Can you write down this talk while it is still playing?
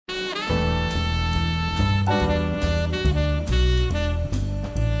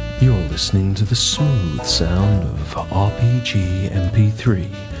listening to the smooth sound of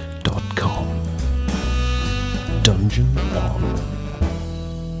RPGMP3.com. Dungeon On.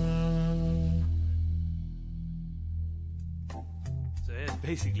 So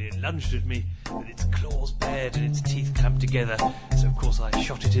basically it lunged at me with its claws bared and its teeth clamped together. So of course I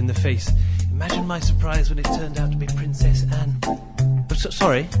shot it in the face. Imagine my surprise when it turned out to be Princess Anne. Oh,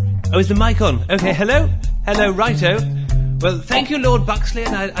 sorry. Oh, is the mic on? Okay, hello? Hello, righto. Well, thank you, Lord Buxley,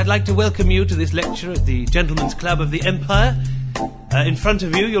 and I'd like to welcome you to this lecture at the Gentlemen's Club of the Empire. In front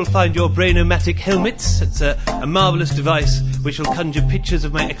of you, you'll find your Brainomatic helmets. It's a marvellous device which will conjure pictures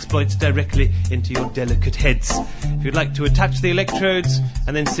of my exploits directly into your delicate heads. If you'd like to attach the electrodes,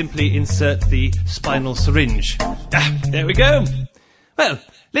 and then simply insert the spinal syringe. There we go. Well,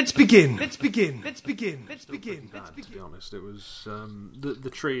 let's begin. Let's begin. Let's begin. Let's begin. Bad, to be honest, it was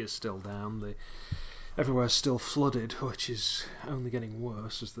the tree is still down. Everywhere's still flooded, which is only getting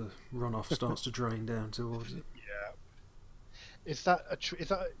worse as the runoff starts to drain down towards it. Yeah. Is that a do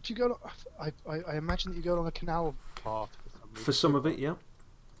you go? I imagine that you go along a canal path For some of it, yeah.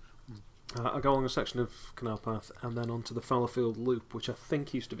 I go along a section of canal path and then onto the Fallowfield Loop, which I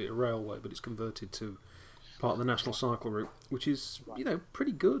think used to be a railway, but it's converted to part of the National Cycle Route, which is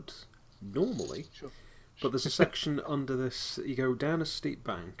pretty good normally. Sure. But there's a section under this. You go down a steep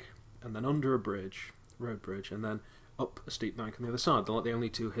bank and then under a bridge. Road bridge, and then up a steep bank on the other side. They're like the only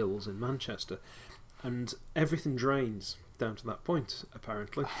two hills in Manchester, and everything drains down to that point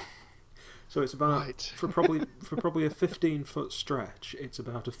apparently. So it's about for probably a 15-foot stretch. It's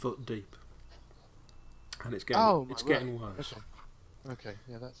about a foot deep, and it's getting worse. Okay,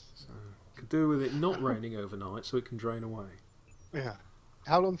 yeah, that's. So, could do with it not raining overnight, so it can drain away. Yeah.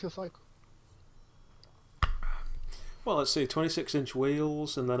 How long's your cycle? Well, let's see, 26-inch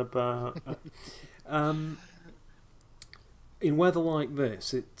wheels, and then about. In weather like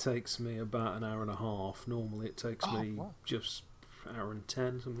this, it takes me about an hour and a half. Normally, it takes me just an hour and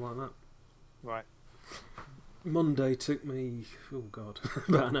 10, something like that. Right. Monday took me, about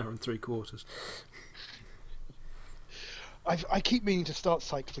an hour and three-quarters. I keep meaning to start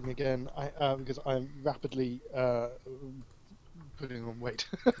cycling again. Because I'm rapidly putting on weight,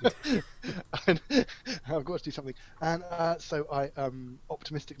 and I've got to do something. And so I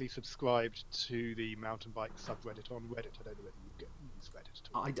optimistically subscribed to the mountain bike subreddit on Reddit. I don't know whether you use Reddit at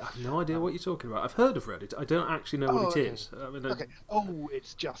all. I have no idea what you're talking about. I've heard of Reddit. I don't actually know what it is. I mean, okay. Oh,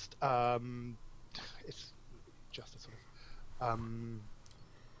 it's just a sort of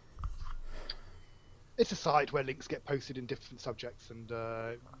it's a site where links get posted in different subjects, and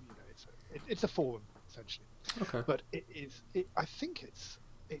it's a forum essentially. Okay. But I think it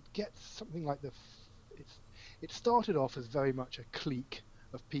gets something like it started off as very much a clique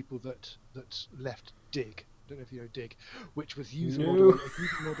of people that left Dig. I don't know if you know Dig, which was user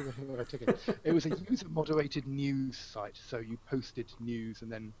moderated. It was a user moderated news site, so you posted news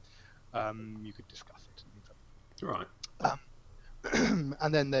and then you could discuss it. Right.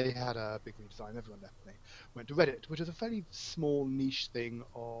 And then they had a big redesign. Everyone left. And they went to Reddit, which is a fairly small niche thing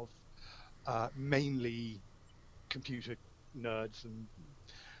of mainly computer nerds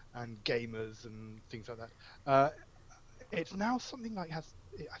and gamers and things like that. It's now something like I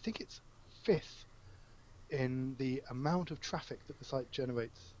think it's fifth in the amount of traffic that the site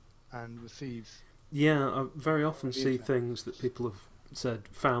generates and receives. Yeah, I very often see things that people have said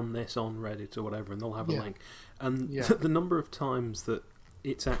found this on Reddit or whatever, and they'll have a link. And the number of times that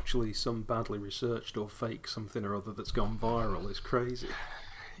it's actually some badly researched or fake something or other that's gone viral is crazy.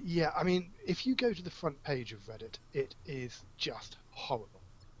 Yeah, I mean, if you go to the front page of Reddit, it is just horrible.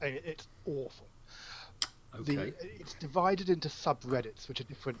 It's awful. Okay. It's divided into subreddits, which are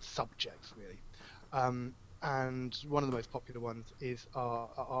different subjects, really. And one of the most popular ones is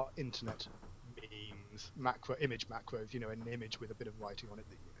our internet memes, image macros. An image with a bit of writing on it.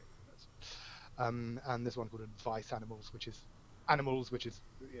 And there's one called Advice Animals, which is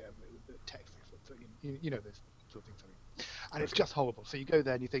text. So those sort of things. And it's just horrible. So you go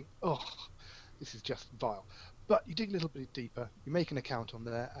there and you think, oh, this is just vile. But you dig a little bit deeper, you make an account on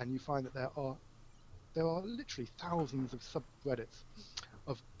there, and you find that there are literally thousands of subreddits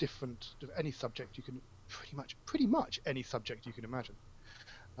of any subject you can pretty much any subject you can imagine.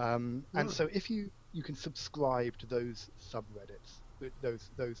 And so if you can subscribe to those subreddits, those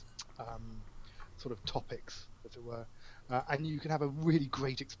sort of topics, as it were, and you can have a really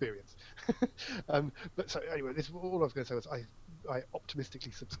great experience. But so anyway, this all I was going to say was I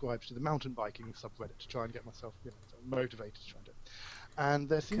optimistically subscribed to the mountain biking subreddit to try and get myself motivated to try and do it. And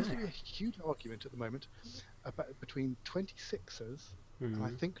there seems to be a huge argument at the moment between 26ers and I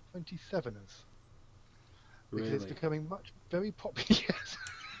think 27ers. Because it's becoming very popular. Yes.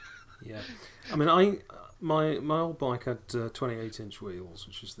 Yeah, I mean, my old bike had 28-inch wheels,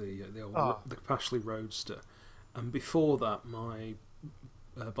 which is the old the Pashley Roadster, and before that, my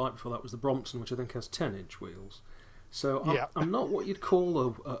bike before that was the Brompton, which I think has 10-inch wheels. So I'm not what you'd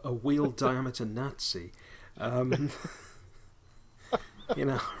call a wheel diameter Nazi. You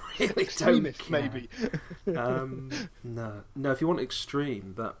know, I really don't care. Maybe. No. If you want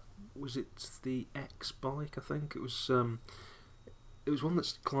extreme, that was the X bike. I think it was. It was one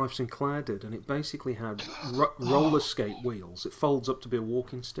that Clive Sinclair did, and it basically had roller skate wheels. It folds up to be a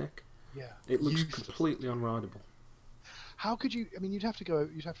walking stick. Yeah. It looks completely unrideable. How could you? I mean, you'd have to be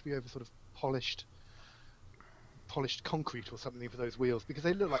over sort of polished concrete or something for those wheels, because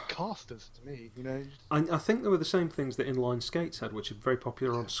they look like casters to me. You know. I think they were the same things that inline skates had, which are very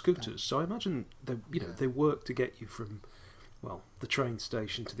popular on scooters. So I imagine they work to get you from, well, the train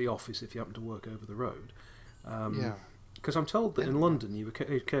station to the office if you happen to work over the road. Because I'm told that in London you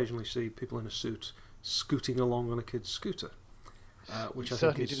occasionally see people in a suit scooting along on a kid's scooter, which I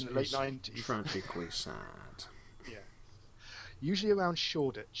think is in the late 90s. Tragically sad. Yeah. Usually around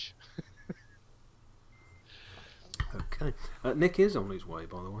Shoreditch. Okay. Nick is on his way,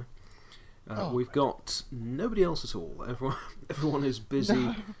 by the way. We've got nobody else at all. Everyone is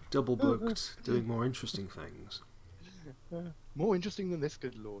busy, double booked, doing more interesting things. More interesting than this,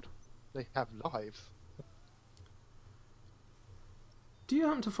 good lord. They have lives. Do you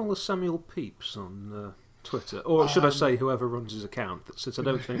happen to follow Samuel Pepys on Twitter? Or should I say whoever runs his account, since I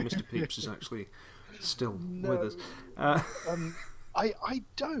don't think Mr. Pepys is actually still with us. I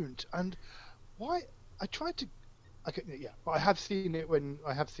don't. And why? I tried to... but I have seen it when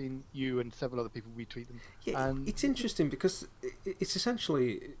I have seen you and several other people retweet them. Yeah, and it's interesting because it's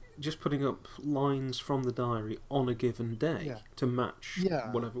essentially just putting up lines from the diary on a given day to match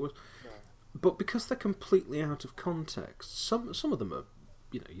whatever it was. Yeah. But because they're completely out of context, some of them are,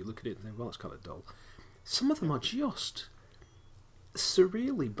 you look at it and think, well, that's kind of dull. Some of them are just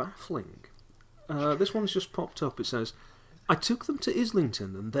surreally baffling. This one's just popped up. It says, I took them to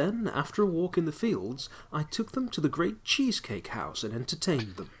Islington, and then, after a walk in the fields, I took them to the Great Cheesecake House and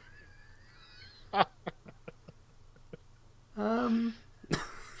entertained them.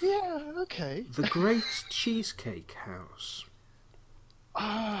 Yeah, okay. The Great Cheesecake House.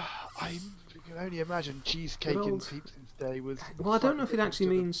 I can only imagine cheesecake in Pepys's day was... Well, I don't know if it actually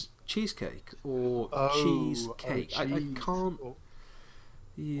means cheesecake or cheesecake. I can't... Or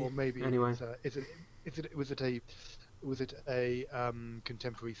maybe anyway. Was it a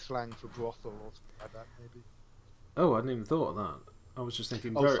contemporary slang for brothel or something like that, maybe? Oh, I hadn't even thought of that. I was just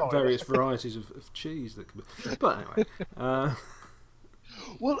thinking various varieties of cheese that could be... But anyway...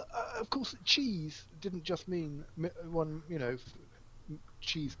 Well, of course, cheese didn't just mean one,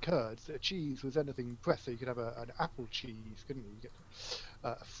 cheese curds. Cheese was anything pressed. So you could have an apple cheese, couldn't you? You get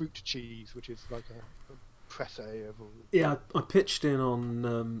a fruit cheese, which is like a presse of... Yeah, I pitched in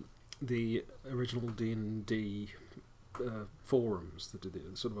on the original D&D forums that did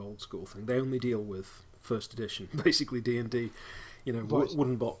the sort of old school thing. They only deal with first edition, basically D&D,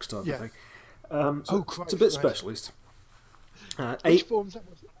 wooden box type of thing. So it's a bit specialist. Which forums that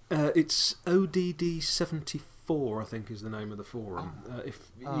was? It's ODD74, I think, is the name of the forum.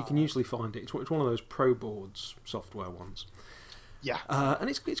 You can usually find it. It's one of those Pro Boards software ones. Yeah. And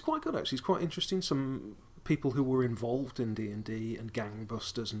it's quite good, actually. It's quite interesting. Some people who were involved in D&D and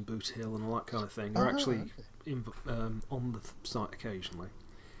Gangbusters and Boot Hill and all that kind of thing are actually on the site occasionally.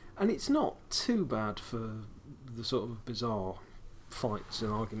 And it's not too bad for the sort of bizarre fights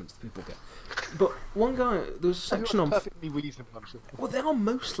and arguments that people get. But one guy, there was a section on... perfectly reasonable, I'm sure. Well, they are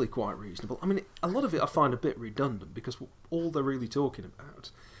mostly quite reasonable. I mean, a lot of it I find a bit redundant because all they're really talking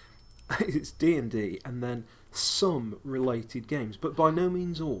about is D&D and then some related games, but by no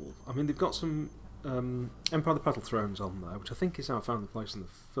means all. I mean, they've got some Empire of the Battle Thrones on there, which I think is how I found the place in the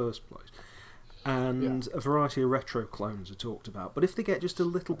first place. And a variety of retro clones are talked about. But if they get just a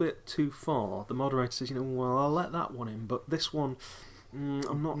little bit too far, the moderator says, well, I'll let that one in, but this one,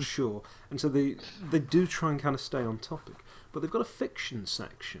 I'm not sure. And so they do try and kind of stay on topic. But they've got a fiction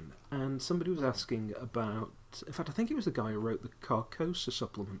section, and somebody was asking about... In fact, I think it was the guy who wrote the Carcosa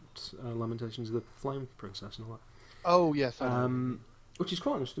supplement, Lamentations of the Flame Princess and all that. Oh, yes. Which is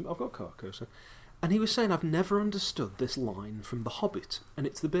quite interesting. I've got Carcosa. And he was saying, I've never understood this line from The Hobbit. And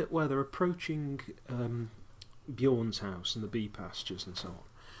it's the bit where they're approaching Bjorn's house and the bee pastures and so on.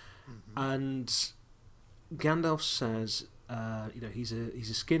 Mm-hmm. And Gandalf says, he's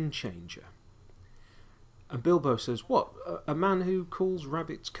a skin changer. And Bilbo says, what? A man who calls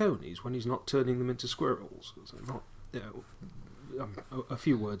rabbits conies when he's not turning them into squirrels? So a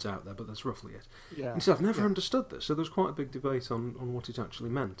few words out there, but that's roughly it. Yeah. He said, I've never understood this. So there's quite a big debate on what it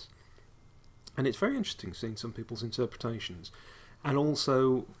actually meant. And it's very interesting seeing some people's interpretations, and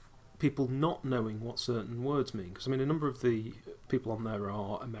also people not knowing what certain words mean. Because, I mean, a number of the people on there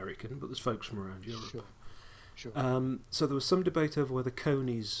are American, but there's folks from around Europe. Sure. So there was some debate over whether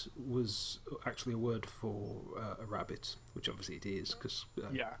conies was actually a word for a rabbit, which obviously it is, because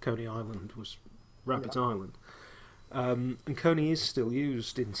Coney Island was Rabbit Island. And coney is still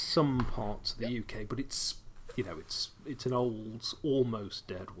used in some parts of the UK, but it's an old, almost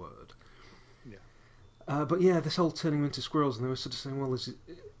dead word. But yeah, this whole turning them into squirrels, and they were sort of saying, well,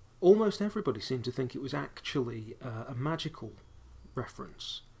 almost everybody seemed to think it was actually a magical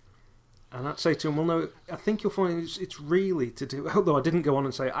reference. And I'd say to him, well, no, I think you'll find it's really to do... Although I didn't go on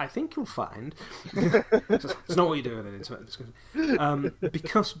and say, I think you'll find... It's not what you do in an internet discussion.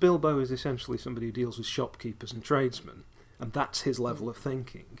 Because Bilbo is essentially somebody who deals with shopkeepers and tradesmen, and that's his level of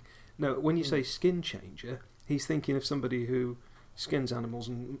thinking. Now, when you say skin changer, he's thinking of somebody who skins animals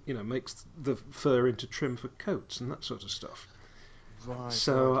and makes the fur into trim for coats and that sort of stuff. Right.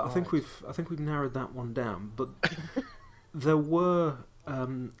 So right, I think we've narrowed that one down. But there were...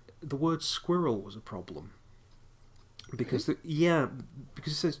 the word squirrel was a problem because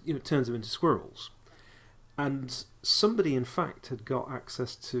because it says it turns them into squirrels, and somebody in fact had got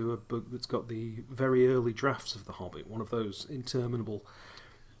access to a book that's got the very early drafts of The Hobbit, one of those interminable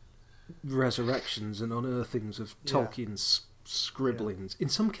resurrections and unearthings of Tolkien's scribblings, in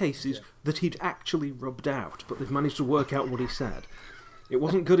some cases that he'd actually rubbed out, but they've managed to work out what he said. It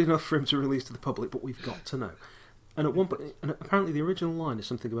wasn't good enough for him to release to the public, but we've got to know. And at one point, and apparently the original line is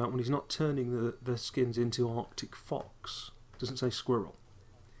something about when he's not turning the skins into Arctic fox. It doesn't say squirrel.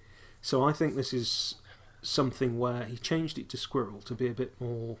 So I think this is something where he changed it to squirrel to be a bit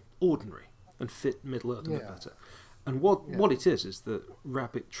more ordinary and fit Middle Earth a bit better. And what it is that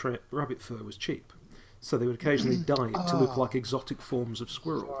rabbit fur was cheap. So they would occasionally dye it to look like exotic forms of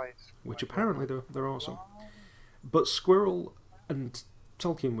squirrel, which apparently there are some. But squirrel, and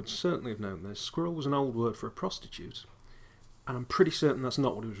Tolkien would certainly have known this, squirrel was an old word for a prostitute, and I'm pretty certain that's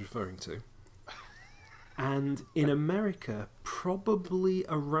not what he was referring to. And in America, probably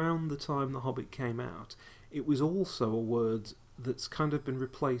around the time The Hobbit came out, it was also a word that's kind of been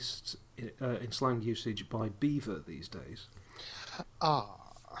replaced in slang usage by beaver these days.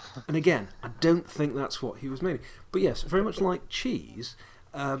 And again, I don't think that's what he was meaning. But yes, very much like cheese...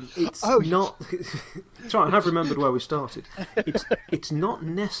 it's not. Sorry, I have remembered where we started. It's not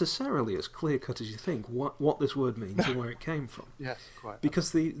necessarily as clear cut as you think what this word means and where it came from. Yes, quite.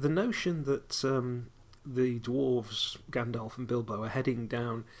 Because the notion that the dwarves, Gandalf and Bilbo, are heading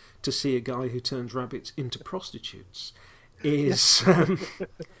down to see a guy who turns rabbits into prostitutes is a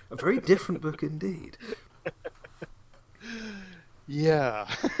very different book indeed. Yeah.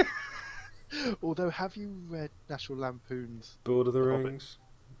 Although, have you read National Lampoon's Lord of the Rings?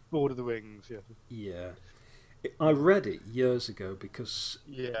 Lord of the Rings, yeah. Yeah. I read it years ago because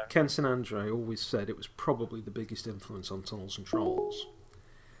Ken St Andre always said it was probably the biggest influence on Tunnels and Trolls.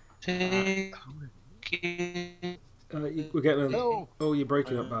 We're getting Oh, you're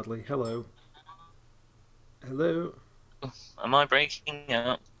breaking up badly. Hello. Hello. Am I breaking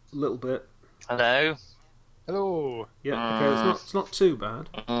up? A little bit. Hello. Hello. Yeah. Okay. It's not too bad.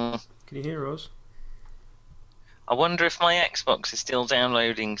 Can you hear us? I wonder if my Xbox is still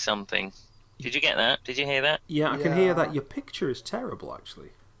downloading something. Did you get that? Did you hear that? Yeah, I can hear that. Your picture is terrible, actually.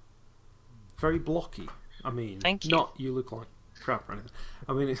 Very blocky. I mean, thank you. Not you look like crap or anything.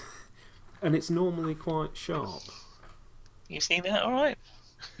 I mean, and it's normally quite sharp. You see that? All right.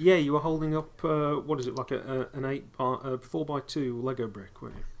 Yeah, you were holding up. What is it, like an 4x2 Lego brick,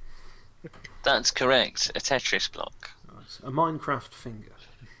 weren't you? That's correct. A Tetris block. Nice. A Minecraft finger.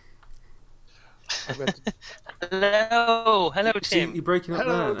 Hello, Tim. See, you're breaking up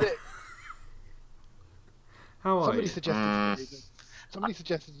there. How are you? Somebody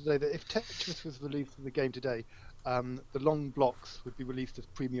suggested today that if Tetris was released in the game today, the long blocks would be released as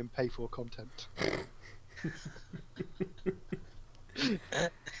premium pay-for content.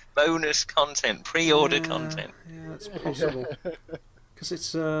 Bonus content, pre-order content. Yeah, that's possible. Because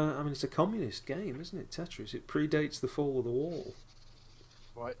it's a communist game, isn't it? Tetris. It predates the fall of the wall.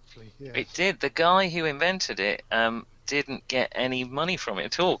 Rightfully, yeah. It did. The guy who invented it didn't get any money from it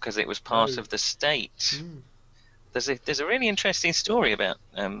at all because it was part of the state. There's a really interesting story about.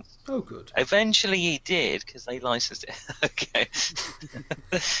 Oh, good. Eventually, he did because they licensed it. Okay.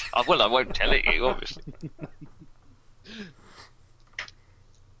 Well, I won't tell it you, obviously.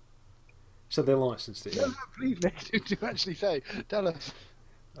 So they licensed it. No, please, Nick, do actually say. Tell us.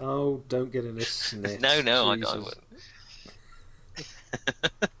 Oh, don't get in a snitch. No, I wouldn't.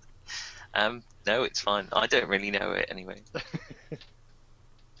 No, it's fine. I don't really know it anyway.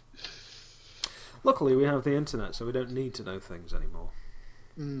 Luckily, we have the internet, so we don't need to know things anymore.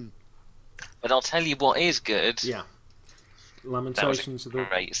 But I'll tell you what is good. Yeah. That was Lamentations a of the...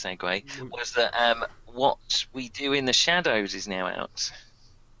 great segue. Was that What We Do in the Shadows is now out,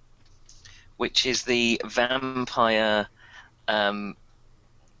 which is the vampire, what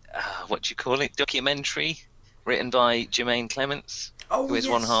do you call it, documentary written by Jermaine Clements, who is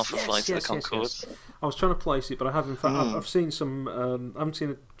one half of Flight of the Conchords. Yes. I was trying to place it, but I have. In fact, I've seen some. I haven't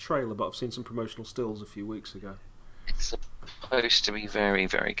seen a trailer, but I've seen some promotional stills a few weeks ago. It's supposed to be very,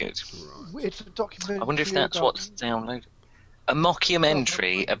 very good. Right. It's a documentary. I wonder if that's what's downloaded. A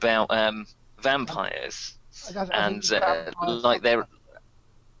mockumentary about vampires, and like they're.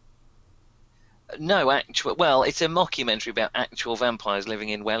 No, actual. Well, it's a mockumentary about actual vampires living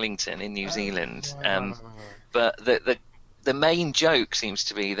in Wellington in New Zealand. But the main joke seems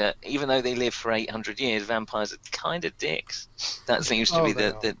to be that even though they live for 800 years, vampires are kind of dicks. That seems to be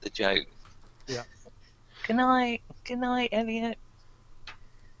the joke. Yeah. Good night, Elliot.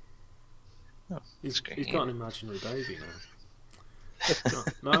 Oh, He's got an imaginary baby now.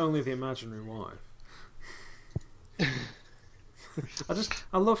 Not only the imaginary wife.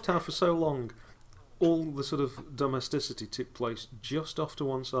 I loved how for so long all the sort of domesticity took place just off to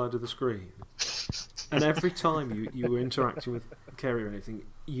one side of the screen. And every time you were interacting with Kerry or anything,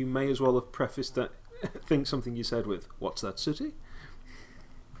 you may as well have prefaced that something you said with, "What's that, Sooty?"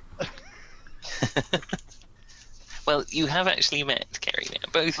 Well, you have actually met Kerry now,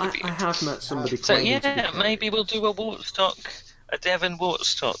 both of you. I have met somebody So claiming to be yeah, Kerry. maybe we'll do a Devon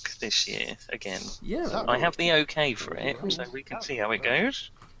Wartstock this year again. Yeah, I have the okay for it, so we can see how it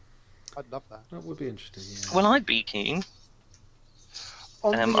goes. I'd love that. that would be interesting. Yeah. Well, I'd be keen.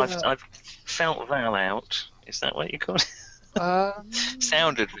 On I've felt Val out. Is that what you call it?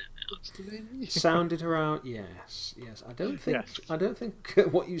 Sounded. Sounded her out. Yes. I don't think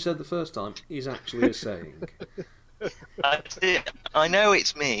what you said the first time is actually a saying. I know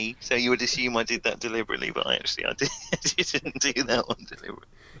it's me, so you would assume I did that deliberately, but I didn't do that one deliberately.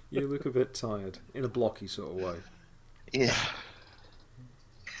 You look a bit tired, in a blocky sort of way. Yeah.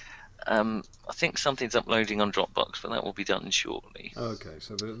 I think something's uploading on Dropbox, but that will be done shortly. Okay,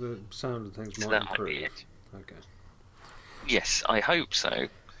 so the sound and things So might that might be improve. it. Okay. Yes, I hope so.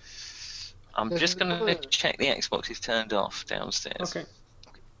 I'm just going to check the Xbox is turned off downstairs. Okay.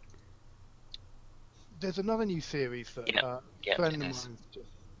 There's another new series that a friend of mine just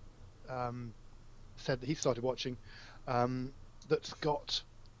said that he started watching. That's got,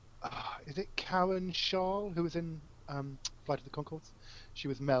 is it Karen Shaw who was in Flight of the Conchords? She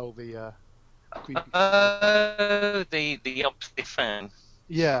was Mel, the creepy. The opposite fan.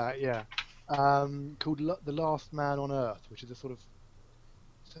 Yeah. Called The Last Man on Earth, which is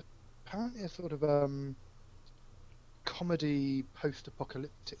apparently a sort of comedy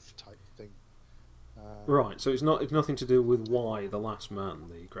post-apocalyptic type thing. Right, so it's nothing to do with Why the Last Man,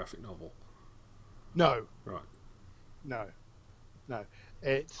 the graphic novel. No. Right. No.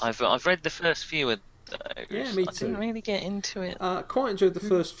 It's. I've read the first few of those. Yeah, me I didn't too. really get into it. Quite enjoyed the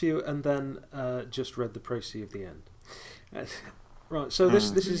first few, and then just read the précis of the end. Right, so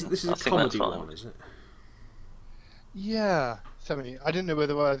this is I a think comedy that's fine. one, isn't it? Yeah. I didn't know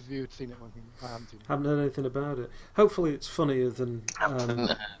whether either of you had seen it. I haven't seen it. Haven't heard anything about it. Hopefully, it's funnier than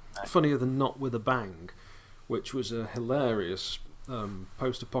Not With a Bang, which was a hilarious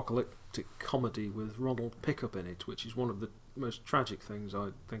post-apocalyptic comedy with Ronald Pickup in it, which is one of the most tragic things I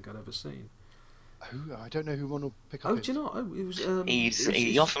think I'd ever seen. I don't know who Ronald Pickup is. Do you not? It was.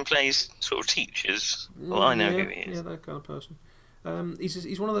 He often plays sort of teachers. Well, I know who he is. Yeah, that kind of person.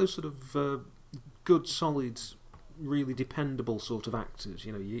 He's one of those sort of good, solid, really dependable sort of actors.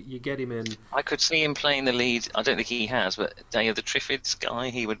 You know, you get him in. I could see him playing the lead. I don't think he has, but Day of the Triffids guy,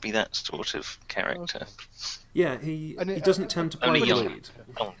 he would be that sort of character. Okay. Yeah, he doesn't tend to play Only the young. lead.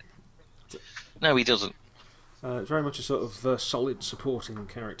 Oh. No, he doesn't. It's very much a sort of solid supporting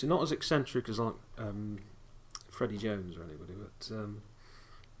character, not as eccentric as like Freddie Jones or anybody, but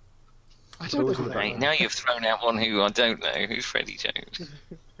I don't know who that Right, is. now you've thrown out one who I don't know. Who's Freddie Jones?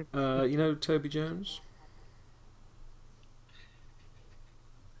 you know Toby Jones.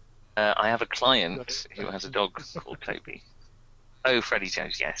 I have a client who has a dog called Toby. Oh, Freddie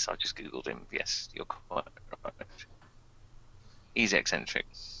Jones, yes, I just googled him. Yes, you're quite right. He's eccentric.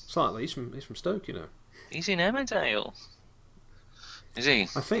 Slightly, he's from Stoke, you know. He's in Emmerdale. Is he? I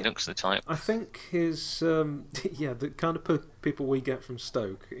think- He looks the type. I think his the kind of people we get from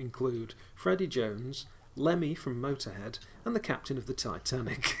Stoke include Freddie Jones, Lemmy from Motorhead, and the captain of the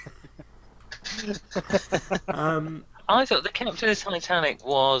Titanic. I thought the captain of the Titanic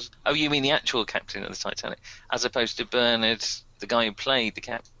was... Oh, you mean the actual captain of the Titanic, as opposed to Bernard, the guy who played the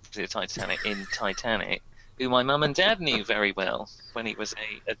captain opposite Titanic in Titanic, who my mum and dad knew very well when he was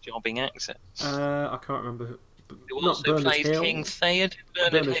a jobbing actor. I can't remember. Who Not also Bernard played Hill. King Theoden.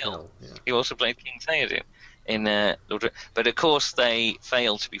 Bernard Hill. Yeah. He also played King Theoden in Lord of... But of course, they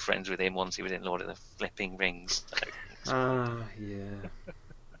failed to be friends with him once he was in Lord of the Flipping Rings. Yeah.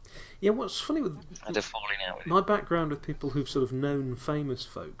 Yeah, what's funny with Had a falling out with him. my background with people who've sort of known famous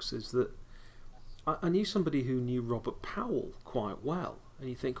folks is that I knew somebody who knew Robert Powell quite well. And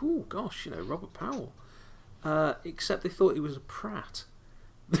you think, oh, gosh, Robert Powell. Except they thought he was a prat.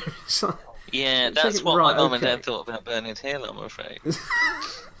 So, Yeah, it's that's like, what right, my mum and okay. dad thought about Bernard Hill, I'm afraid.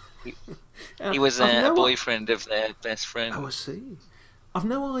 He I've was no a boyfriend of their best friend. Oh, I see. I've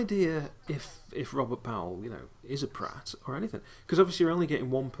no idea if Robert Powell, is a prat or anything. Because obviously you're only getting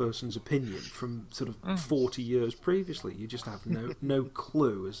one person's opinion from sort of 40 years previously. You just have no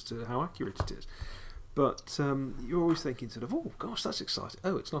clue as to how accurate it is. But you're always thinking sort of, oh, gosh, that's exciting.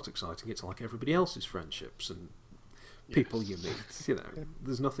 Oh, it's not exciting. It's like everybody else's friendships and people you meet.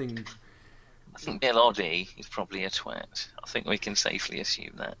 There's nothing... I think Bill Oddie is probably a twat. I think we can safely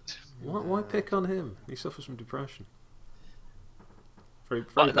assume that. Why pick on him? He suffers from depression. Very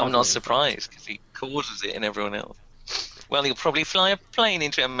I'm badly, in not fact. surprised because he causes it in everyone else. Well, he'll probably fly a plane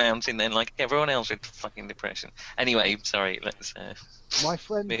into a mountain then, like everyone else with fucking depression. Anyway, sorry, let's. My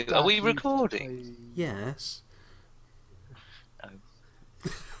friend. Are we recording? Yes.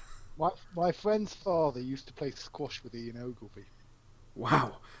 My friend's father used to play squash with Ian Ogilvy.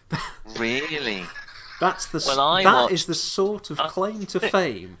 Wow. Really? That's the Well, that is the sort of claim to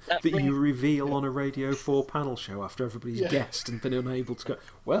fame that that you brings- reveal on a Radio 4 panel show after everybody's guessed and been unable to go,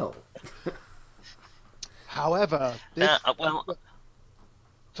 well, However, this, well,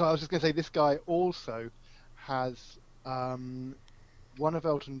 so I was just going to say, this guy also has one of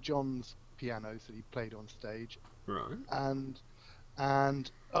Elton John's pianos that he played on stage, right. and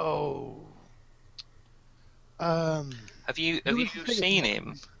have you who was the singer seen for-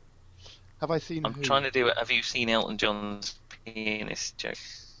 him? Have I seen? I'm who? trying to do it. Have you seen Elton John's pianist joke?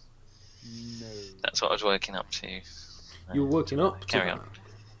 No. That's what I was working up to. You're working up to Carry on.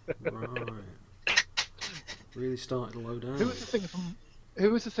 that. Right. Really started low down. Who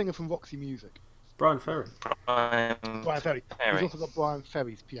was the singer from Roxy Music? Brian Ferry. Brian Ferry. Ferry. He's also got Brian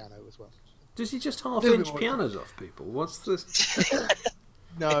Ferry's piano as well. Does he just Little half-inch bit more. pianos off people? What's this?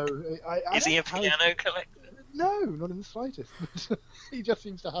 No, Is he a piano collector? No, not in the slightest. He just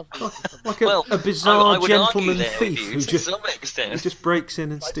seems to have. Like Well, a bizarre I would argue gentleman there with thief you who to just... some He extent. just breaks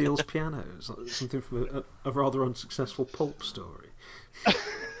in and steals pianos, like something from a rather unsuccessful pulp story.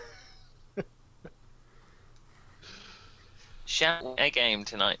 Shall we a game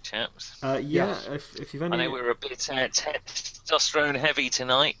tonight, chaps? Yeah, if you've any... I know we're a bit testosterone heavy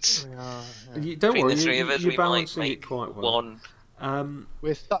tonight. Don't Between worry, the three of us, you're we might balancing it make quite well. one.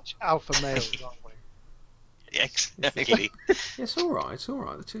 We're such alpha males, aren't we? Exactly. It's all right.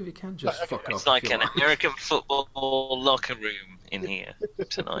 The two of you can just Right, okay, fuck off. It's like if you an American football locker room in here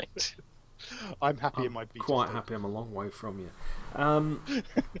tonight. I'm happy in I'm my beat. quite happy. I'm a long way from you.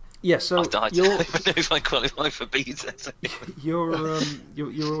 Yeah. So I don't even know if I qualify for beta. So. your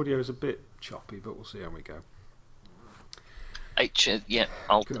audio is a bit choppy, but we'll see how we go. Yeah,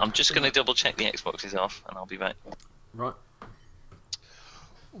 I'm just going to double check the Xbox is off, and I'll be back. Right.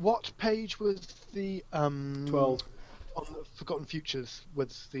 What page was the 12. on the Forgotten Futures?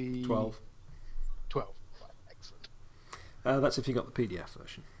 Was the 12. 12. Right, excellent. That's if you got the PDF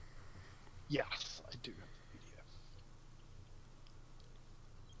version. Yes, I do have the PDF.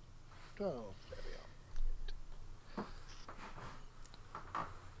 12. There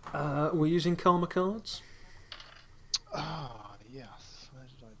we are. We're using Karma cards. Ah, yes. Where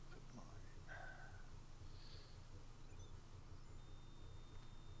did I put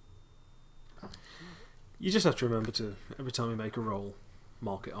mine? You just have to remember to, every time you make a roll,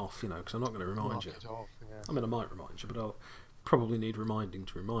 mark it off, because I'm not going to remind Mark you. it off, yeah. I mean, I might remind you, but I'll probably need reminding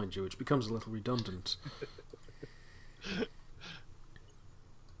to remind you, which becomes a little redundant.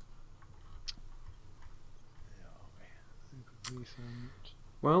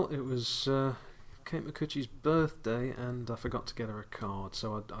 Well, it was Kate McCutcheon's birthday, and I forgot to get her a card,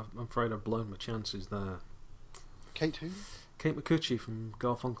 so I'm afraid I've blown my chances there. Kate who? Kate McCutcheon from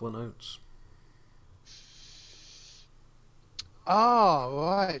Garfunkel and Oates. Ah,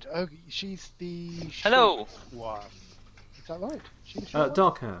 right. Oh, she's the Hello. short one. Is that right? She's the short one?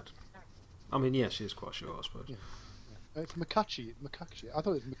 Dark haired. I mean, yes, she is quite short, I suppose. Yeah. It's McCutcheon. I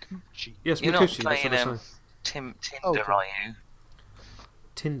thought it was McCutcheon. Yes, You're not McCutcheon, that's playing what I say. Tinder, Oh, okay. are you?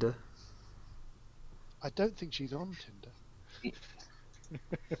 Tinder. I don't think she's on Tinder.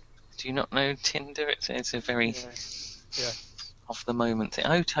 Do you not know Tinder? It's a very Yeah. of the moment thing.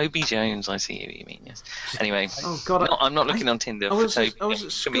 Oh, Toby Jones. I see who you mean. Yes. Anyway, Oh God, I'm not looking on Tinder I for Toby. I was at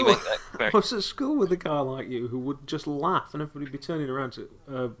Can school. we make that very... I was at school with a guy like you who would just laugh, and everybody would be turning around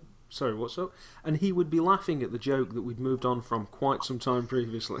to, sorry, what's up? And he would be laughing at the joke that we'd moved on from quite some time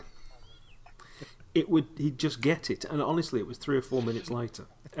previously. He'd just get it, and honestly, it was 3 or 4 minutes later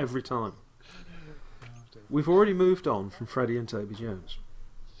every time. We've already moved on from Freddie and Toby Jones.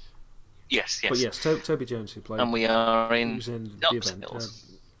 Yes. But yes, Toby Jones, who played, and we are in, was in the Knox event, Hills.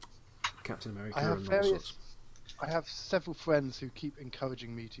 Captain America, I have and all sorts. I have several friends who keep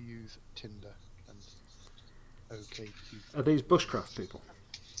encouraging me to use Tinder. And okay, to use Are these bushcraft people?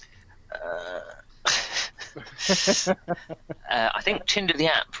 I think Tinder the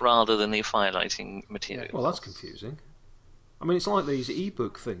app rather than the firelighting material. Well, that's confusing. I mean, it's like these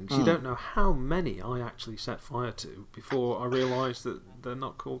e-book things. You don't know how many I actually set fire to before I realised that they're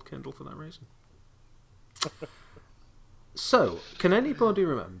not called Kindle for that reason. So, can anybody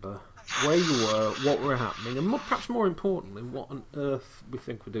remember where you were, what were happening, and perhaps more importantly, what on earth we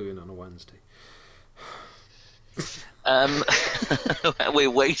think we're doing on a Wednesday?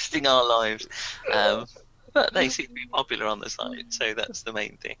 We're wasting our lives. But they seem to be popular on the site, so that's the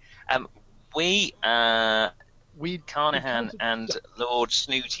main thing. Carnahan and Lord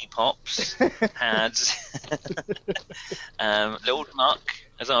Snooty Pops had Lord Muck,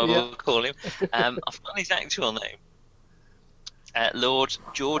 as I will call him. I've forgotten his actual name. Lord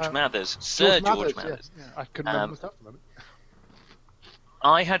George Mathers, Sir George Mathers. Yeah. I couldn't remember that for a moment.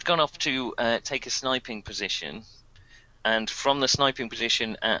 I had gone off to take a sniping position, and from the sniping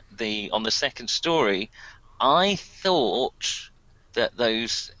position on the second story, I thought that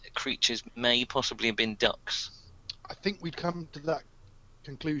those creatures may possibly have been ducks. I think we'd come to that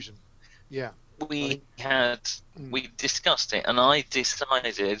conclusion. Yeah. We discussed it, and I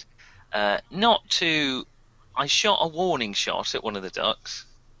decided not to. I shot a warning shot at one of the ducks.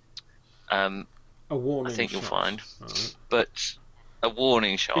 A warning I think shot. You'll find, right. but a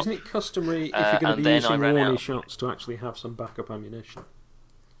warning shot. Isn't it customary if you're going to be using warning shots to actually have some backup ammunition?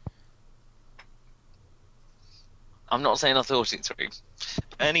 I'm not saying I thought it through.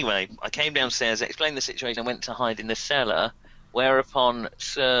 Anyway, I came downstairs, explained the situation, and went to hide in the cellar, whereupon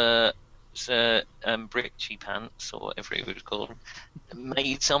Sir Britchy Pants, or whatever he would call him,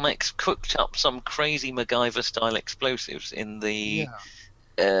 cooked up some crazy MacGyver-style explosives in the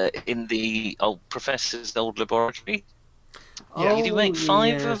old professor's old laboratory. Yeah, did he make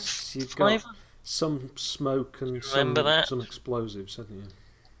five of you've five? got some smoke and some explosives, hadn't you?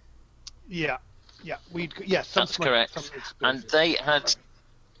 Yeah. That's correct. And they had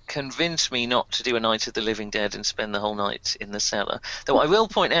convinced me not to do a Night of the Living Dead and spend the whole night in the cellar. Though I will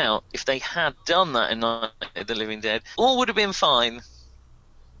point out, if they had done that in Night of the Living Dead, all would have been fine.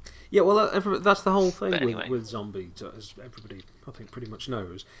 Yeah, well, that's the whole thing Anyway. with zombies, as everybody I think pretty much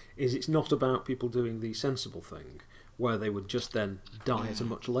knows, is it's not about people doing the sensible thing, where they would just then die at a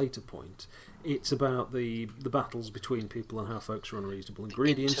much later point. It's about the battles between people and how folks are unreasonable and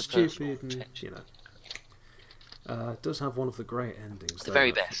greedy and stupid, and you know. It does have one of the great endings. The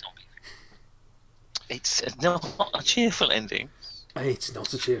very best. It's not a cheerful ending. It's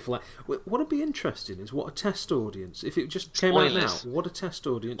not a cheerful. What would be interesting is what a test audience, if it just came out now, what a test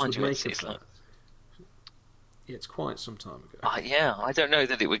audience would make of that. Yeah, it's quite some time ago. Yeah, I don't know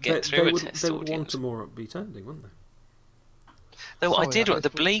that it would get through a test audience. They would want a more upbeat ending, wouldn't they? Though I did the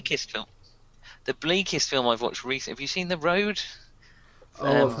bleakest film. The bleakest film I've watched recently. Have you seen The Road?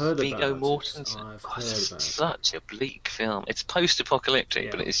 I've heard Viggo about Mortensen. I've heard about it. Such a bleak film. It's post-apocalyptic,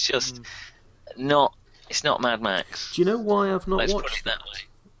 but it's just not. It's not Mad Max. Do you know why I've not Let's watched put it that that? way.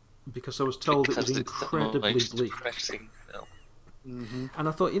 Because I was told Because it was it's incredibly the most bleak. depressing film. Mm-hmm. And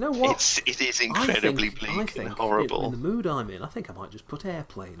I thought, you know what? It is incredibly I bleak think and horrible. In the mood I'm in, I think I might just put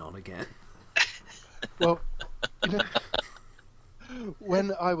Airplane on again. Well, you know,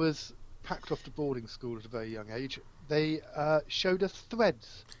 when I was packed off to boarding school at a very young age, they showed us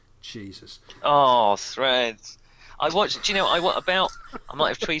Threads. Jesus. Oh, Threads. I watched. Do you know? I might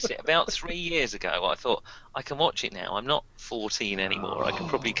have tweeted it about 3 years ago. I thought I can watch it now. I'm not 14 anymore. I can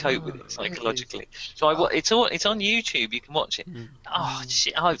probably cope with it psychologically. So it's on YouTube. You can watch it. Oh,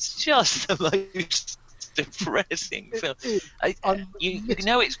 it's just the most depressing film. You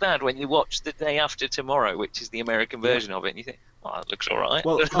know it's bad when you watch The Day After Tomorrow, which is the American version of it, and you think, oh, it looks all right.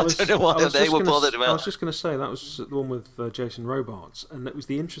 Well, I don't know why they were bothered about. I was just going to say that was the one with Jason Robards, and that was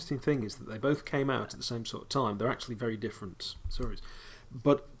the interesting thing is that they both came out at the same sort of time. They're actually very different stories,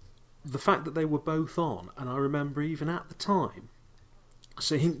 but the fact that they were both on, and I remember even at the time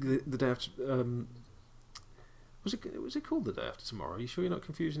seeing the Day After. Was it called The Day After Tomorrow? Are you sure you're not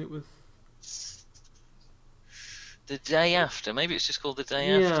confusing it with? The Day After. Maybe it's just called The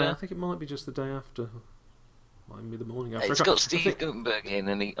Day Yeah, After. I think it might be just the day after. Might be the morning after. It's I got can't- I Steve think- Guttenberg in,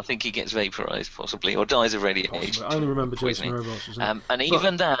 and I think he gets vaporised, possibly, or dies of radiation. Possibly. I only remember Jason poisoning. Robards was in it. And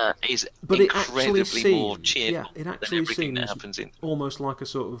even that is But it actually incredibly more seemed, cheerful it than actually everything that seems happens in. almost like a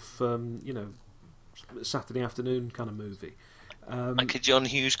sort of Saturday afternoon kind of movie. Like a John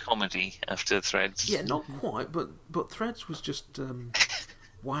Hughes comedy after Threads. Yeah, not quite, but Threads was just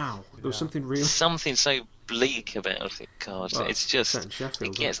wow. There was something real. Something so bleak about it, God. Well, it's just set in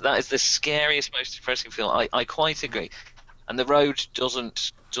Sheffield, isn't that is the scariest, most depressing film. I quite agree. And The Road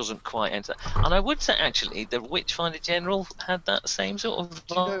doesn't quite enter. And I would say actually, The Witchfinder General had that same sort of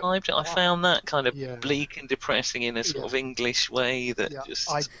Do you know, vibe. I found that kind of Yeah. bleak and depressing in a sort of English way that Yeah, just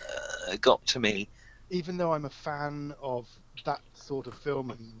I- got to me. Even though I'm a fan of that sort of film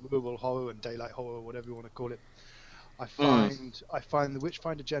and rural horror and daylight horror, or whatever you want to call it, I find The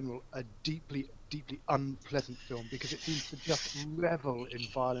Witchfinder General a deeply, deeply unpleasant film because it seems to just revel in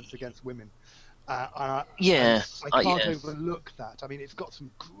violence against women. I can't overlook that. I mean, it's got some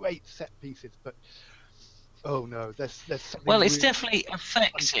great set pieces, but oh no, there's something. Well, it's really definitely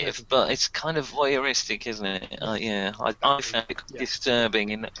effective, unpleasant. but it's kind of voyeuristic, isn't it? I found it Yeah. disturbing.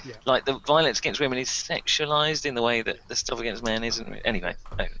 In that, Yeah. like the violence against women is sexualized in the way that the stuff against men isn't. Anyway,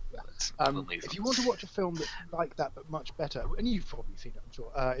 we'll move If on. you want to watch a film that's like that but much better, and you've probably seen it, I'm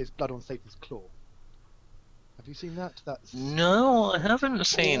sure, is Blood on Satan's Claw. Have you seen that? That's No, I haven't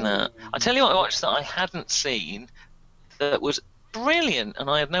seen that. I tell you what, I watched that I hadn't seen that was brilliant, and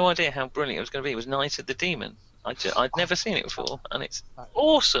I had no idea how brilliant it was going to be. It was Night of the Demon. I'd never seen it before, and it's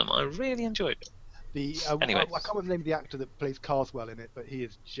awesome. I really enjoyed it. I Anyway. can't remember the name of the actor that plays Carswell in it, but he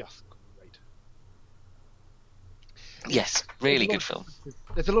is just great. Yes, really good film.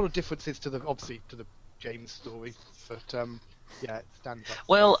 There's a lot of differences to the James story, but yeah, it stands up.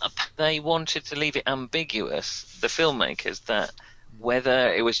 Well, they wanted to leave it ambiguous, the filmmakers, that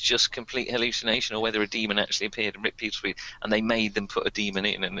whether it was just complete hallucination or whether a demon actually appeared and ripped people to pieces, and they made them put a demon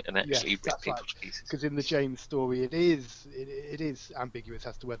in and actually rip that's people right. to pieces. Because in the James story, it is ambiguous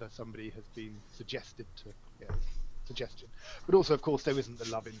as to whether somebody has been suggested to suggestion. But also, of course, there isn't the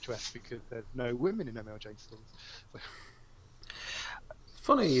love interest because there's no women in M.L. James stories. So,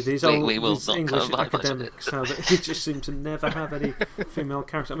 Funny, these We will these not English come back to academics, how they just seem to never have any female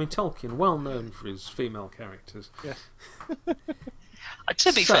characters. I mean, Tolkien, well known for his female characters. yeah.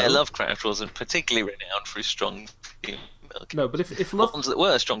 To be So- fair, Lovecraft wasn't particularly renowned for his strong female characters. No, but if The Love, ones that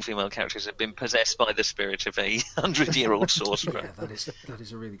were strong female characters had been possessed by the spirit of a 100-year-old sorcerer. yeah, that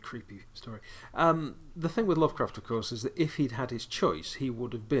is a really creepy story. The thing with Lovecraft, of course, is that if he'd had his choice, he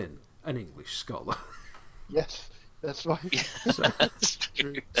would have been an English scholar. Yes, that's right. That's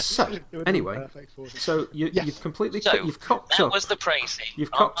true. So, It would be anyway, perfect for them. so Yes. you've completely So, you've cocked that up. was the praising.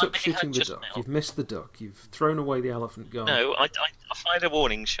 You've cocked I up may shooting have the just duck. now. You've missed the duck. You've thrown away the elephant gun. No, I fired a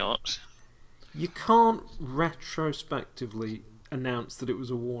warning shot. You can't retrospectively announce that it was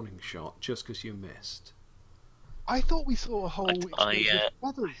a warning shot just because you missed. I thought we saw a whole I, explosion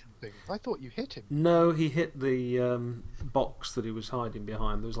of feathers and things. I thought you hit him. No, he hit the box that he was hiding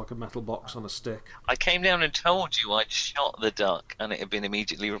behind. There was like a metal box on a stick. I came down and told you I'd shot the duck, and it had been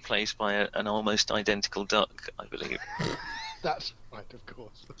immediately replaced by an almost identical duck, I believe. That's right, of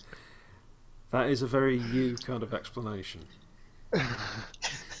course. That is a very you kind of explanation.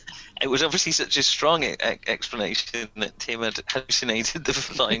 It was obviously such a strong explanation that Tim had hallucinated the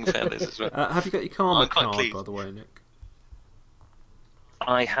flying feathers as well. Have you got your karma I'm quite card, pleased. by the way, Nick?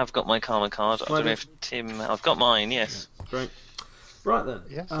 I have got my karma card. I don't know if Tim... I've got mine, yes. Great. Right then.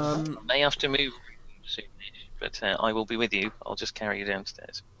 Yes. I may have to move soonish, but I will be with you. I'll just carry you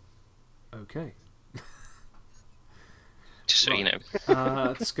downstairs. Okay. Just so you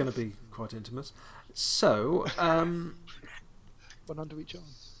know. It's going to be quite intimate. So, One under each arm.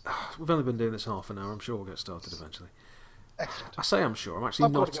 we've only been doing this half an hour. I'm sure we'll get started eventually. Excellent. I say I'm sure. I'm actually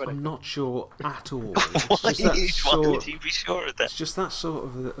I've got not. to go I'm not sure at all. Why It's just that would sort. you be sure of that? It's just that sort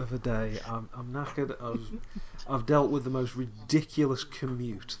of a day. I'm knackered. I've dealt with the most ridiculous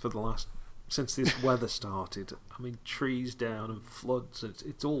commute for the last since this weather started. I mean, trees down and floods.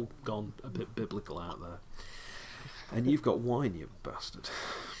 It's all gone a bit biblical out there. And you've got wine, you bastard.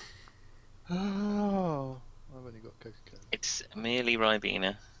 Oh, I've only got Coca-Cola. It's merely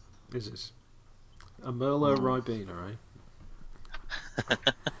Ribena. Is this a Merlot Ribena, eh?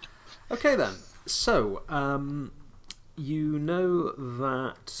 Okay then. So, you know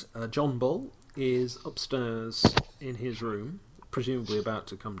that John Bull is upstairs in his room, presumably about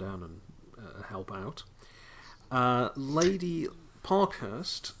to come down and help out. Lady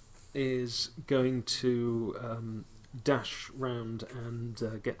Parkhurst is going to dash round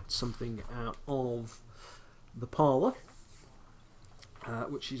and get something out of the parlour,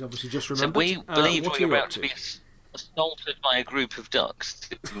 which she's obviously just So remembered. we believe what are we're you up about to be assaulted by a group of ducks.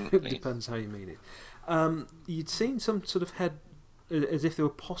 It depends how you mean it. You'd seen some sort of head, as if they were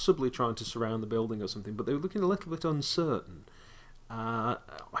possibly trying to surround the building or something, but they were looking a little bit uncertain. I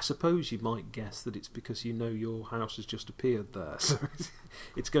suppose you might guess that it's because you know your house has just appeared there, so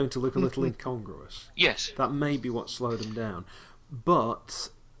it's going to look a little incongruous. Yes. That may be what slowed them down. But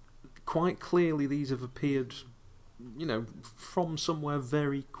quite clearly these have appeared, from somewhere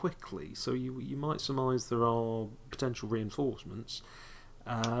very quickly, so you might surmise there are potential reinforcements.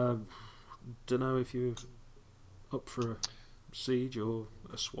 Don't know if you're up for a siege or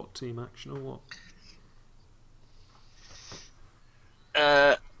a SWAT team action or what.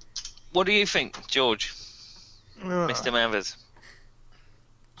 What do you think, George? Mr. Mavers?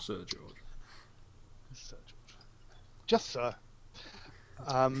 Sir George. Sir George. Just sir.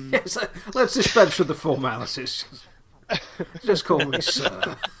 Yes, let's dispense with the formalities. Just call me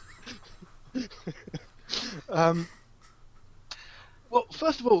sir. Well,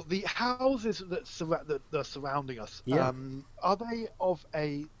 first of all, the houses that are surrounding us, Yeah. are they of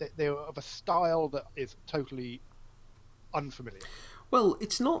a style that is totally unfamiliar? Well,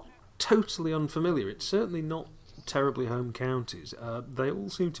 it's not totally unfamiliar. It's certainly not terribly home counties. They all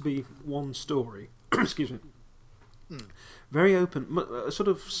seem to be one story. Excuse me. Very open, a sort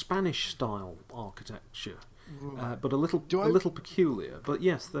of Spanish style architecture, but a little peculiar. But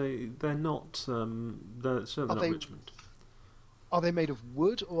yes, they're not. They're certainly not Richmond. Are they made of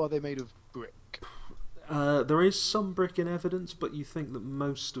wood or are they made of brick? There is some brick in evidence, but you think that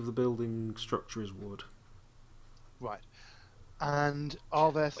most of the building structure is wood. Right. And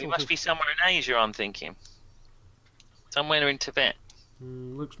are there We must be somewhere in Asia, I'm thinking. Somewhere in Tibet.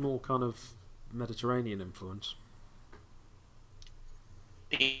 Looks more kind of Mediterranean influence.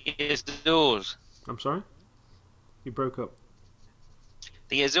 The Azores. I'm sorry? You broke up.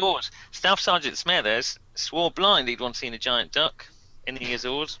 The Azores. Staff Sergeant Smethers swore blind he'd once seen a giant duck in the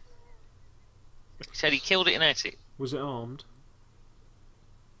Azores. He said he killed it and ate it. Was it armed?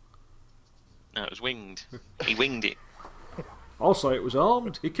 No, it was winged. He winged it. I'll say it was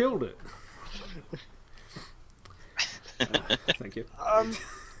armed. He killed it. Thank you.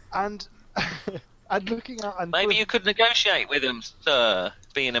 And looking at Maybe you could negotiate with them, sir,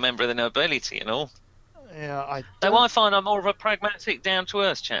 being a member of the nobility and all. Yeah, Though I find I'm more of a pragmatic,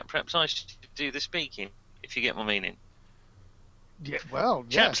 down-to-earth chap. Perhaps I should do the speaking, if you get my meaning. Yeah, well,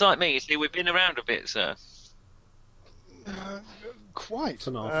 Chaps like me, you see, we've been around a bit, sir. Quite.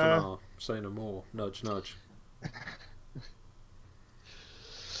 Fanar, say no more. Nudge, nudge.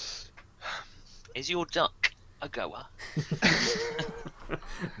 Is your duck a goer?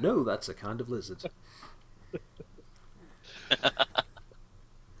 No, that's a kind of lizard.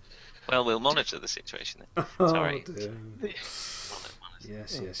 Well, we'll monitor the situation then. Sorry. Oh, dear.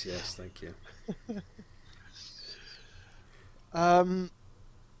 Yes, thank you. I'm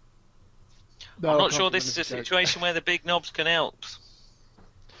not sure this is a situation where the big knobs can help.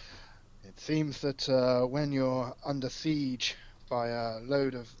 It seems that when you're under siege by a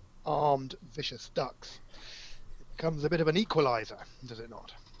load of armed, vicious ducks, it becomes a bit of an equalizer, does it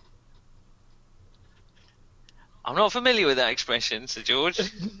not? I'm not familiar with that expression, Sir George.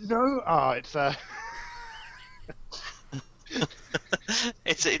 No, it's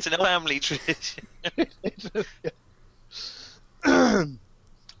it's an family tradition.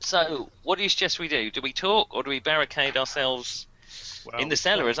 So, what do you suggest we do? Do we talk or do we barricade ourselves in the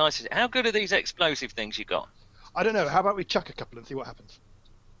cellar? As I said, how good are these explosive things you got? I don't know. How about we chuck a couple and see what happens?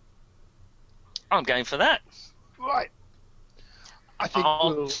 I'm going for that. Right. I think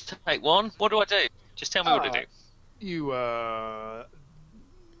I'll take one. What do I do? Just tell me what to do. You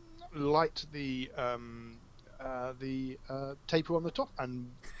light the taper on the top and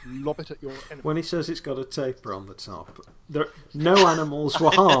lob it at your enemy. When he says it's got a taper on the top, no animals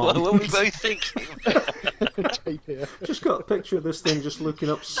were harmed. What were we both thinking? Taper. Just got a picture of this thing just looking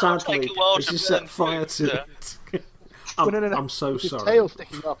up sadly take a while as to you set burn fire food, to sir. it. I'm so His sorry. tail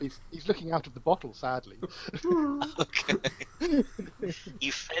sticking up. He's looking out of the bottle, sadly. Okay.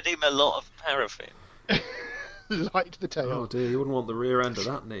 You fed him a lot of paraffin. Light the tail. Oh dear, you wouldn't want the rear end of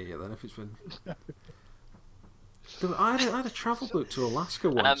that near you then if it's been... I had a travel book to Alaska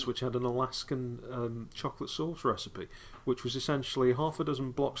once which had an Alaskan chocolate sauce recipe, which was essentially half a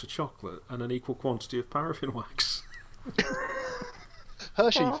dozen blocks of chocolate and an equal quantity of paraffin wax.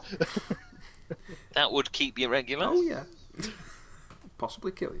 Hershey's. That would keep you regular. Oh yeah.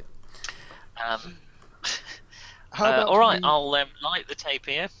 Possibly kill you. How about all right, I'll light the tape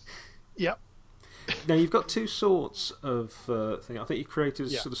here. Yep. Now you've got two sorts of thing. I think you created a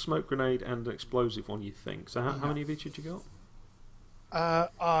Yeah. sort of smoke grenade and an explosive one. You think so? How many of each had you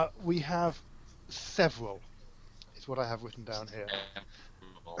got? We have several. Is what I have written down here.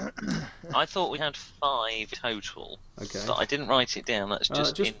 I thought we had 5 total, Okay. but I didn't write it down. That's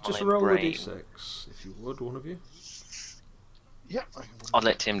just in just my roll brain. a d6 if you would, one of you. Yep. I'll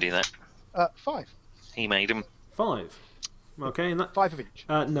let Tim do that. 5. He made them. 5. Okay, in that 5 of each.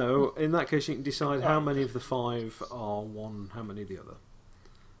 no, in that case you can decide how many of the 5 are one, how many the other.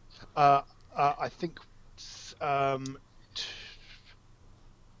 I think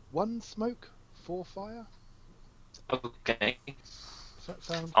 1 smoke, 4 fire. Okay. Does that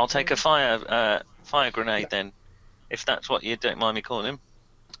sound? I'll take a fire grenade then, if that's what you don't mind me calling him.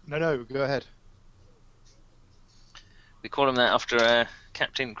 No, go ahead. We call him that after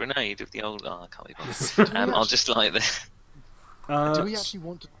Captain Grenade of the old. Oh, I can't be bothered. I'll just like this. Do we actually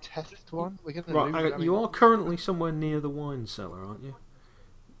want to test one? We're gonna lose, Right, you are currently somewhere near the wine cellar, aren't you?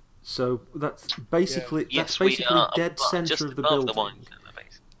 So that's basically Yes, we are dead just centre of the above building. the wine cellar,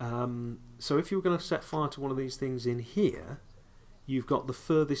 basically. So if you were going to set fire to one of these things in here, you've got the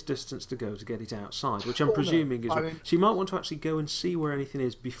furthest distance to go to get it outside, which I'm presuming is. So you might want to actually go and see where anything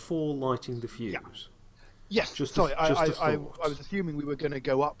is before lighting the fuse. Yeah. Yes. Just Sorry, a I thought. was assuming we were going to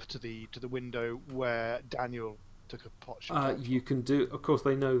go up to the window where Daniel took a pot shot. You can do. Of course,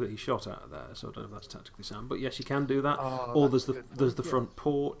 they know that he shot out of there, so I don't know if that's tactically sound. But yes, you can do that. Or there's the front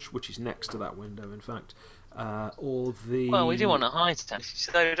porch, which is next to that window, in fact. Or the. Well, we do want a high touch,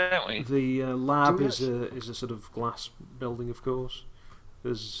 so don't we? The lab Do we is a sort of glass building, of course.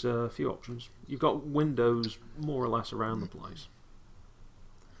 There's a few options. You've got windows more or less around the place.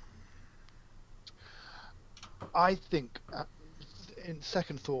 I think, in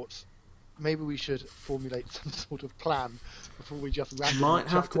second thoughts, maybe we should formulate some sort of plan before we just randomly Might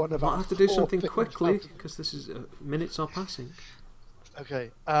have chuck to one of our do 4 something things quickly out. because this is minutes are passing.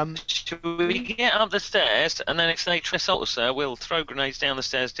 Okay. Should we get up the stairs, and then if they try assault us, sir, we'll throw grenades down the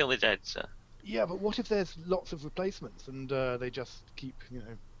stairs till they're dead, sir? Yeah, but what if there's lots of replacements and they just keep,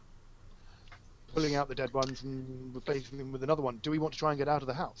 pulling out the dead ones and replacing them with another one? Do we want to try and get out of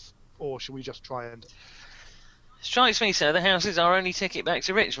the house, or should we just try and? Strikes me, sir, the house is our only ticket back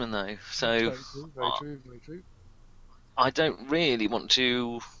to Richmond, though. So Very true. I don't really want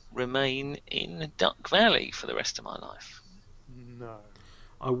to remain in Duck Valley for the rest of my life. No.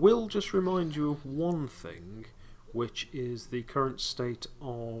 I will just remind you of one thing, which is the current state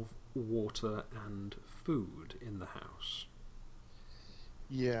of water and food in the house.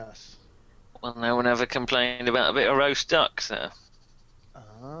 Yes. Well, no one ever complained about a bit of roast duck, sir.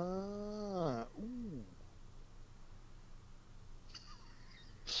 Ooh.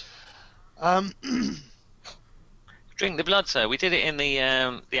 Drink the blood, sir. We did it in the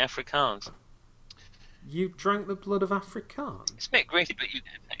Afrikaans. You drank the blood of Afrikaans? It's a bit gritty, but you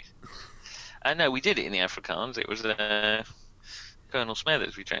did, mate. No, we did it in the Afrikaans. It was Colonel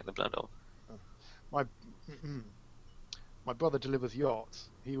Smethers we drank the blood of. My brother delivers yachts.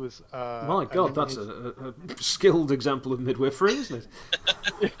 He was. My God, that's a skilled example of midwifery, isn't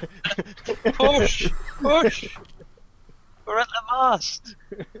it? Push! Push! We're at the mast!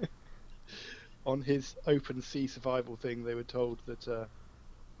 On his open sea survival thing, they were told that the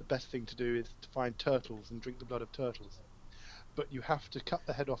best thing to do is to find turtles and drink the blood of turtles. But you have to cut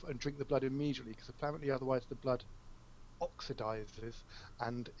the head off and drink the blood immediately, because apparently otherwise the blood oxidizes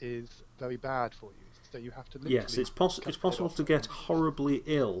and is very bad for you. So you have to literally. Yes, it's possible to get horribly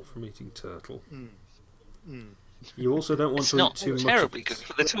ill from eating turtle. You also don't want It's to not eat too much. terribly good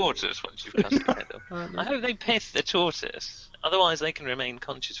for the tortoise once you've cut the head off. No. I hope they pith the tortoise. Otherwise, they can remain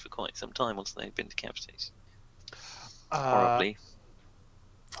conscious for quite some time once they've been decapitated. Horribly.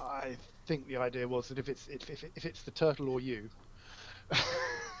 I think the idea was that if it's the turtle or you.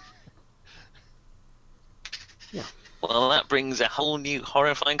 Yeah. Well, that brings a whole new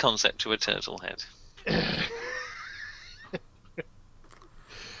horrifying concept to a turtle head.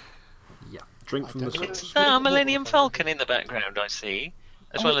 Yeah. Drink from the don't know. source. It's the Millennium Falcon in the background, I see,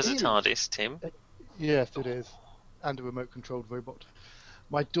 as well as a really? TARDIS, Tim. Yes, it is, and a remote-controlled robot.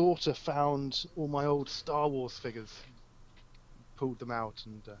 My daughter found all my old Star Wars figures, pulled them out,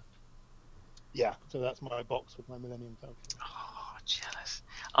 and yeah. So that's my box with my Millennium Falcon. Oh, jealous.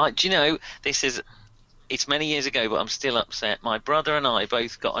 Do you know, it's many years ago, but I'm still upset. My brother and I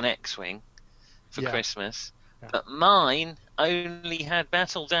both got an X-Wing for Christmas, but mine only had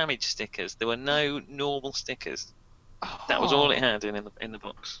battle damage stickers. There were no normal stickers. That was all it had in the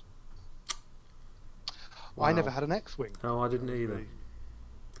box. Wow. I never had an X-Wing. No, I didn't either.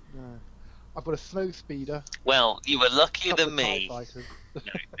 No. I've got a snow speeder. Well, you were luckier couple than of TIE me. fighters. No,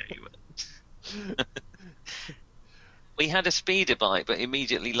 you weren't. We had a speeder bike, but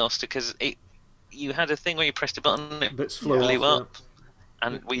immediately lost it because you had a thing where you pressed a button and it Bits flew blew off. up,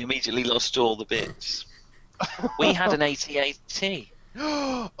 and we immediately lost all the bits. We had an AT-AT.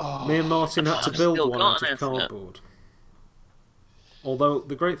 Oh, Me and Martin had to I've build still one got out an of Ethernet. cardboard. Although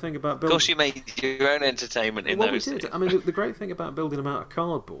the great thing about Of building... course, you made your own entertainment in Well, we those did. days. I mean, the great thing about building them out of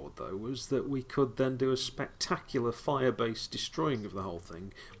cardboard, though, was that we could then do a spectacular fire-based destroying of the whole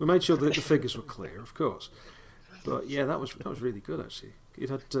thing. We made sure that the figures were clear, of course. But yeah, that was really good, actually. It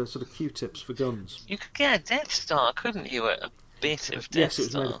had sort of Q-tips for guns. You could get a Death Star, couldn't you? A bit of Death Yes, it was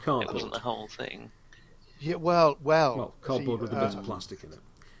Star. made of cardboard. It wasn't the whole thing. yeah. Well. Well, cardboard see, with a bit of plastic in it.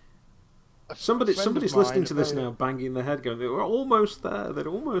 a Somebody's friend of listening mine, to this now, banging their head, going, "They were almost there. They'd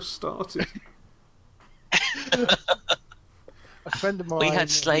almost started." A friend of mine. We had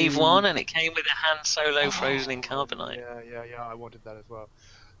Slave who- 1, and it came with a Han Solo frozen in carbonite. Yeah. I wanted that as well.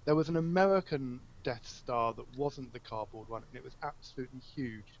 There was an American Death Star that wasn't the cardboard one, and it was absolutely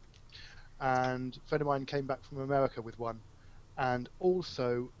huge. And a friend of mine came back from America with one, and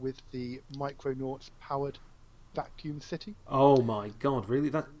also with the Micronauts powered vacuum city. Oh my God!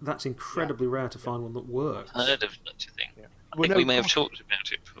 Really? That's incredibly rare to find one that works. Heard of such a thing. Yeah. I think we may have talked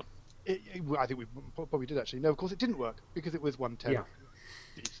about it before. I think we probably did actually. No, of course it didn't work because it was 110.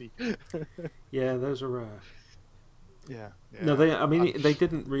 Yeah. DC. Yeah, those are rare. yeah. No, they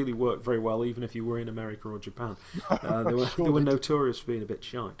didn't really work very well, even if you were in America or Japan. They were notorious for being a bit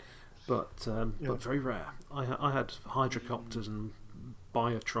shy, but very rare. I had hydrocopters and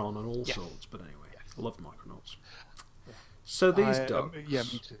Biotron and all sorts, but anyway, I loved Micronauts. So these ducks. Yeah,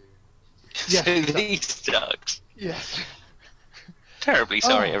 me too. So these ducks. Yes. Terribly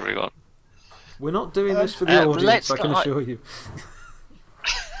sorry, Oh. everyone. We're not doing this for the audience, let's I can go- assure you.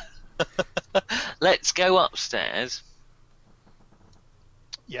 Let's go upstairs.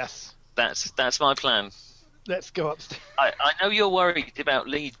 Yes. That's my plan. Let's go upstairs. I know you're worried about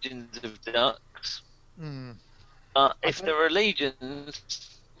legions of ducks, Mm. but if there are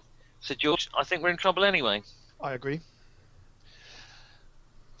legions, Sir George, I think we're in trouble anyway. I agree.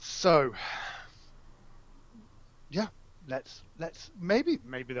 So, yeah, let's maybe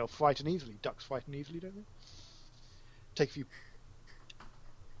they'll frighten easily. Ducks frighten easily, don't they? Take a few.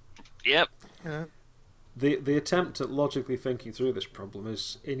 Yep. The attempt at logically thinking through this problem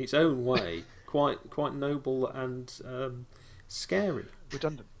is, in its own way, quite noble and scary.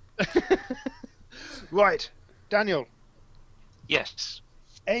 Redundant. Right, Daniel. Yes.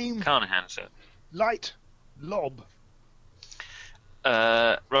 Aim, Carnahan, sir. light, lob.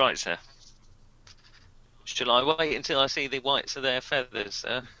 Right, sir. Shall I wait until I see the whites of their feathers,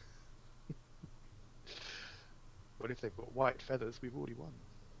 sir? Well, if they've got white feathers, we've already won.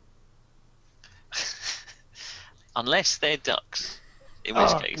 Unless they're ducks, in which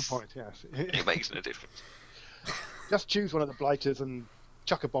Good case point. Yes. it makes no difference. Just choose one of the blighters and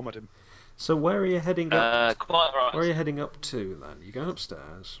chuck a bomb at him. So where are you heading up? Quite right. Where are you heading up to then? You're going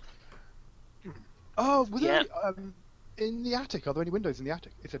upstairs. Oh, were Yeah. there, in the attic? Are there any windows in the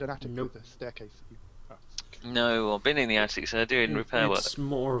attic? Is it an attic Nope. with a staircase? Oh. No, I've been in the attic, sir, doing repair work. It's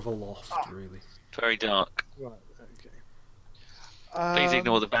more of a loft, really. Very dark. Right. Okay. Please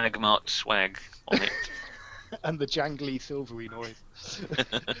ignore the bag marked swag on it. And the jangly silvery noise.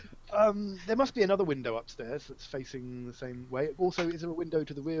 There must be another window upstairs that's facing the same way. Also, is there a window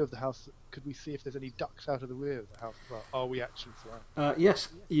to the rear of the house? Could we see if there's any ducks out of the rear of the house? Well, are we actually surrounded? Yes,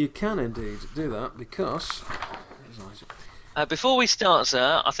 you can indeed do that because. Before we start,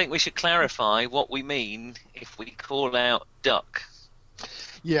 sir, I think we should clarify what we mean if we call out duck.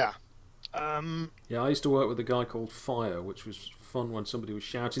 Yeah. Yeah, I used to work with a guy called Fire, which was fun when somebody was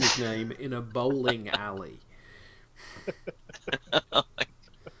shouting his name in a bowling alley.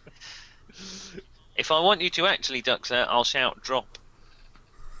 If I want you to actually duck, sir, I'll shout drop.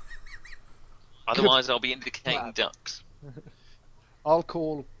 Otherwise, I'll be indicating Lad. ducks. I'll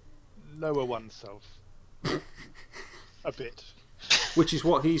call lower oneself. A bit. Which is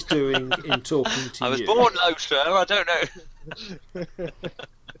what he's doing in talking to I was you. born low, sir. I don't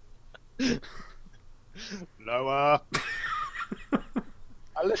know. Lower.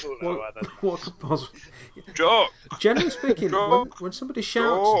 A little lower than that. What could possibly... Duck. Generally speaking, Duck. when somebody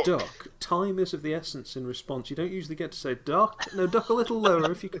shouts Duck. duck, time is of the essence in response. You don't usually get to say duck. No, duck a little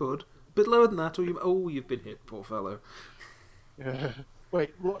lower if you could. A bit lower than that, or you've been hit, poor fellow.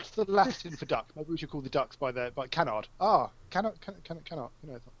 Wait, what's the Latin for duck? Maybe we should call the ducks by canard. Canard. No, it's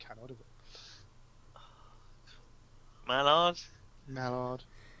not canard, is it? Mallard. Mallard.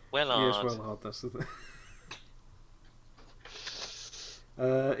 Wellard. Yes, well hard, that's the thing.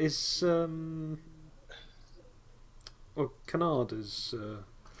 Well, canard is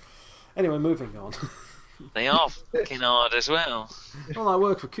Anyway, moving on. They are fucking hard as well. Well, I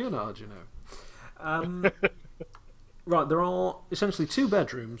work for Cunard, you know. Right, there are essentially 2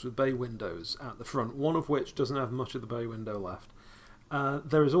 bedrooms with bay windows at the front, one of which doesn't have much of the bay window left.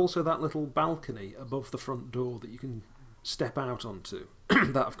 There is also that little balcony above the front door that you can step out onto.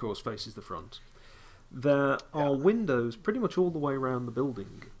 That, of course, faces the front. There are windows pretty much all the way around the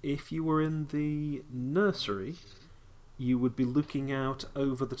building. If you were in the nursery, you would be looking out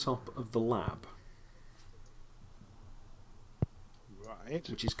over the top of the lab. Right.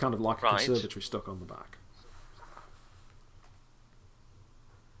 Which is kind of like a conservatory stuck on the back.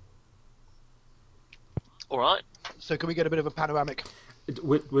 All right. So can we get a bit of a panoramic?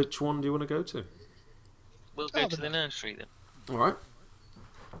 Which one do you want to go to? We'll go to the nursery then. All right.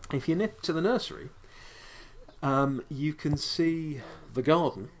 If you nip to the nursery, you can see the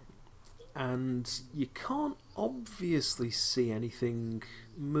garden, and you can't obviously see anything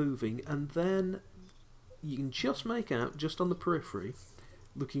moving, and then you can just make out, just on the periphery,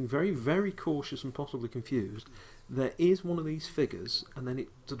 looking very, very cautious and possibly confused, there is one of these figures, and then it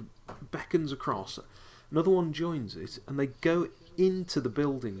sort of beckons across. Another one joins it, and they go into the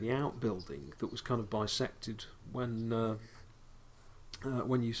building, the outbuilding that was kind of bisected when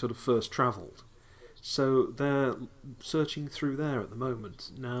you sort of first travelled. So they're searching through there at the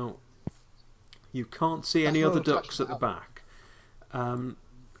moment. Now, you can't see any other ducks at the back.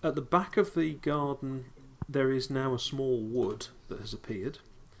 At the back of the garden, there is now a small wood that has appeared.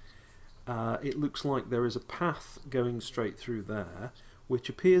 It looks like there is a path going straight through there, which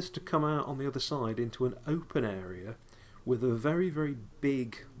appears to come out on the other side into an open area with a very, very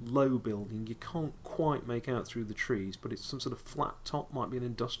big, low building. You can't quite make out through the trees, but it's some sort of flat top, might be an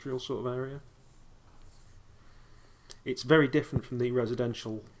industrial sort of area. It's very different from the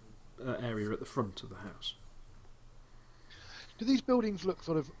residential area at the front of the house. Do these buildings look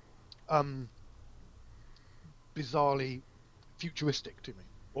sort of bizarrely futuristic to me?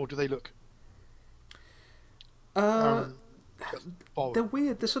 Or do they look... they're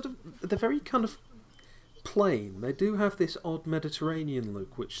weird. They're very kind of plain. They do have this odd Mediterranean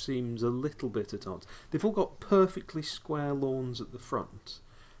look, which seems a little bit at odds. They've all got perfectly square lawns at the front.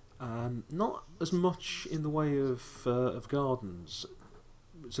 Not as much in the way of gardens,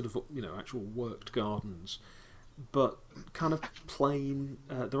 sort of, you know, actual worked gardens, but kind of plain.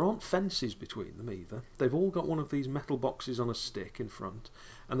 There aren't fences between them either. They've all got one of these metal boxes on a stick in front,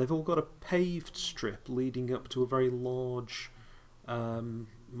 and they've all got a paved strip leading up to a very large,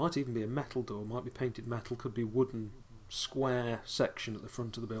 might even be a metal door, might be painted metal, could be wooden, square section at the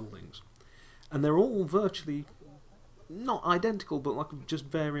front of the buildings. And they're all virtually not identical, but like just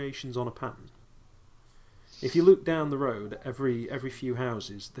variations on a pattern. If you look down the road, every few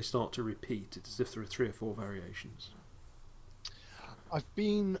houses, they start to repeat. It's as if there are 3 or 4 variations. I've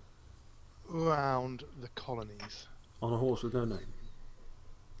been around the colonies. On a horse with no name?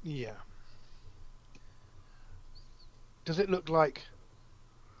 Yeah. Does it look like...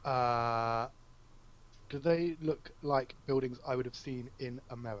 do they look like buildings I would have seen in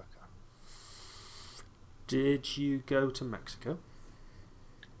America? Did you go to Mexico?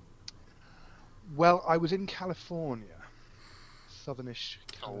 Well, I was in California. Southernish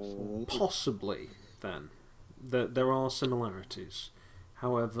California. Possibly, then. There are similarities.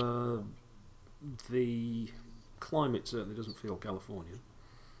 However, the climate certainly doesn't feel Californian.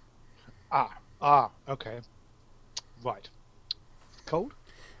 Okay. Right. Cold?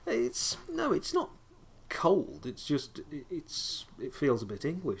 It's not cold. It's just it feels a bit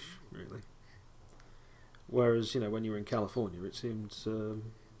English, really. Whereas, you know, when you were in California, it seemed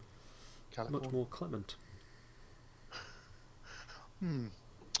much more clement.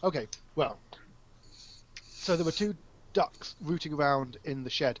 Okay, well, so there were 2 ducks rooting around in the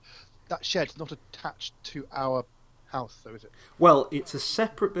shed. That shed's not attached to our house, though, is it? Well, it's a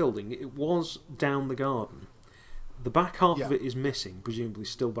separate building. It was down the garden. The back half of it is missing, presumably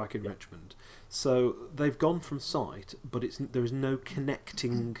still back in Richmond. So they've gone from sight, but there is no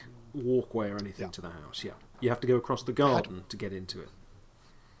connecting walkway or anything to the house. Yeah, you have to go across the garden to get into it.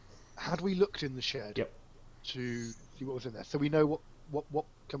 Had we looked in the shed to see what was in there, so we know what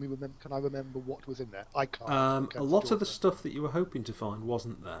can we remember? Can I remember what was in there? I can't. A lot of the stuff that you were hoping to find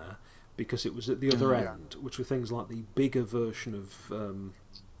wasn't there because it was at the other end, which were things like the bigger version of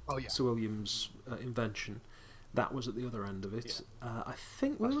Sir William's invention. That was at the other end of it. I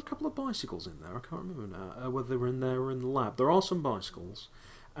think there were a couple of bicycles in there. I can't remember now whether they were in there or in the lab. There are some bicycles,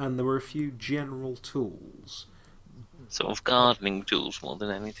 and there were a few general tools. Sort of gardening tools more than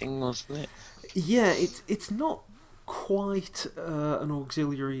anything, wasn't it? Yeah, it's not quite an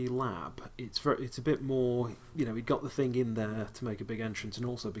auxiliary lab. It's a bit more. He'd got the thing in there to make a big entrance, and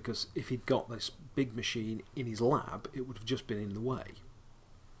also because if he'd got this big machine in his lab, it would have just been in the way.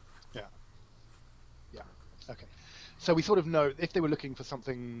 Yeah. Yeah. Okay. So we sort of know if they were looking for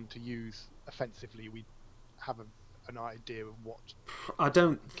something to use offensively, we have an idea of what. I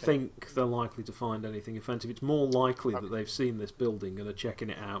don't think they're likely to find anything offensive. It's more likely that they've seen this building and are checking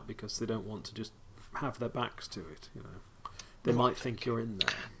it out because they don't want to just have their backs to it. They might think you're in there.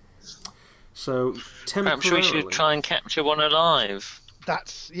 So temporarily, perhaps we should try and capture one alive.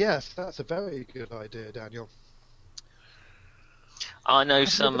 That's a very good idea, Daniel. I know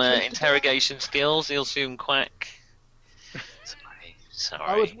some interrogation skills. He'll soon quack.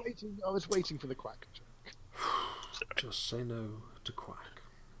 Sorry. I was waiting for the quack joke. Just say no to quack.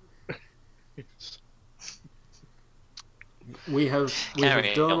 We have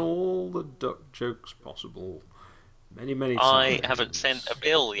done all the duck jokes possible many times. I haven't sent a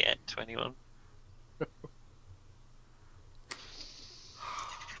bill yet to anyone.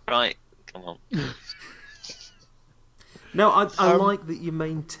 Right, come on. No, I like that you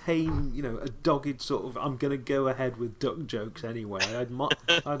maintain, a dogged sort of, I'm going to go ahead with duck jokes anyway. I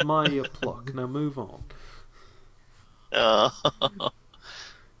admire your pluck. Now move on.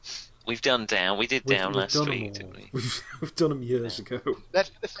 We've done down. We did down last week, didn't we? We've done them years ago. Let's,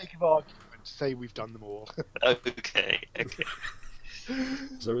 for the sake of argument, say we've done them all. Okay.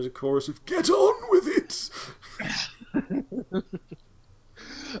 There is a chorus of "Get on with it."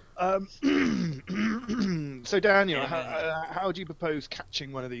 So Daniel, how do you propose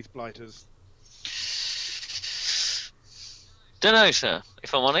catching one of these blighters? Don't know, sir.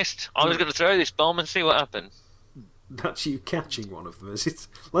 If I'm honest, I was going to throw this bomb and see what happened. That's you catching one of them, is it?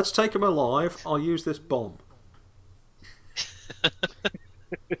 Let's take them alive. I'll use this bomb.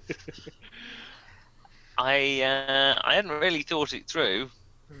 I hadn't really thought it through.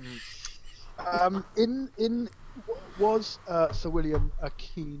 Was Sir William a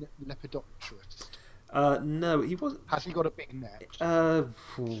keen lepidopterist? No, he wasn't. Has he got a big net?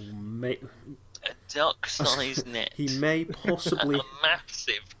 A duck-sized net. He may possibly a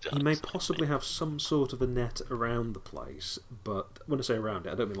massive duck. He may possibly have some sort of a net around the place, but when I say around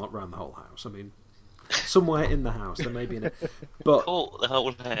it, I don't mean like around the whole house. I mean somewhere in the house there may be a net. But the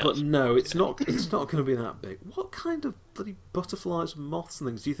whole house. But no, it's not. It's not going to be that big. What kind of bloody butterflies and moths and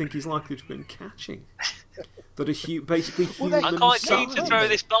things do you think he's likely to have been catching? That are basically human. I'm quite keen to throw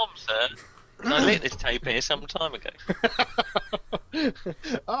this bomb, sir. I lit this tape here some time ago.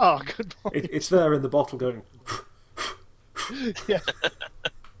 Good point. It's there in the bottle going. Yeah.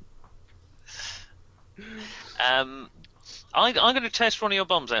 I'm going to test one of your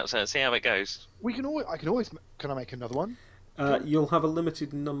bombs out, sir. See how it goes. Can I make another one? You'll have a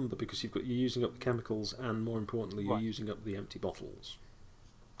limited number because you're using up the chemicals, and more importantly, you're using up the empty bottles.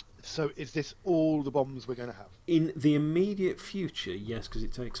 So is this all the bombs we're going to have? In the immediate future, yes, because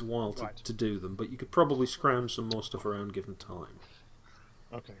it takes a while to do them, but you could probably scrounge some more stuff around given time.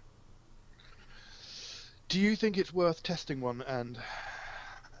 Okay. Do you think it's worth testing one and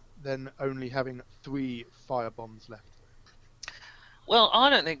then only having 3 fire bombs left? Well,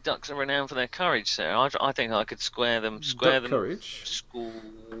 I don't think ducks are renowned for their courage, sir. I think I could scare them, courage?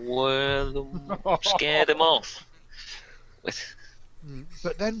 scare them off.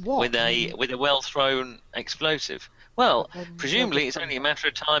 But then what? With a well thrown explosive. Well, presumably it's only a matter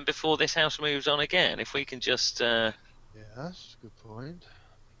of time before this house moves on again. If we can just yeah, that's a good point.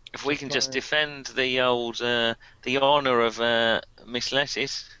 If we can just defend the old the honour of Miss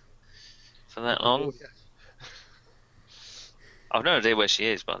Lettuce for that long. Oh, yes. I've no idea where she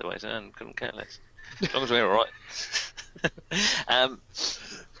is, by the way, so I couldn't care less. As long as we're all right.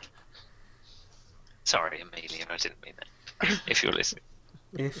 Sorry, Amelia, I didn't mean that. If you're listening.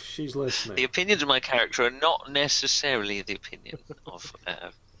 If she's listening. The opinions of my character are not necessarily the opinion of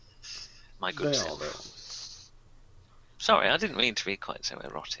my good self. Sorry, I didn't mean to be quite so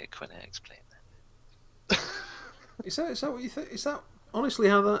erotic when I explained that. Is that what you think? Is that honestly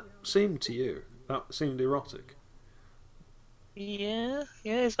how that seemed to you? That seemed erotic? Yeah,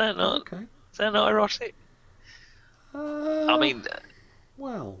 is that not? Okay. Is that not erotic? I mean...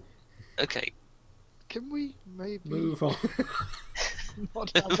 well... Okay. Can we maybe... move on.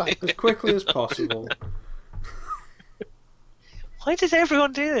 Not have that. As quickly as possible. Why does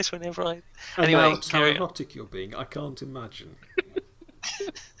everyone do this whenever I... Anyway, Anyway, how erotic you're being, I can't imagine.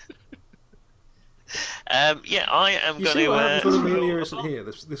 Yeah, I am You going see to... what happens when Amelia isn't here?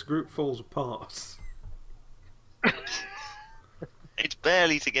 This group falls apart. It's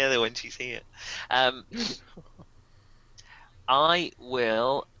barely together when she's here. I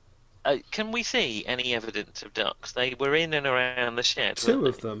will can we see any evidence of ducks? They were in and around the shed. Two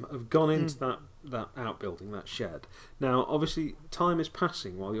weren't of them have gone into that outbuilding, that shed. Now, obviously, time is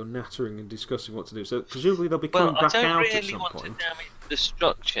passing while you're nattering and discussing what to do. So presumably they'll be they? Well, coming back I don't out at really some want point. to damage the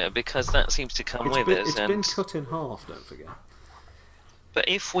structure because that seems to come with us. It's been cut in half. Don't forget. But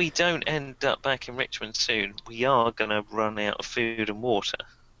if we don't end up back in Richmond soon, we are going to run out of food and water.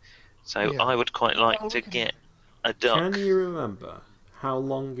 So Yeah. I would quite like to get a duck. Can you remember how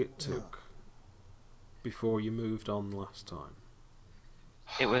long it took before you moved on last time?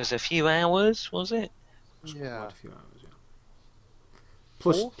 It was a few hours, was it? Yeah. Quite a few hours, yeah.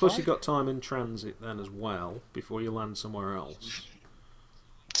 Plus, 4, plus you 5? got time in transit then as well before you land somewhere else.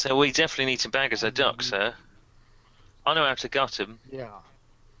 So we definitely need to bag us a duck, sir. I know how to gut 'em. Yeah.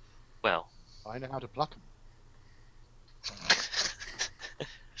 Well, I know how to pluck them.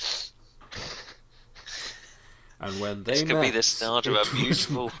 And when they this could be met, the start of a it was-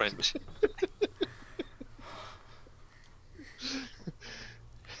 beautiful friendship.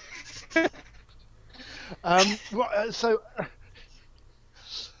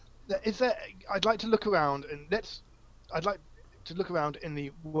 Is there? I'd like to look around and I'd like to look around in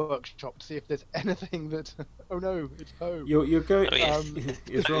the workshop to see if there's anything that. Oh no, it's home. You're going. Oh, yeah.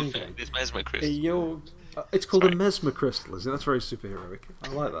 It's wrong game. This mesmer crystal. It's called Sorry. a mesmer crystal, isn't it? That's very superheroic. I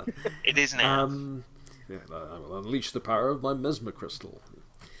like that. It is now. Yeah, I will unleash the power of my mesmer crystal.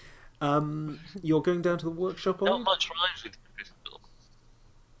 You're going down to the workshop, are Not you? much rhymes with crystal.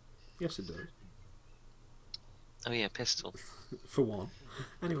 Yes, it does. Oh yeah, pistol. For one.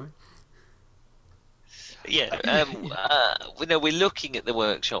 Anyway. Yeah, we're looking at the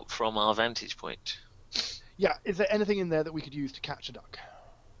workshop from our vantage point. Yeah. Is there anything in there that we could use to catch a duck?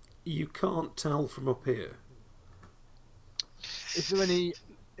 You can't tell from up here. Is there any?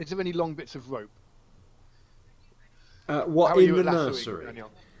 Is there any long bits of rope? What How are in you the at lassoing, nursery?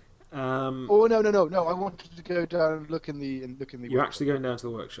 Daniel? Um, Oh no. I wanted to go down and look in the. You're workshop. actually going down to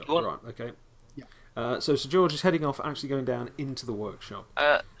the workshop, You want- right? Okay. Yeah. So Sir George is heading off, actually going down into the workshop.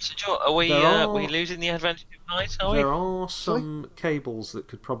 So, Joe, are we There are- we losing the advantage of height? Are we? There are some cables that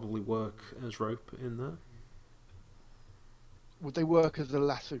could probably work as rope in there. Would they work as a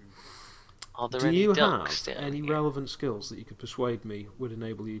lasso? Are there Do any you ducks have down any here? relevant skills that you could persuade me would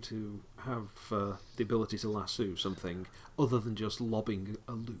enable you to have the ability to lasso something other than just lobbing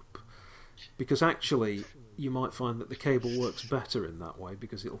a loop? Because actually, you might find that the cable works better in that way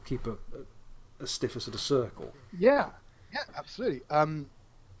because it'll keep a stiffer sort of circle. Yeah. Yeah. Absolutely.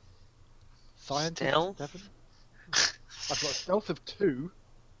 Science. Stealth? 7. I've got a stealth of 2.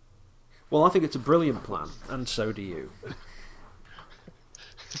 Well, I think it's a brilliant plan, and so do you.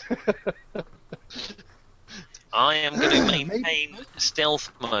 I am going to Maybe- maintain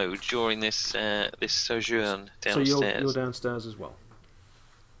stealth mode during this this sojourn So downstairs. you're downstairs as well.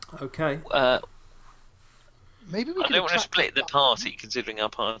 Okay. Maybe we I could don't want to attract split the a duck. party, considering our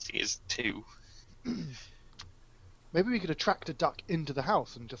party is 2. Maybe we could attract a duck into the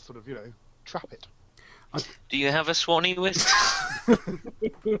house and just sort of, trap it. Do you have a swanny whistle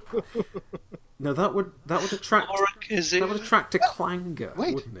No, that would attract or a kazoo? that would attract a clanger,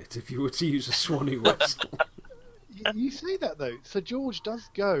 Wait. wouldn't it? If you were to use a swanny whistle. You say that though. Sir George does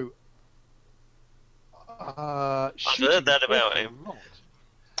go. heard shooting that about awful him. lot.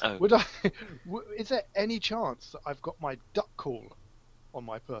 Oh. Would I? Is there any chance that I've got my duck call on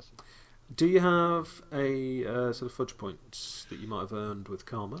my person? Do you have a sort of fudge points that you might have earned with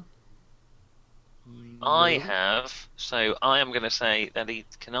karma? I have, so I am going to say that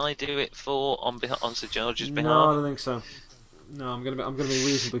can I do it on Sir George's No, I behalf? don't think so. No, I'm gonna be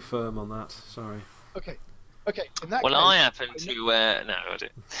reasonably firm on that. Sorry. Okay. In that Well, case, I happen to no, I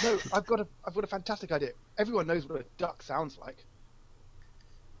don't. no, I've got a fantastic idea. Everyone knows what a duck sounds like.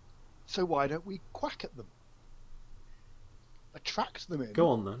 So why don't we quack at them? Attract them in. Go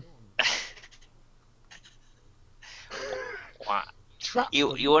on then. What? Trap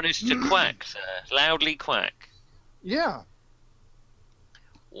them. You want us to quack, sir? Loudly quack. Yeah.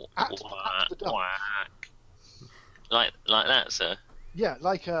 At Quack, the duck. quack. Like that, sir. Yeah,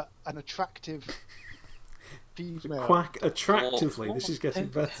 like an attractive female. Quack attractively. This is getting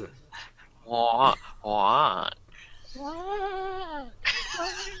better. Quack, quack.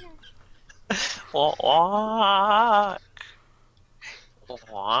 Quack, quack.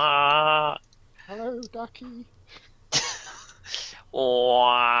 Quack. Hello, ducky.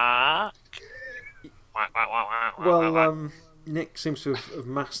 Quack. Quack, quack, quack, quack, quack. Well, Nick seems to have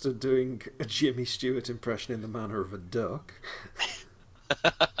mastered doing a Jimmy Stewart impression in the manner of a duck.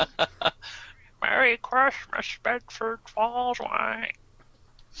 Merry Christmas, Bedford Falls Way.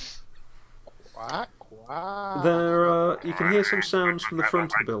 Quack, quack. You can hear some sounds from the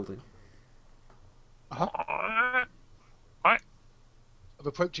front of the building. Uh-huh. Of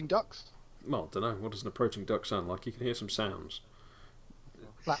approaching ducks. Well, I don't know. What does an approaching duck sound like? You can hear some sounds.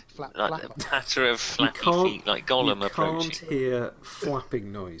 Flap, flap, Like flap. the patter of You flappy feet, like Gollum you approaching. can't hear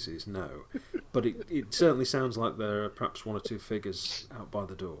flapping noises, no. But it certainly sounds like there are perhaps one or two figures out by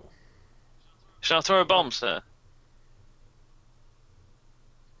the door. Shall I throw a bomb, sir?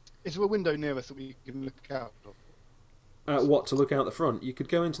 Is there a window near us that we can look out of? What, to look out the front? You could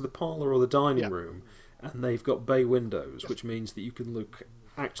go into the parlour or the dining Yeah. room, and they've got bay windows, which means that you can look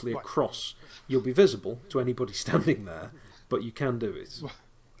actually Right. across. You'll be visible to anybody standing there, but you can do it.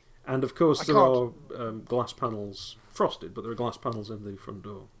 And of course, I there can't. are glass panels, frosted, but there are glass panels in the front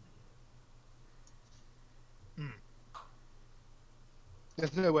door.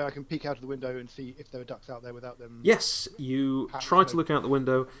 There's no way I can peek out of the window and see if there are ducks out there without them. Yes, you try to look out the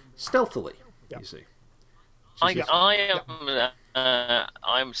window stealthily, Yeah. you see. I'm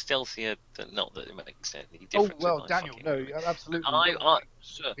stealthier than, not that it makes any Oh difference. well, in my Daniel, fucking no, area. absolutely.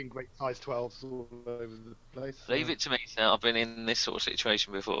 Sir, Been great size 12s all over the place. leave it to me, sir. I've been in this sort of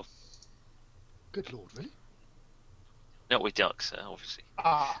situation before. Good lord, really? Not with ducks, sir, obviously.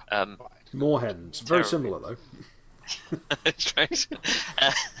 Ah, Um, right. Moorhens, very Terrible. similar though. Straight.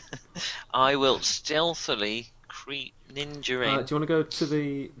 I will stealthily creep ninja Do you in. want to go to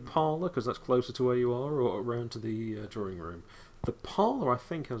the parlour, because that's closer to where you are, or around to the drawing room? The parlour, I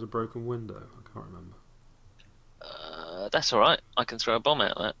think, has a broken window. I can't remember. That's alright. I can throw a bomb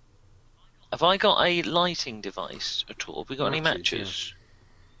out of that. Have I got a lighting device at all? Have we got any Matches, matches?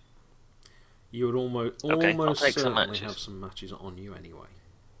 You would almost Okay, I'll take some certainly matches. have some matches on you anyway,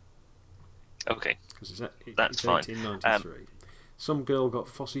 Okay. because That's it's fine. 1893. Some girl got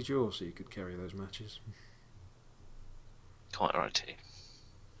Fossy Jaw, so you could carry those matches. Quite right too.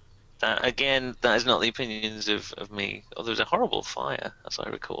 That again, that is not the opinions of me. Oh, there was a horrible fire, as I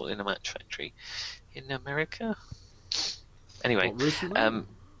recall, in a match factory in America. Anyway, What, recently?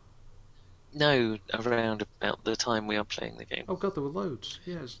 no, around about the time we are playing the game. Oh god, there were loads.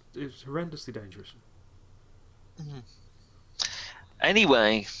 Yeah, it's horrendously dangerous.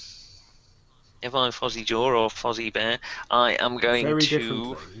 Anyway, if I'm Fozzie Jaw or Fozzie Bear, I am going Very to.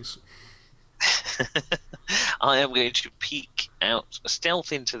 different things. I am going to peek out,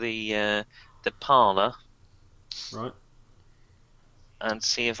 stealth into the parlour, Right. and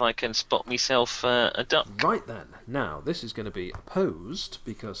see if I can spot myself a duck. Right then. Now, this is going to be opposed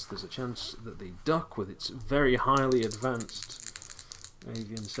because there's a chance that the duck, with its very highly advanced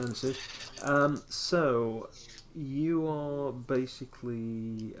avian senses, so you are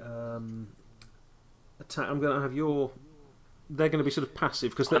basically I'm going to have your. They're going to be sort of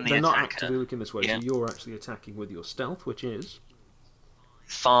passive because I'm the they're not attacker. actively looking this way. Yeah. So you're actually attacking with your stealth, which is,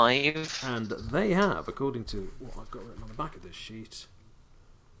 5. and they have, according to what I've got written on the back of this sheet,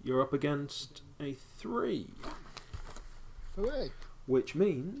 you're up against a 3. Hooray. Which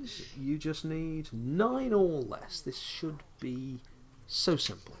means you just need 9 or less. This should be so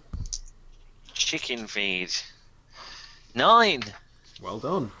simple. Chicken feed. 9. Well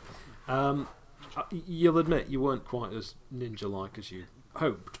done. You'll admit you weren't quite as ninja-like as you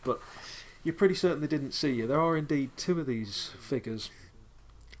hoped, but you pretty certainly didn't see you. There are indeed 2 of these figures.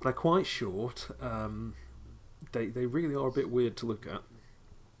 They're quite short. They really are a bit weird to look at,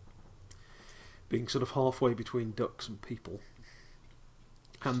 being sort of halfway between ducks and people.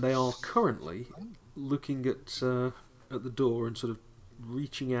 And they are currently looking at the door and sort of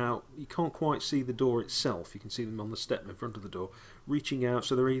reaching out. You can't quite see the door itself. You can see them on the step in front of the door, reaching out.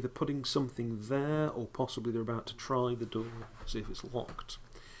 So they're either putting something there, or possibly they're about to try the door, see if it's locked.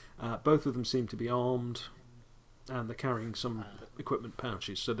 Both of them seem to be armed, and they're carrying some equipment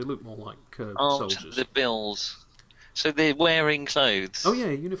pouches. So they look more like Armed soldiers. the bills. So they're wearing clothes. Oh yeah,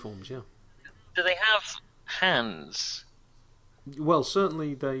 uniforms. Yeah. Do they have hands? Well,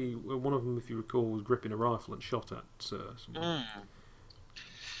 certainly they. One of them, if you recall, was gripping a rifle and shot at someone.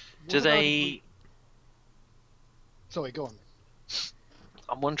 Do they? Sorry, go on.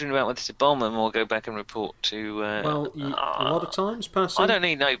 I'm wondering about whether to bomb them or go back and report to. Well, a lot of times passing. I don't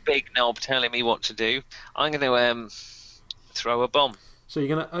need no big knob telling me what to do. I'm going to throw a bomb. So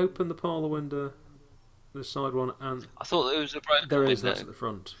you're going to open the parlour window, the side one, and I thought there was a broken there is. window. That's at the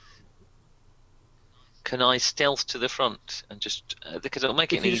front. Can I stealth to the front and just because it'll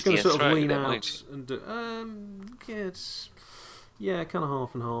make If it you're just going easier to sort of throw, lean then, out won't and do, yeah, kind of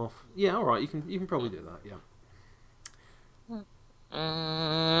half and half. Yeah, all right. You can probably do that. Yeah.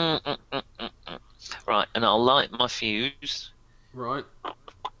 Right, and I'll light my fuse. Right.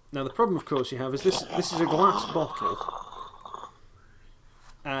 Now the problem, of course, you have is this is a glass bottle,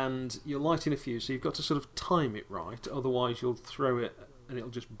 and you're lighting a fuse, so you've got to sort of time it right. Otherwise, you'll throw it and it'll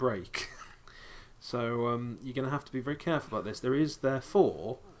just break. So you're going to have to be very careful about this. There is,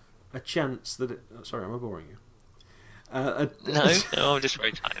 therefore, a chance that it... Sorry, am I boring you? No, I'm just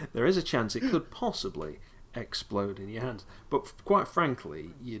very tired. There is a chance it could possibly explode in your hands. But quite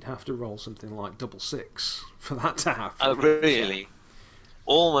frankly, you'd have to roll something like 6 for that to happen. Oh, really?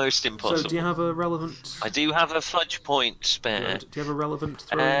 Almost impossible. So do you have a relevant... I do have a fudge point spare. Good. Do you have a relevant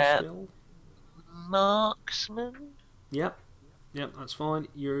throwing skill? Marksman? Yep. Yep, that's fine.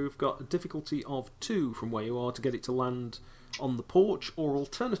 You've got a difficulty of 2 from where you are to get it to land on the porch, or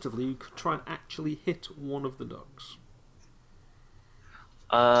alternatively, you could try and actually hit one of the ducks.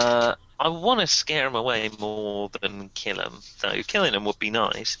 I want to scare them away more than kill them. So killing them would be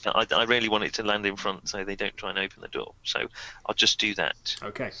nice, but I really want it to land in front so they don't try and open the door. So I'll just do that.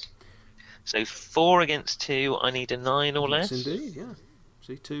 Okay. So 4 against 2, I need a 9 or less. Yes, indeed, yeah.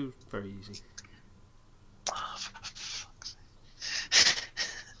 See, 2, very easy. Oh, for fuck's sake.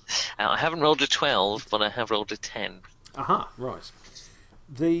 I haven't rolled a 12, but I have rolled a 10. Aha, right.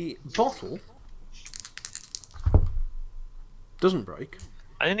 The bottle doesn't break.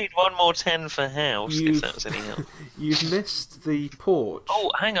 I only need one more 10 for house, if that's any help. You've missed the porch. Oh,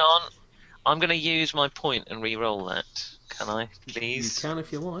 hang on. I'm going to use my point and re-roll that. Can I, please? You can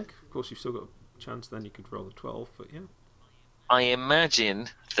if you like. Of course, you've still got a chance then you could roll a 12, but yeah. I imagine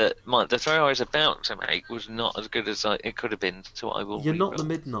that the throw I was about to make was not as good as it could have been, so I will You're re-roll. not the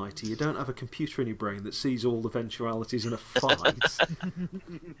Midnighter. You don't have a computer in your brain that sees all eventualities in a fight.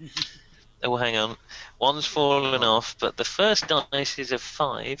 Oh, hang on. One's fallen off, but the first dice is a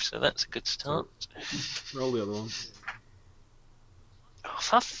 5, so that's a good start. Roll the other one. Oh,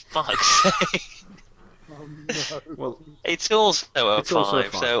 for fuck's sake. Oh, no. Well, It's also a It's also a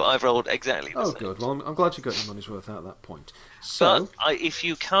 5, five. so I've rolled exactly the oh, same. good. Well, I'm glad you got your money's worth out at that point. So, But if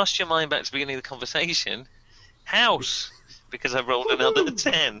you cast your mind back to the beginning of the conversation, house, because I've rolled another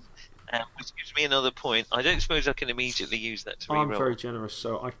 10, which gives me another point. I don't suppose I can immediately use that to I'm re-roll. very generous,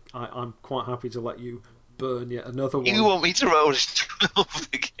 so I'm quite happy to let you burn yet another one. You want me to roll a 12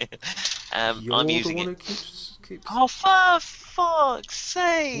 again? You're I'm the using one it. who keeps... Oh, for fuck's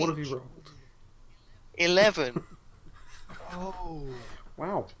sake! What have you rolled? 11. Oh.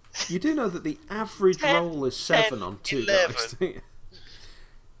 Wow. You do know that the average 10, roll is 7 10, on 2 11. dice, don't you?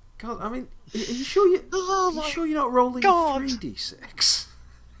 God, I mean, are you sure Oh you my sure you're not rolling God. 3d6?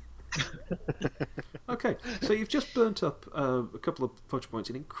 Okay, so you've just burnt up a couple of fudge points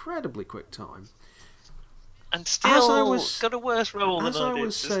in incredibly quick time. And still I was- got a worse roll As than I I did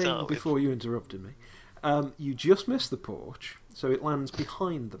was to saying start with. before you interrupted me, you just missed the porch, so it lands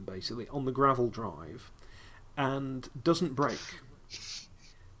behind them basically on the gravel drive, and doesn't break.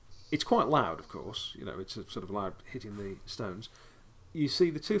 It's quite loud, of course. You know, it's a sort of loud hitting the stones. You see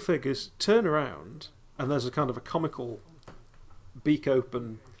the two figures turn around, and there's a kind of a comical beak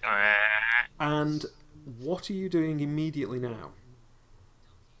open. And what are you doing immediately now?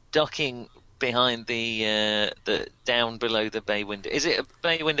 Ducking behind the down below the bay window. Is it a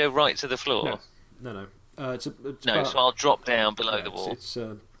bay window right to the floor? No. It's No, about, so I'll drop down below yeah, the wall. It's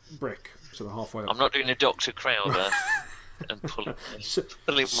brick, sort of halfway up. I'm not doing a Dr. Crowder and pulling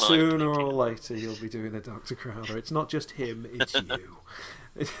my Sooner or later, you'll be doing a Dr. Crowder. It's not just him; it's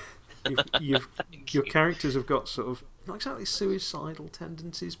you. Your characters have got sort of not exactly suicidal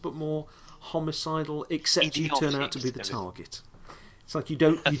tendencies, but more homicidal. Except you turn out to be the target. It's like you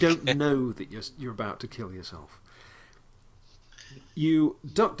don't know that you're about to kill yourself. You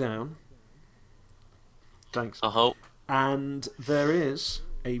duck down. Thanks. And there is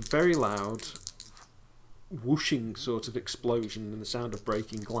a very loud whooshing sort of explosion and the sound of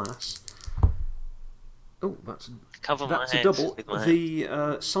breaking glass. Oh, that's a double.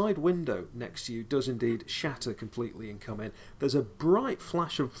 The side window next to you does indeed shatter completely and come in. There's a bright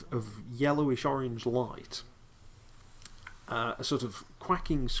flash of yellowish orange light. A sort of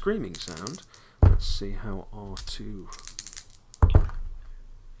quacking, screaming sound. Let's see how R2...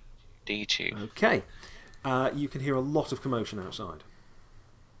 D2. Okay. You can hear a lot of commotion outside.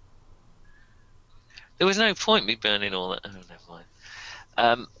 There was no point me burning all that. Oh, never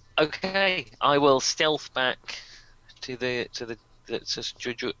mind. Okay, I will stealth back to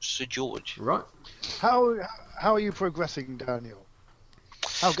Sir George. Right. How are you progressing, Daniel?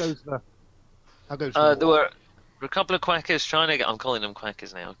 How goes the There were a couple of quackers trying to get... I'm calling them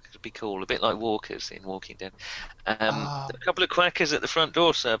quackers now. It'd be cool, a bit like walkers in Walking Dead. A couple of quackers at the front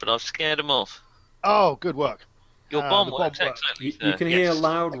door, sir, but I've scared them off. Oh, good work. Your bomb the works bomb works. excellently, You sir. can hear a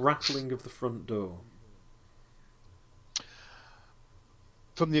loud rattling of the front door.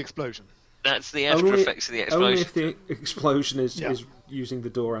 From the explosion. That's the after effects of the explosion. Only if the explosion is Yeah. using the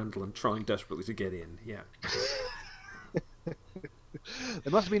door handle and trying desperately to get in. Yeah.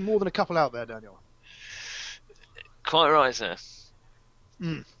 There must have been more than a couple out there, Daniel. quite right, sir.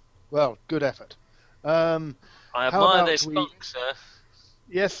 Well, good effort. I how admire about their we- spunk, sir.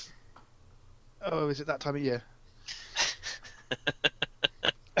 Yes. Oh, is it that time of year?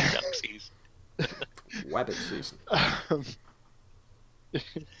 Ducksies. Wabbit season.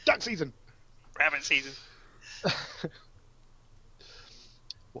 Duck season. Rabbit season.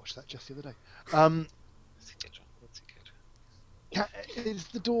 Watched that just the other day. That's a good one. That's a good one. Is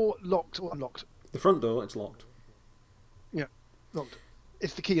the door locked or unlocked? The front door, it's locked. Locked.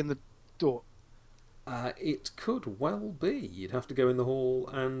 Is the key in the door? It could well be. You'd have to go in the hall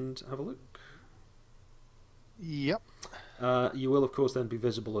and have a look. Yep. You will, of course, then be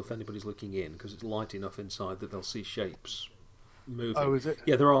visible if anybody's looking in, because it's light enough inside that they'll see shapes moving. Oh, is it?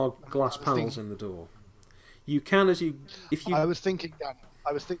 Yeah, there are glass I was panels in the door. You can, if you. I was thinking, Dan.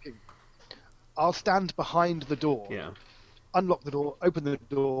 I'll stand behind the door. Yeah. Unlock the door. Open the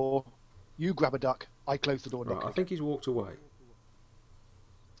door. You grab a duck. I close the door. And Right, lock I it. think he's walked away.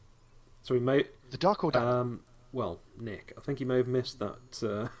 So he may. The duck or Dan? Well, Nick, I think he may have missed that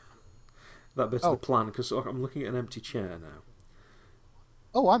that bit of the plan, because I'm looking at an empty chair now.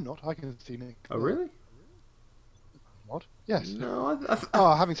 Oh, I'm not. I can see Nick. Oh, really? What? Yes. No,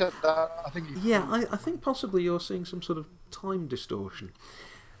 Oh, having said that, I think. Yeah, I think possibly you're seeing some sort of time distortion.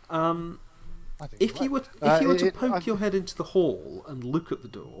 I think If you're you were right. to poke your head into the hall and look at the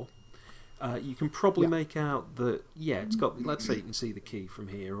door, you can probably make out that it's got. Let's say you can see the key from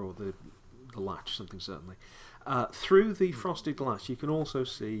here, or the latch, something certainly. Through the frosted glass, you can also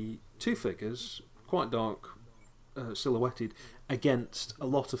see two figures, quite dark, silhouetted, against a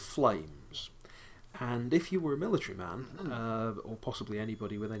lot of flames. And if you were a military man, or possibly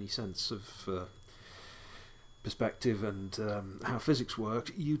anybody with any sense of perspective and how physics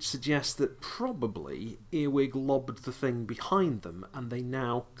worked, you'd suggest that probably Earwig lobbed the thing behind them and they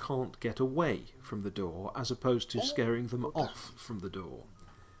now can't get away from the door, as opposed to scaring them off from the door.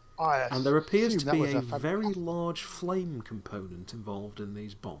 And there appears to be a very large flame component involved in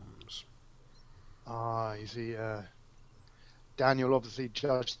these bombs. You see, Daniel obviously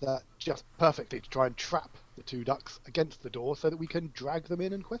judged that just perfectly to try and trap the two ducks against the door so that we can drag them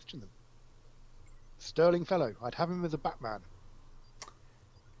in and question them. Sterling fellow. I'd have him as a Batman.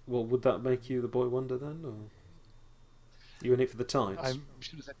 Well, would that make you the boy wonder then, or you in it for the tides? I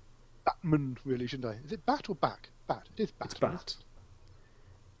should have said Batman, really, shouldn't I? Is it Bat or Back? Bat. It is Bat. It's Bat.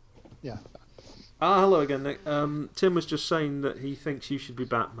 Yeah. Bat. Hello again, Nick. Tim was just saying that he thinks you should be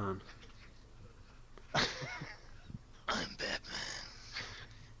Batman. I'm Batman.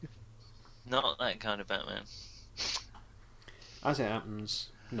 Not that kind of Batman. As it happens,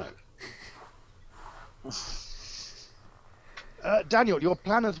 no. Daniel, your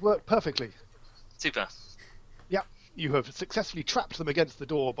plan has worked perfectly. Super. Yeah, you have successfully trapped them against the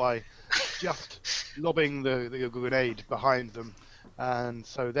door by just lobbing the grenade behind them. And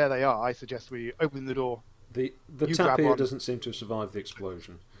so there they are. I suggest we open the door. The You tap grab here one. doesn't seem to have survived the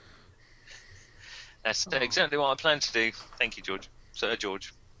explosion. That's exactly what I plan to do. Thank you, George. Sir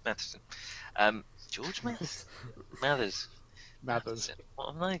George Matheson. George Mathers. Mathers.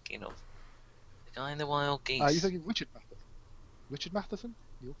 What am I thinking of? The guy in the Wild Geese. Are you thinking Richard Matheson? Richard Matheson?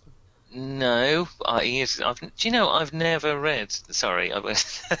 The author? No, he is. Do you know? I've never read. Sorry,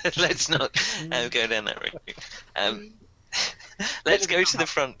 let's not go down that route. Let's go to the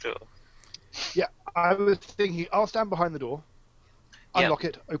front door. Yeah, I was thinking I'll stand behind the door, Yep. unlock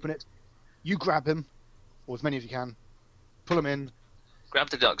it, open it. You grab him, or as many as you can, pull him in, Grab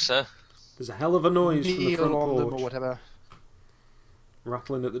the duck, sir. There's a hell of a noise from the kneel front on them or porch. whatever.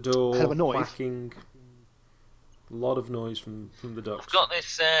 Rattling at the door, Hell of a noise. quacking. A lot of noise from the ducks. I've got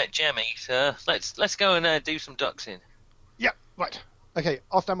this jammy, sir. Let's go and do some ducks in. Yeah, right. Okay,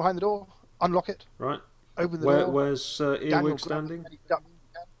 I'll stand behind the door, unlock it, Right. open the door. Where's Daniel, Earwig grab standing? as many ducks as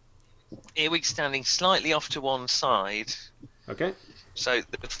you can. Earwig standing slightly off to one side. Okay. So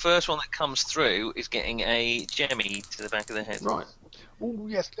the first one that comes through is getting a jemmy to the back of the head. Right. Oh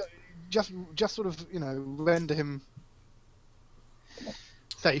yes, just sort of render him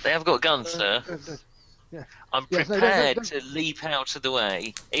safe. They have got guns, sir. Yeah. I'm Yes, no, prepared don't- to leap out of the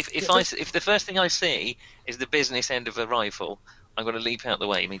way. If Yeah, if the first thing I see is the business end of a rifle, I'm going to leap out the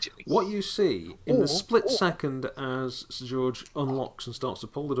way immediately. What you see in the Or- split second as Sir George unlocks and starts to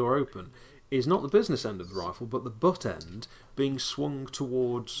pull the door open is not the business end of the rifle, but the butt end being swung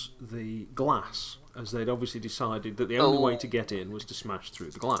towards the glass, as they'd obviously decided that the only way to get in was to smash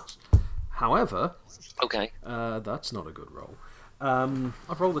through the glass. However, Okay. that's not a good roll.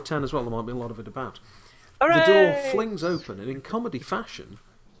 I've rolled a 10 as well, there might be a lot of it about. Hooray! The door flings open, and in comedy fashion,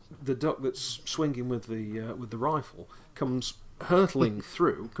 the duck that's swinging with the rifle comes hurtling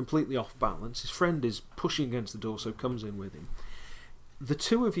through, completely off balance. His friend is pushing against the door, so comes in with him. The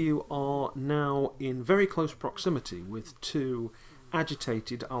two of you are now in very close proximity with two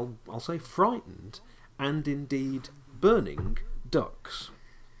agitated, I'll say frightened, and indeed burning ducks.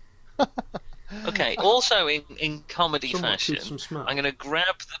 Okay, also in comedy Somewhat fashion, toothsome smell. I'm going to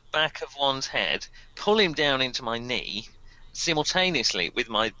grab the back of one's head, pull him down into my knee, simultaneously with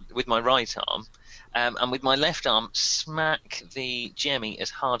my right arm, and with my left arm smack the Jemmy as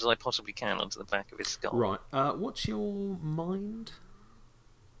hard as I possibly can onto the back of his skull. Right. What's your mind?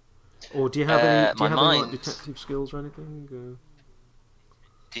 Or do you have any? Do you have any like, detective skills or anything?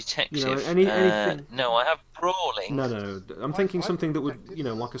 Detective. Anything? No, I have brawling. No. I'm thinking something that would,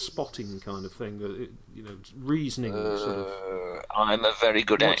 like a spotting kind of thing. Reasoning sort of. I'm a very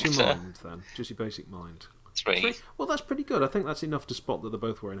good actor. What's your mind then? Just your basic mind. 3. Well, that's pretty good. I think that's enough to spot that they're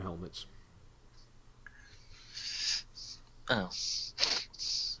both wearing helmets. Oh.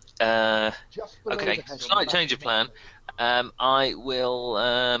 Just below Okay. the head on the Slight back change of of the plan. I will.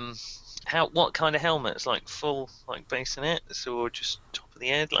 What kind of helmets? Like full, like bassinets, or just top of the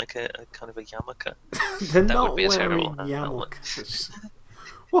head, like a kind of a yarmulke? They're That not would be a wearing terrible helmet. yarmulkes.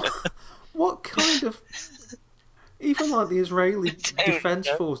 What kind of? Even like the Israeli Defense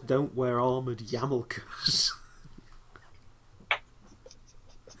Force don't wear armoured yarmulkes.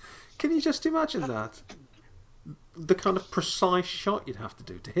 Can you just imagine that? The kind of precise shot you'd have to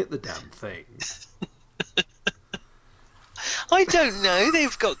do to hit the damn thing. I don't know.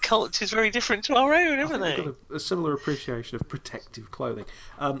 They've got cultures very different to our own, haven't They've they? got a similar appreciation of protective clothing.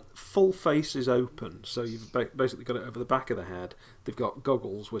 Full face is open, so you've basically got it over the back of the head. They've got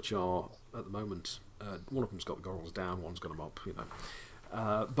goggles, which are, at the moment, one of them's got the goggles down, one's got them up,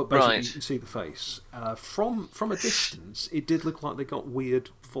 but basically you can see the face. From a distance, it did look like they got weird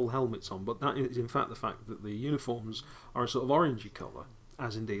full helmets on, but that is in fact the fact that the uniforms are a sort of orangey colour,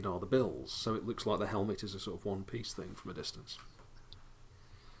 as indeed are the bills, so it looks like the helmet is a sort of one-piece thing from a distance.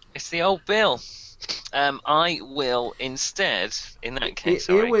 It's the old Bill. I will instead, in that case,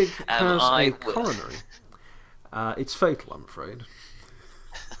 Earwig has I a will... coronary. It's fatal, I'm afraid.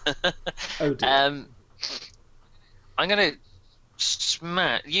 Oh dear. I'm going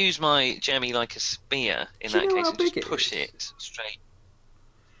to use my Jemmy like a spear in Do you that know case how and big just it push is? it straight.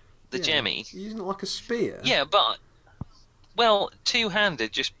 The Jemmy? You're using it like a spear? Yeah, but... Well,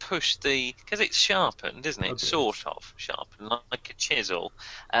 two-handed, just push the... Because it's sharpened, isn't it? Okay. Sort of sharpened, like a chisel,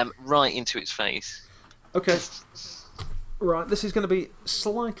 right into its face. Okay. Right, this is going to be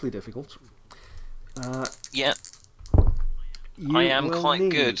slightly difficult. Yeah, You I am will quite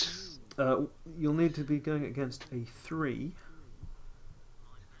need, good. You'll need to be going against a 3.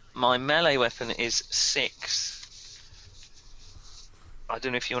 My melee weapon is 6. I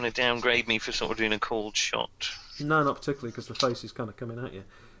don't know if you want to downgrade me for sort of doing a cold shot. No, not particularly, because the face is kind of coming at you.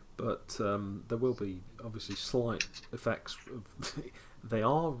 But there will be, obviously, slight effects. They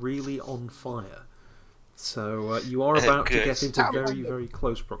are really on fire. So you are about to get into very, very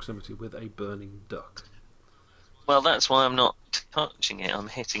close proximity with a burning duck. Well, that's why I'm not touching it. I'm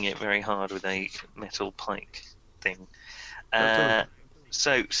hitting it very hard with a metal pike thing.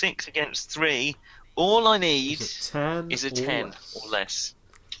 So 6 against 3. All I need is a 10 or less.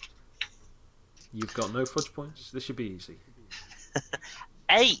 You've got no fudge points. This should be easy.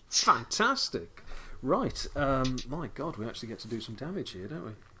 8. Fantastic. Right. My God, we actually get to do some damage here, don't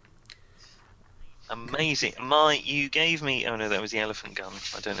we? Amazing. You gave me... Oh no, that was the elephant gun.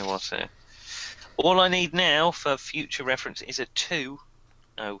 I don't know what... All I need now for future reference is a 2.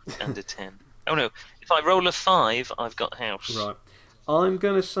 Oh, and a 10. Oh no, if I roll a 5, I've got house. Right. I'm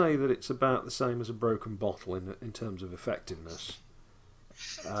going to say that it's about the same as a broken bottle in terms of effectiveness.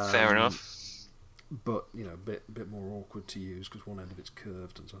 Fair enough. But, a bit more awkward to use because one end of it's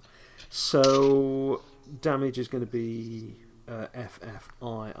curved and so on. So, damage is going to be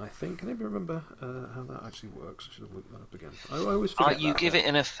FFI, I think. Can anybody remember how that actually works? I should have looked that up again. I always forget You give it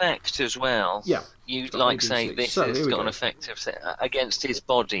an effect as well. Yeah. You say this has got an effect against his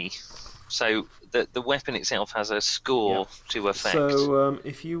body. So the weapon itself has a score to effect. So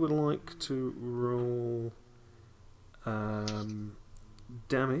if you would like to roll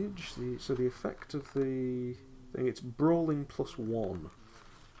damage, the effect of the thing, it's brawling +1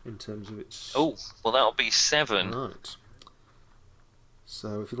 in terms of its... Oh, well that'll be 7. Right.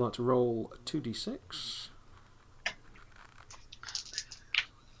 So if you'd like to roll 2d6...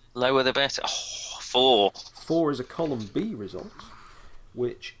 Lower the better. Oh, 4. 4 is a column B result,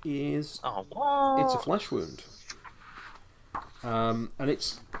 which is... Oh, what? It's a flesh wound. And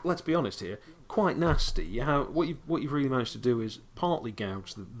it's, let's be honest here, quite nasty. What you've really managed to do is partly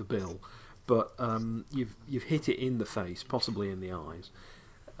gouge the bill, but you've hit it in the face, possibly in the eyes.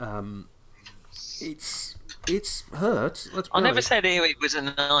 It's hurt. Let's be I never honest. said Eowyn was a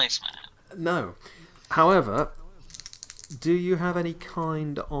nice man. No. However, do you have any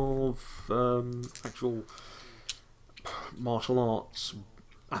kind of actual martial arts,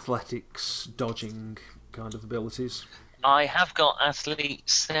 athletics, dodging kind of abilities? I have got Athlete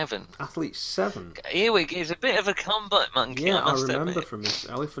 7. Athlete 7? Eowyn is a bit of a combat monkey, Yeah, I must remember admit. from his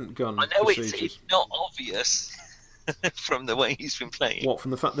elephant gun I know procedures. it's not obvious from the way he's been playing. What,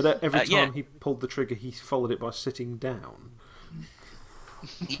 from the fact that every time yeah. he pulled the trigger, he followed it by sitting down?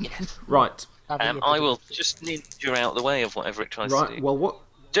 Yes. Right. I will just ninja out the way of whatever it tries to Right, do. well, what...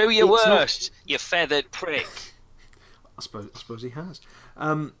 Do your it's not- worst, you feathered prick. I suppose he has.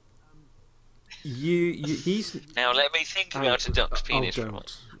 He's... Now let me think about a duck's penis. don't.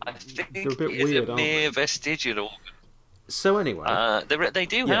 Right. I think They're a bit it's weird, a aren't mere they? vestigial organ. So anyway... They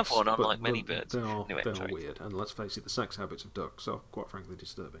do yes, have one, but unlike many birds. They are, Anyway, they are sorry. weird, and let's face it, the sex habits of ducks are quite frankly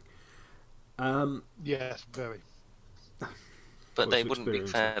disturbing. Yes, very. But they What's wouldn't be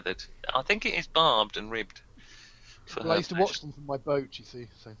experience? feathered. I think it is barbed and ribbed. For Well, I her used to watch pleasure. them from my boat, you see.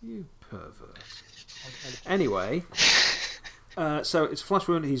 So You pervert. Anyway, so it's a flesh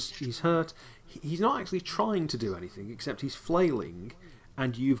wound. He's hurt. He's not actually trying to do anything except he's flailing,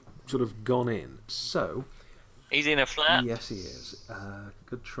 and you've sort of gone in. So He's in a flap. yes, he is.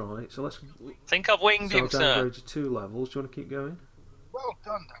 Good try. So let's. Think I've winged So him, I've sir. downgraded to 2 levels. Do you want to keep going? well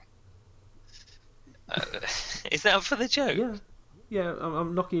done, Dan. Is that for the joke? Yeah, yeah.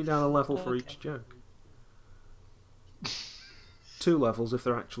 I'm knocking you down a level for each joke. 2 levels if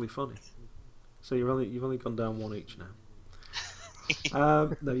they're actually funny. So you've only gone down 1 each now.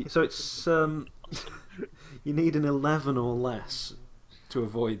 No, so it's you need an 11 or less to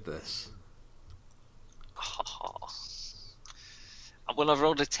avoid this. Well, I've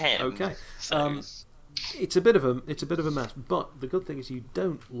rolled a 10. Okay. So It's a bit of a mess, but the good thing is you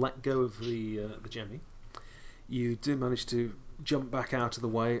don't let go of the jemmy. You do manage to jump back out of the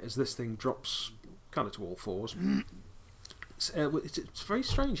way as this thing drops kind of to all fours. It's very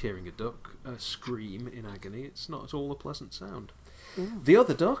strange hearing a duck scream in agony. It's not at all a pleasant sound. The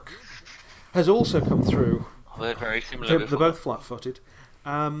other duck has also come through. I've heard very similar They're before. both flat-footed.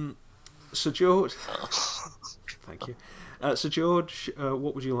 Sir George, thank you. Sir George,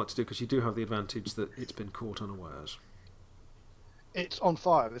 what would you like to do? Because you do have the advantage that it's been caught unawares. It's on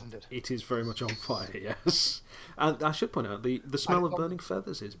fire, isn't it? It is very much on fire, yes. And I should point out, the smell of burning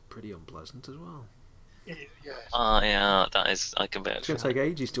feathers is pretty unpleasant as well. Yes. Yeah, that is. I can It's vouch going for to that. take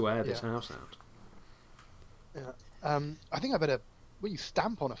ages to air this Yeah. house out. Yeah. I think I better. Well, you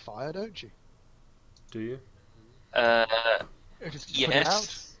stamp on a fire, don't you? Do you? Just put it out.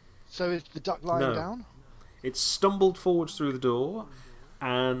 Yes. So is the duck lying No. down? It's stumbled forwards through the door,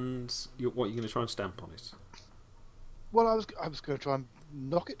 and you're going to try and stamp on it? Well, I was going to try and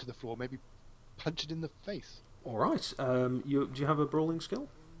knock it to the floor, maybe punch it in the face. All right. Do you have a brawling skill?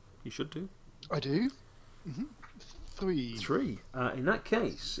 You should do. I do. 3. 3. In that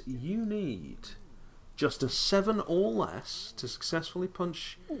case, you need just a 7 or less to successfully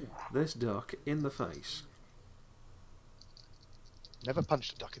punch this duck in the face. Never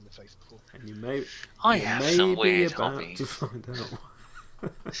punched a duck in the face before. And you may, I you have may some be weird about hobbies. to find out.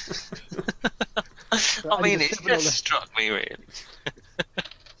 I mean, need a it's 7 or just less. struck me really.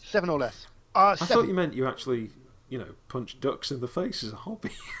 7 or less. I 7. thought you meant you actually, punch ducks in the face as a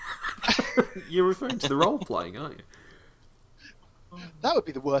hobby. You're referring to the role playing, aren't you? That would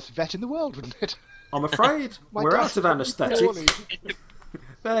be the worst vet in the world, wouldn't it? I'm afraid My we're God, out of anaesthetic. surely.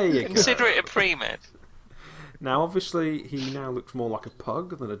 There you go. Consider it a pre-med. Now, obviously, he now looks more like a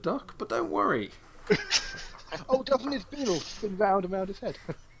pug than a duck, but don't worry. Oh, doesn't his bill spin round and round his head?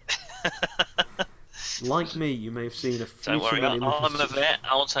 Like me, you may have seen a few Don't too worry, many I'm a movies. vet.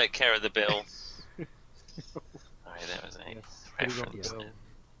 I'll take care of the bill. Sorry, that was a Putting on reference. the bill.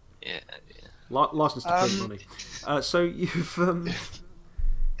 Yeah. License to print money. So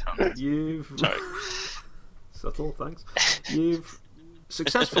you've Sorry. subtle, thanks. You've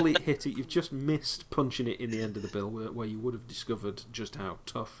successfully hit it. You've just missed punching it in the end of the bill, where you would have discovered just how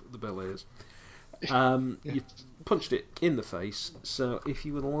tough the bill is. You've punched it in the face. So if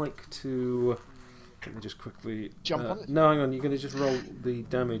you would like to, let me just quickly Jump on it? No, hang on. You're going to just roll the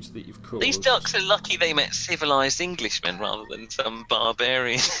damage that you've caused. These ducks are lucky they met civilised Englishmen rather than some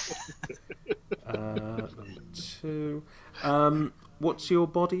barbarian. Number 2. What's your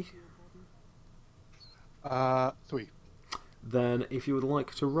body? 3. Then, if you would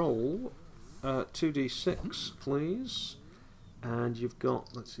like to roll 2d6, please. And you've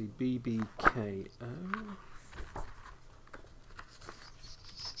got, let's see, BBKO.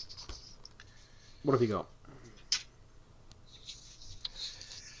 What have you got?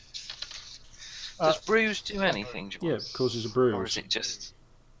 Does bruise do anything, John? Yeah, it causes a bruise. Or is it just...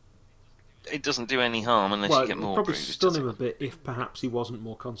 It doesn't do any harm unless well, you get it'll more probably bruise, stun does him it? a bit if perhaps he wasn't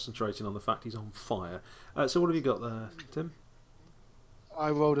more concentrating on the fact he's on fire. So what have you got there, Tim? I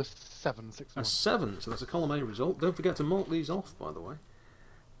rolled a 7, 6, A 7, so that's a column A result. Don't forget to mark these off, by the way.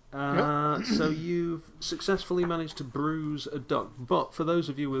 So you've successfully managed to bruise a duck, but for those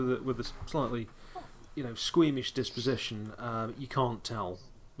of you with a slightly, squeamish disposition, you can't tell.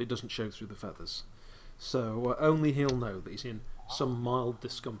 It doesn't show through the feathers. So only he'll know that he's in some mild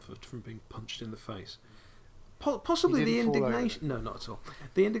discomfort from being punched in the face. Possibly the indignation... No, not at all.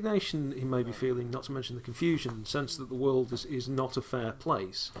 The indignation he may be feeling, not to mention the confusion, sense that the world is not a fair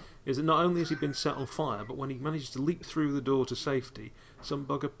place, is that not only has he been set on fire, but when he manages to leap through the door to safety, some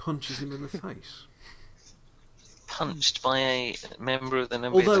bugger punches him in the face. Punched by a member of the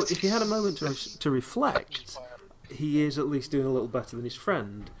nobility. Although, if he had a moment to reflect, he is at least doing a little better than his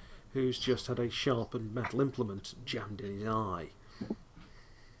friend, who's just had a sharpened metal implement jammed in his eye.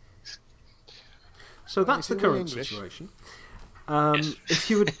 So that's the current situation. If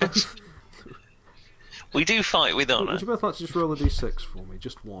you would both... We do fight with honour. Would you both like to just roll a d6 for me?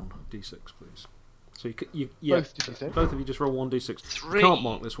 Just one d6, please. So Both d6? Both of you just roll one d6. 3. You can't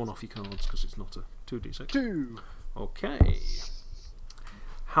mark this one off your cards because it's not a 2d6. 2. Okay.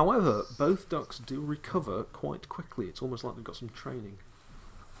 However, both ducks do recover quite quickly. It's almost like they've got some training.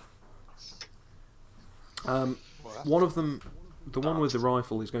 One of them, the one with the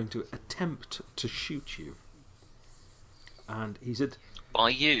rifle, is going to attempt to shoot you. And he's at... By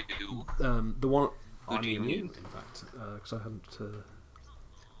you? The one... Who do you mean? In fact, because I haven't...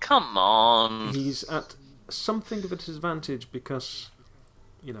 Come on! He's at something of a disadvantage because,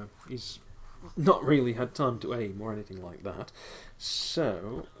 he's not really had time to aim or anything like that.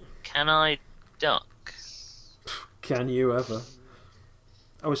 So... Can I duck? Can you ever?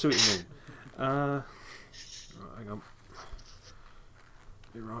 Oh, I see what you mean. Right, hang on.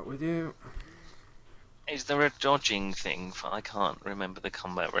 Be right with you. Is there a dodging thing? I can't remember the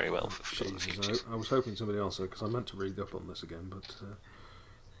combat very well for the future. I was hoping somebody else would, because I meant to read up on this again, but...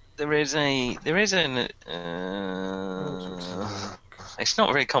 There is an... it's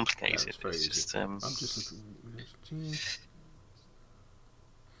not very complicated. No, it's very easy. Just, I'm just looking...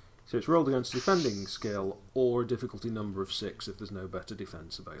 So it's rolled against a defending skill or a difficulty number of 6 if there's no better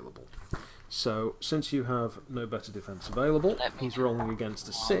defence available. So, since you have no better defence available, he's rolling against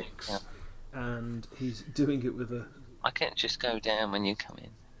a 6, and he's doing it with a... I can't just go down when you come in.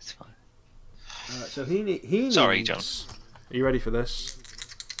 It's fine. So he needs... Sorry, John. Are you ready for this?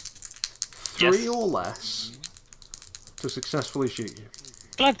 3 or less to successfully shoot you.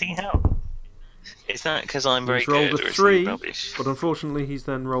 Bloody hell. Is that because I'm very He's rolled good, a or is 3, he rubbish? but unfortunately he's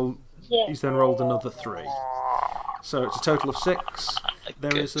then rolled another 3. So it's a total of 6.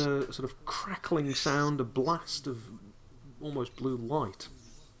 There is a sort of crackling sound, a blast of almost blue light,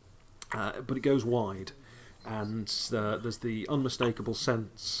 but it goes wide, and there's the unmistakable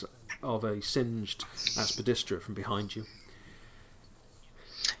sense of a singed aspidistra from behind you.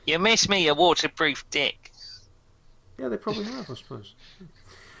 You miss me, a waterproof dick. Yeah, they probably have, I suppose.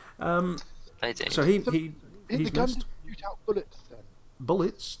 They do. So Did he's the gun missed. shoot out bullets then?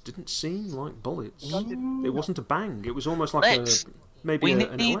 Bullets didn't seem like bullets. Mm. It wasn't a bang. It was almost like maybe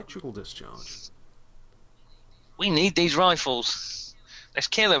an need- electrical discharge. We need these rifles. Let's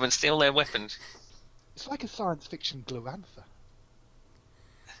kill them and steal their weapons. It's like a science fiction Glorantha.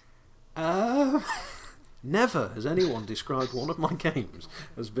 Never has anyone described one of my games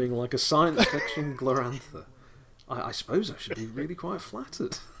as being like a science fiction Glorantha. I suppose I should be really quite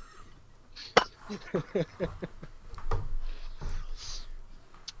flattered.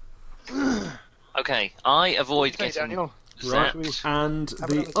 Okay, I avoid Hey, getting Daniel. Right, zapped. and Have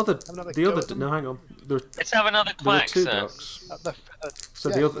the another other go at them. no, hang on. Let's have another There are quack, 2 sir. ducks. So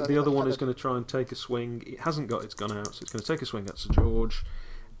Yeah, the other one is going to try and take a swing. It hasn't got its gun out, so it's going to take a swing at Sir George,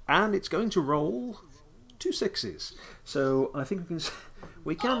 and it's going to roll 2 6s. So I think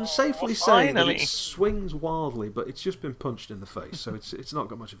we can safely say that finally. it swings wildly, but it's just been punched in the face, so it's not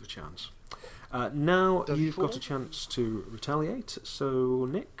got much of a chance. Now Does he you've got fall? a chance to retaliate. So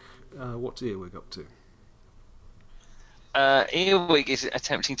Nick, what's Earwig up to? Earwig is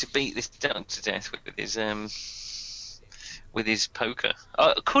attempting to beat this duck to death with his poker.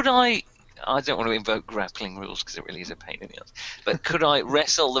 Could I don't want to invoke grappling rules because it really is a pain in the ass. But could I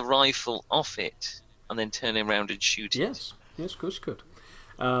wrestle the rifle off it and then turn him around and shoot it? Yes, of course you could.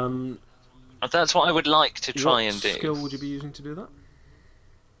 That's what I would like to try what and do. skill would you be using to do that?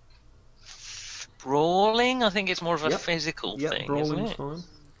 Brawling? I think it's more of a Yep. physical thing, isn't Brawling's it?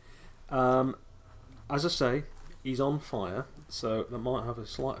 fine. as I say, he's on fire, so that might have a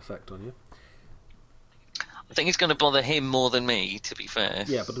slight effect on you. I think it's going to bother him more than me, to be fair.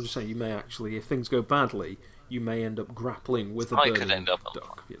 Yeah, but I'm just saying, you may actually, if things go badly, you may end up grappling with a I burning could end up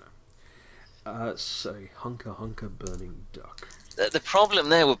duck. You know. So, hunker, burning duck. The problem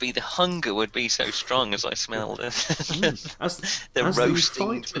there would be the hunger would be so strong as I smell the As the the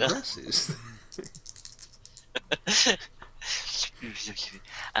roasting. fight progresses.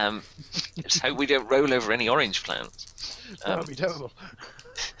 Let's hope we don't roll over any orange plants. That would be terrible.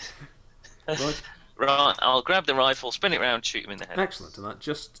 Right. Right, I'll grab the rifle, spin it round, shoot him in the head. Excellent, and that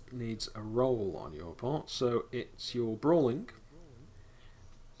just needs a roll on your part. So it's your brawling,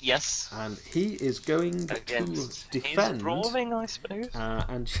 Yes. and he is going Against to defend. his brawling, I suppose.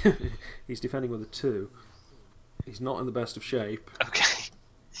 And he's defending with a 2. He's not in the best of shape. Okay.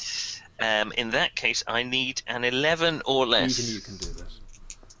 In that case, I need an 11 or less. Even you can do this.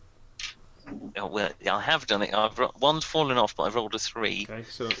 Oh, well, I have done it. One's fallen off, but I've rolled a 3. Okay,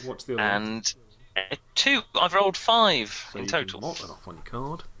 so what's the other one? And 2. I've rolled 5 So in you total. can mark that off on your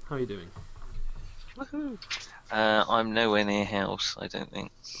card. How are you doing? Woohoo. I'm nowhere near house, I don't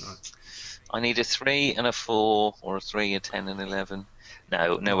think. Right. I need a 3 and a 4, or a 3, a 10, and 11.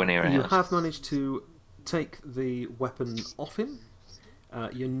 No, nowhere near a You house. have managed to take the weapon off him.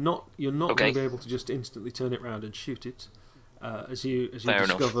 You're not Okay. going to be able to just instantly turn it round and shoot it. As you Fair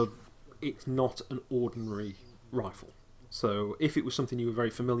enough. discover, it's not an ordinary rifle. So if it was something you were very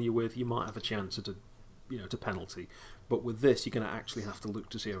familiar with, you might have a chance at a penalty. But with this, you're going to actually have to look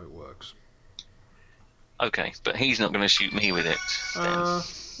to see how it works. Okay, but he's not going to shoot me with it. Then. I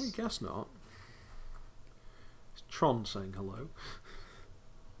guess not. It's Tron saying hello.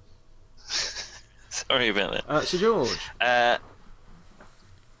 Sorry about that. Sir George.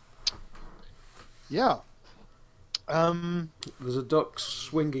 Yeah. There's a duck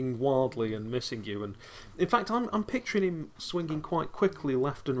swinging wildly and missing you, and in fact, I'm picturing him swinging quite quickly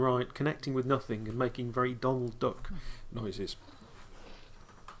left and right, connecting with nothing and making very Donald Duck noises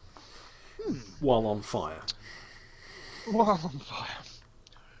while on fire. While on fire.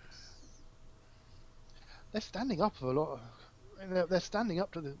 They're standing up for a lot. They're standing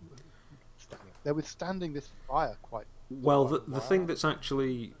up to the. They're withstanding this fire quite. Well, quite the thing that's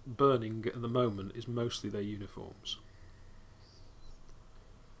actually burning at the moment is mostly their uniforms.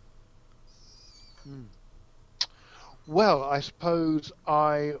 Well, I suppose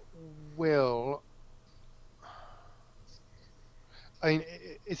I will. I mean,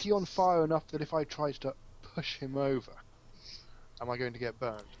 is he on fire enough that if I try to push him over, am I going to get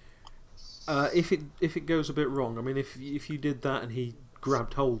burned? If it goes a bit wrong, I mean, if you did that and he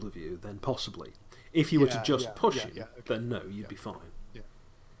grabbed hold of you, then possibly. If you were to just push him, okay. then no, you'd be fine. Yeah.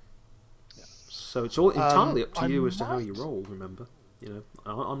 Yeah. So it's all entirely up to I you as to how you might- roll. Remember,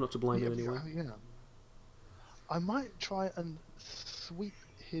 I'm not to blame in any way. Yeah. I might try and sweep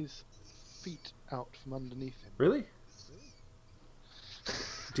his feet out from underneath him. Really?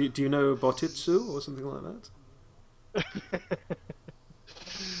 Do you know Botitsu or something like that?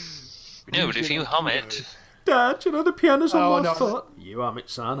 No, but if you hum it, Dad, you know the piano's on Oh, my no, foot. You hum it,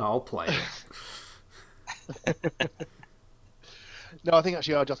 son. I'll play it. No, I think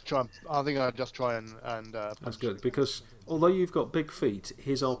actually I'll just try and. That's punch good him. because although you've got big feet,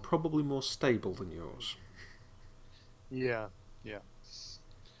 his are probably more stable than yours. Yeah.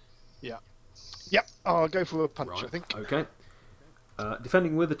 I'll go for a punch. Right. I think. Okay.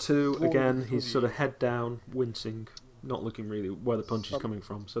 Defending with a 2 One again. for He's me. sort of head down, wincing, not looking really where the punch is coming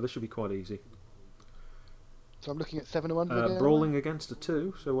from. So this should be quite easy. So I'm looking at 7 or 1. Brawling against a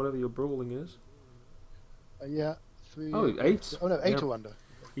 2, so whatever your brawling is. Yeah. 3. Oh, 8. Oh no, 8 Yeah. or under.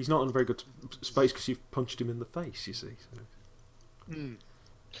 He's not in a very good space because you've punched him in the face. You see. So.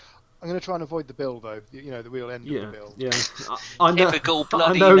 I'm going to try and avoid the bill though. The real end of Yeah, the bill. yeah. I know. typical I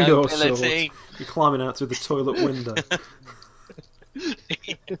bloody know your sort. nobility. You're climbing out through the toilet window.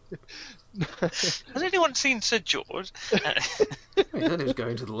 Has anyone seen Sir George? Hey, then he was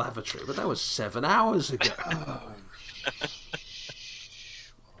going to the lavatory, but that was 7 hours ago.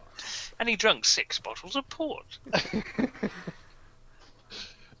 And he drank 6 bottles of port.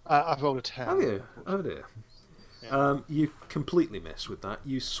 I've rolled a 10. Have you? Oh dear. You completely miss with that.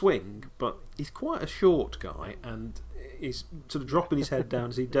 You swing, but he's quite a short guy, and he's sort of dropping his head down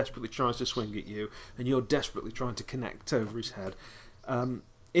as he desperately tries to swing at you, and you're desperately trying to connect over his head.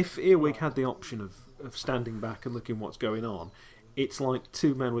 If Earwig had the option of standing back and looking what's going on, it's like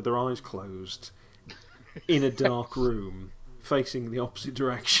two men with their eyes closed in a dark room, facing the opposite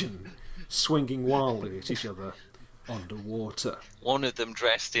direction, swinging wildly at each other underwater. One of them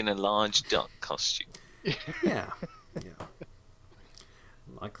dressed in a large duck costume. Yeah.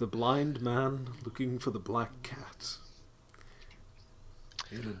 Like the blind man looking for the black cat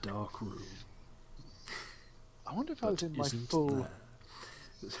in a dark room. I wonder if I was But in my isn't full there.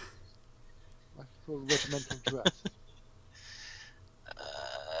 regimental dress.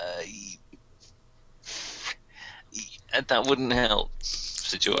 That wouldn't help,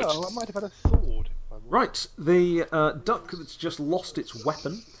 Sir George. Well, I might have had a sword. If I wanted. Right, the duck that's just lost its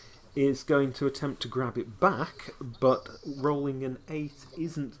weapon is going to attempt to grab it back, but rolling an 8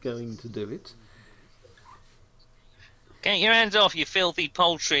 isn't going to do it. Get your hands off, you filthy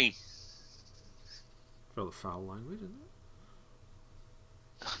poultry! Rather foul language, isn't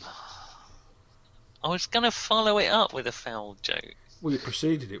it? I was going to follow it up with a foul joke. Well, you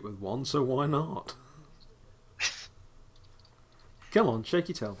preceded it with one, so why not? Come on, shake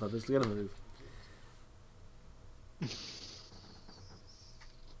your tail feathers, get a move.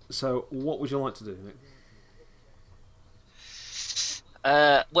 So, what would you like to do, Nick?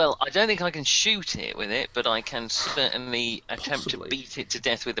 Well, I don't think I can shoot it with it, but I can certainly attempt Possibly. to beat it to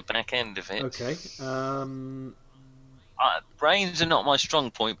death with the back end of it. Okay. Brains are not my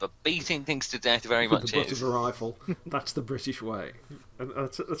strong point, but beating things to death very With much the butt is. of a rifle. That's the British way. And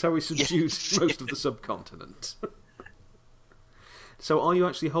that's how we subdued most of the subcontinent. So are you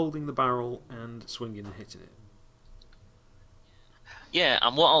actually holding the barrel and swinging and hitting it? Yeah,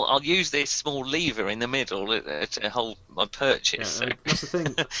 and what I'll use this small lever in the middle to hold my purchase. Yeah, So that's the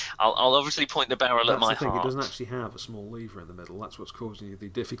thing. I'll obviously point the barrel That's at my the thing. heart. It doesn't actually have a small lever in the middle. That's what's causing you the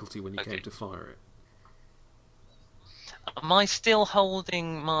difficulty when you Okay. came to fire it. Am I still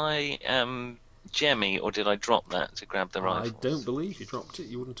holding my Jemmy, or did I drop that to grab the rifle? I don't believe you dropped it.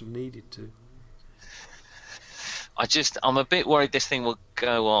 You wouldn't have needed to. I'm a bit worried this thing will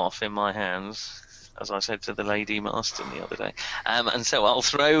go off in my hands, as I said to the Lady Marston the other day. And so I'll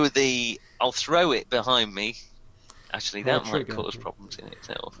throw it behind me. Actually, Hair that might trigger. cause problems in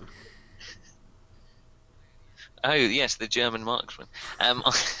itself. Oh yes, the German marksman.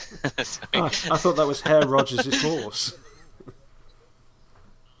 Sorry. I thought that was Herr Rogers' horse.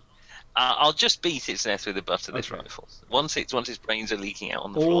 I'll just beat its death with the butt of this Okay. rifle. Once its brains are leaking out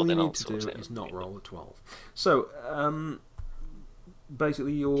on the floor, All you then I'll need to sort do it is out. not roll a 12. So,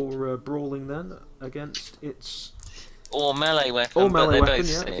 basically you're brawling then against its... Or melee weapon, Or but melee they're weapon, both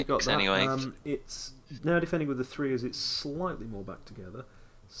yeah, if you got six that. anyway. It's now defending with the 3 as it's slightly more back together.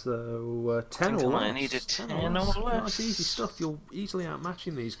 So, 10 think or I less. might need a 10 or That's less. easy stuff. You're easily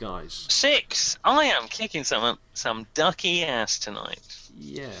outmatching these guys. 6! I am kicking some ducky ass tonight.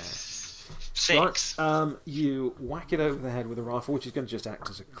 Yeah. 6. Right, you whack it over the head with a rifle, which is going to just act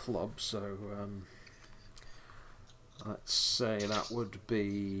as a club. So, let's say that would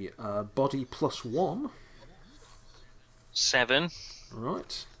be body +1. 7.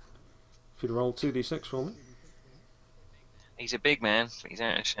 Right. If you'd roll 2d6 for me, He's a big man, but he's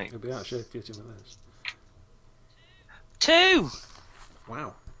out of shape. you'll be out of shape if you hit him with this. 2!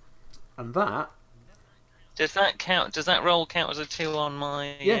 Wow. And that, Does that count? Does that roll count as a 2 on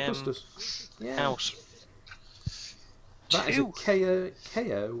my yeah, of course it does. Yeah. house? That is 2. a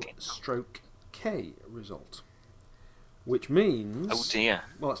KO/K result. Which means... Oh dear.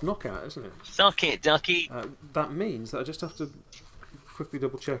 Well, it's knockout, isn't it? Suck it, ducky. That means that I just have to quickly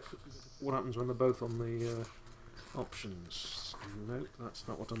double check what happens when they're both on the options. Nope, that's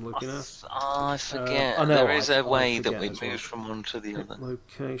not what I'm looking at. I forget. I know, There is I a way that forget we as well. move from one to the other.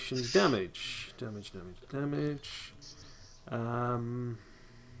 Locations, damage.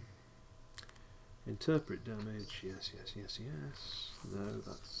 Interpret damage, yes. No,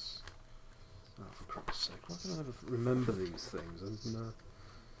 that's... Oh, for Christ's sake, why can I never remember these things? I'm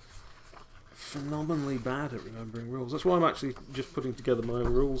phenomenally bad at remembering rules. That's why I'm actually just putting together my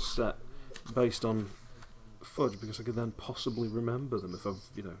own rules set based on Fudge, because I could then possibly remember them if I've,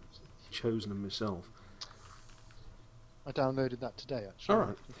 chosen them myself. I downloaded that today, actually.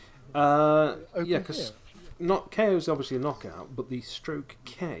 Alright. Open Yeah, because here. KO is obviously a knockout, but the stroke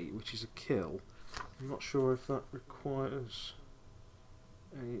K, which is a kill, I'm not sure if that requires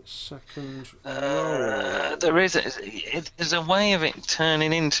a second roll. There's a way of it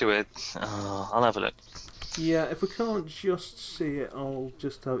turning into it. Oh, I'll have a look. Yeah, if we can't just see it, I'll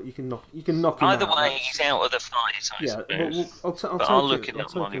just have you can knock him Either out. way, That's- he's out of the fight, I Yeah, suppose. but I'll But take I'll look it. it I'll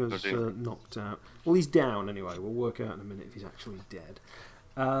up while take him you're as doing. knocked out. Well, he's down anyway. We'll work out in a minute if he's actually dead.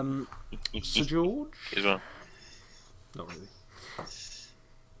 Sir George? As well. Not really.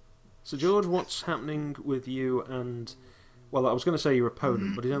 Sir George, what's happening with you and... Well, I was going to say your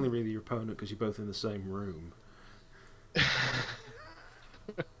opponent, but he's only really your opponent because you're both in the same room.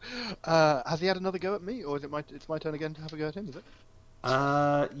 Has he had another go at me, or is it's my turn again to have a go at him, is it?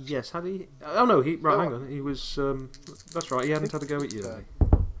 Yes, had he... Oh no, right, No, hang on. He was... that's right, he hadn't had a go at you. so. had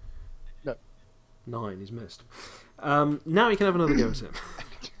he? 9, he's missed. Now you can have another go at him.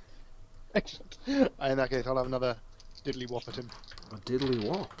 Excellent. In that case, I'll have another diddly whop at him. A diddly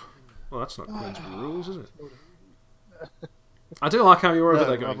whop. Well, that's not Queensbury rules, is it? I do like how you're over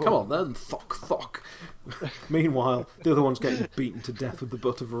there going, come on then, thock. Meanwhile, the other one's getting beaten to death with the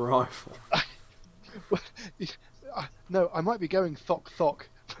butt of a rifle. No, I might be going thock, but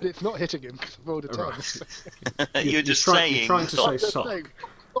it's not hitting him because I've rolled a 10. Right. You're trying to say sock.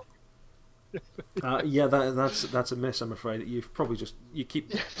 Yeah, that's a miss, I'm afraid. You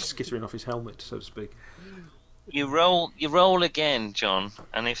keep skittering off his helmet, so to speak. You roll again, John,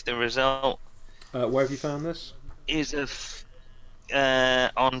 and if the result where have you found this? is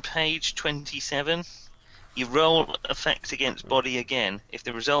on page 27, you roll effect against body again. If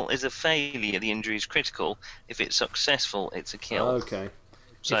the result is a failure, the injury is critical. If it's successful, it's a kill. Okay.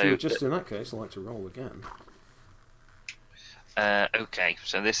 So if you were just in that case, I'd like to roll again. Okay,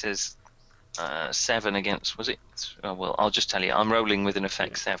 so this is 7 against, was it? Oh, well, I'll just tell you, I'm rolling with an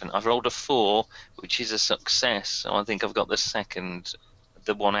effect 7. I've rolled a 4, which is a success, so I think I've got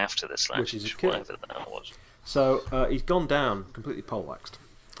the one after the slash, which is a kill. Whatever that was. So he's gone down, completely poleaxed.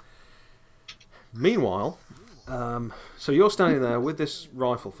 Meanwhile, so you're standing there with this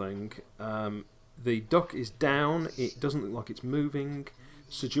rifle thing. The duck is down. It doesn't look like it's moving.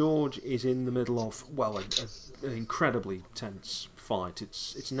 Sir George is in the middle of, well, an incredibly tense fight.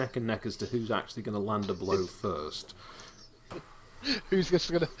 It's neck and neck as to who's actually going to land a blow first. Who's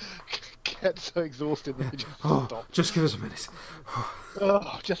just going to get so exhausted that they just stop? Just give us a minute.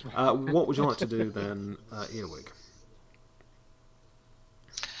 Just what would you like to do then, Earwig?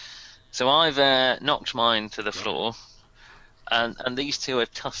 So I've knocked mine to the floor, and these two are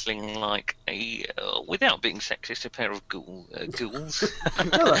tussling like without being sexist, a pair of ghouls.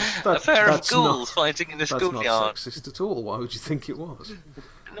 No, a pair of ghouls fighting in the schoolyard. That's not sexist at all. Why would you think it was?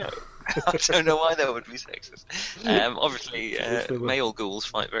 No, I don't know why that would be sexist. Obviously, male ghouls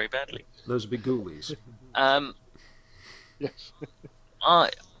fight very badly. Those would be ghoulies. Yes.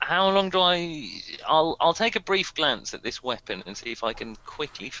 How long do I'll take a brief glance at this weapon and see if I can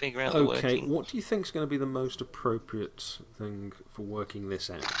quickly figure out the working. Okay, what do you think is going to be the most appropriate thing for working this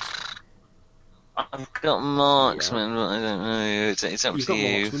out? I've got marksman, but I don't know. It's up to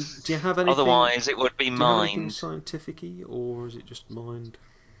you. Marksman. Do you have anything? Otherwise, it would be mind. Scientific-y, or is it just mind?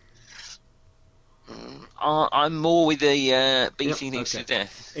 I'm more with the beating things to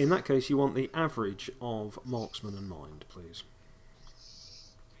death. In that case, you want the average of marksman and mind, please.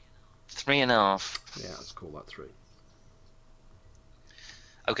 3.5. Yeah, let's call that 3.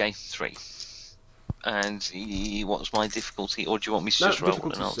 Okay, 3. And what's my difficulty? Or do you want me to just roll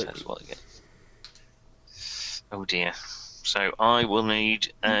and I'll tell you what I get? Oh dear. So I will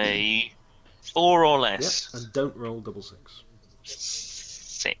need a 4 or less. Yep, and don't roll double 6.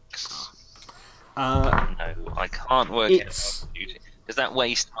 6. No, I can't work it out. Does that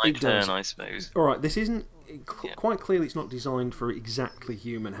waste my turn, I suppose? Alright, this isn't... Quite clearly it's not designed for exactly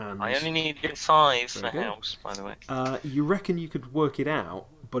human hands. I only need 5 for house, by the way. You reckon you could work it out,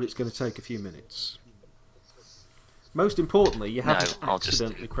 but it's going to take a few minutes. Most importantly, you haven't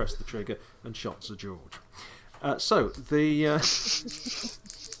accidentally pressed the trigger and shot Sir George. So, the...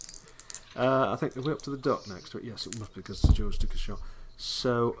 I think we're up to the duck next. Yes, it must be because Sir George took a shot.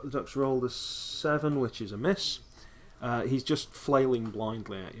 So, the duck's rolled a 7, which is a miss. He's just flailing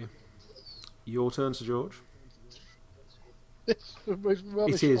blindly at you. Your turn, Sir George. It's the most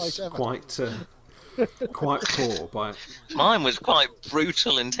rubbish it is fight ever. quite poor. Mine was quite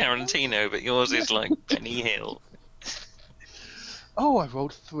brutal in Tarantino, but yours is like Benny Hill. Oh, I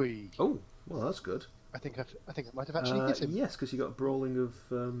rolled 3. Oh, well, that's good. I think I might have actually hit him. Yes, because you got a brawling of.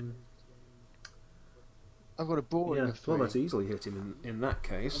 I've got a brawling of 3. Well, that's easily hit him in that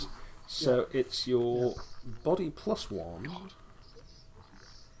case. So it's your body plus 1. God.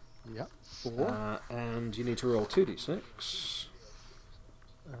 Yep. 4. And you need to roll 2d6.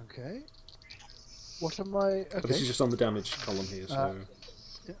 Okay. What am I? Okay. But this is just on the damage column here. So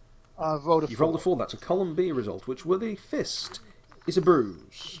I've rolled a 4. You've rolled a 4. That's a column B result, which with a fist is a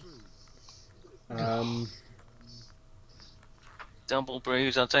bruise. Double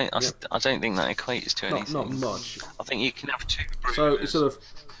bruise. I don't think that equates to anything. Not much. I think you can have 2 bruises. So it's sort of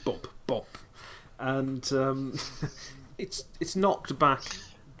bop, and it's knocked back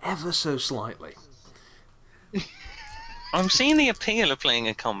ever so slightly. I'm seeing the appeal of playing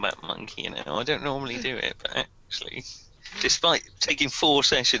a combat monkey. I don't normally do it, but actually, despite taking 4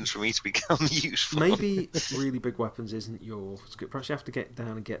 sessions for me to become useful, maybe really big weapons isn't your. Perhaps you have to get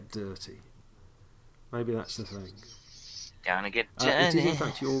down and get dirty. Maybe that's the thing. Gonna get It is, in dirty.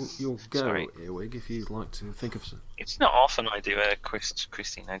 fact, your go, Sorry. Earwig, if you'd like to think of some. It's not often I do a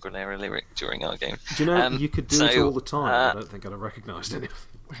Christina Aguilera lyric during our game. Do you know, you could do it so, all the time, I don't think I'd have recognised any of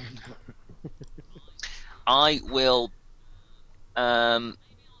them. I will.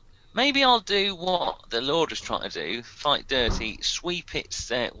 Maybe I'll do what the Lord was trying to do: fight dirty, sweep its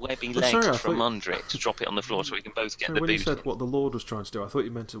webby legs sorry, I from thought- under it to drop it on the floor, so we can both get So the when you boot. said what the Lord was trying to do, I thought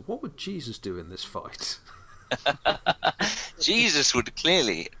you meant what would Jesus do in this fight? Jesus would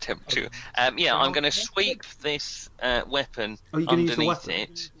clearly attempt to. Yeah, I'm going to sweep this weapon Oh, you're going to use the underneath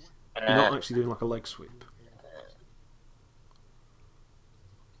weapon? it. You're not actually doing like a leg sweep.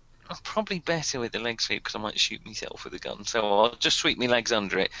 I'm probably better with the leg sweep because I might shoot myself with a gun. So I'll just sweep my legs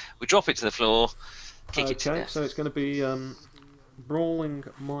under it. We drop it to the floor, kick it to Okay, death. so it's going to be brawling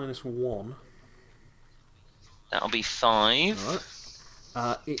 -1. That'll be 5.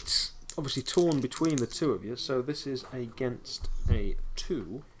 Alright. It's obviously torn between the two of you, so this is against a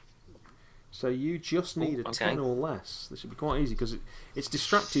 2. So you just need a 10 or less. This should be quite easy because it's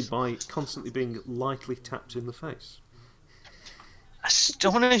distracted by constantly being lightly tapped in the face.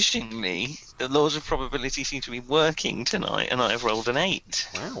 Astonishingly, the laws of probability seem to be working tonight, and I have rolled an 8.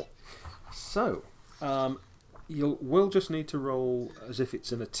 Wow. So, we'll just need to roll as if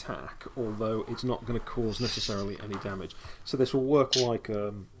it's an attack, although it's not going to cause necessarily any damage. So this will work like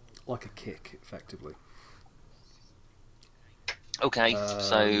a kick, effectively. Okay,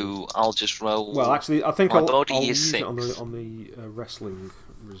 so I'll just roll. Well, actually, I think My I'll body is use it 6. on the wrestling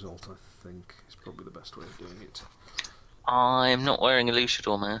result. I think is probably the best way of doing it. I'm not wearing a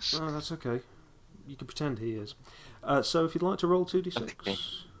luchador mask. Oh, that's okay. You can pretend he is. So if you'd like to roll 2d6. Okay.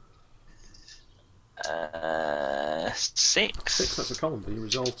 6. 6, that's a column B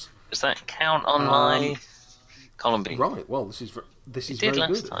result. Does that count on my column B? Right, well, this is did very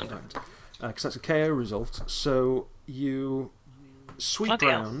last good, time. in fact. Because that's a KO result. So you sweep Bloody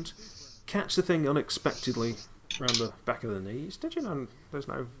hell. round, catch the thing unexpectedly round the back of the knees. Did you know there's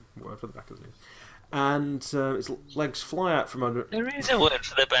no word for the back of the knees? And its legs fly out from under it. There is a word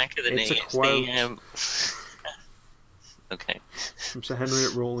for the back of the It's knee. a quote. Okay. From Sir Henry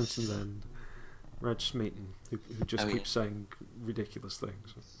at Rawlinson's End. Reg Smeaton, who just keeps saying ridiculous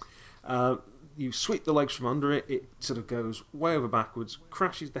things. You sweep the legs from under it, it sort of goes way over backwards,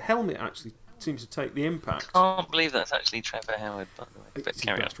 crashes. The helmet actually seems to take the impact. Can't believe that's actually Trevor Howard, by the way. But It's his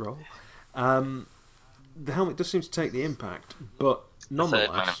carry on. best role. The helmet does seem to take the impact, but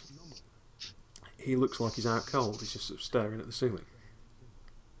nonetheless, he looks like he's out cold. He's just sort of staring at the ceiling.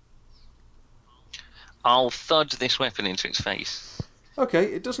 I'll thud this weapon into its face. Okay,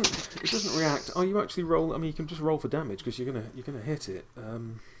 it doesn't react. Oh, you actually roll. I mean, you can just roll for damage because you're gonna hit it.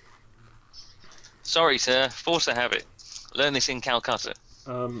 Sorry, sir. Force a habit. Learn this in Calcutta.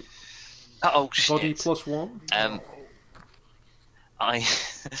 Oh shit. Body +1. I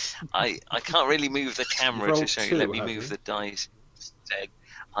can't really move the camera Roll to show you. 2, Let me have move you? the dice instead.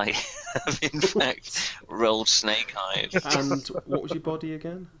 I have in fact rolled snake eyes. And what was your body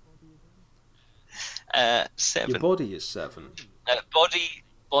again? 7. Your body is 7. Body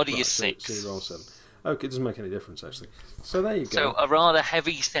Right, is so 6. you roll 7. Okay, it doesn't make any difference actually. So there you So go. a rather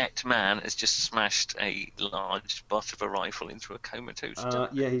heavy-set man has just smashed a large butt of a rifle into a comatose.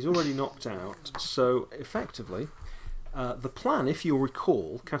 Yeah, he's already knocked out. So effectively, the plan, if you'll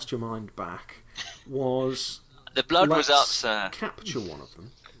recall, cast your mind back, was The blood was up, let's sir. capture one of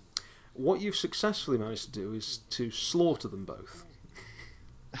them. What you've successfully managed to do is to slaughter them both.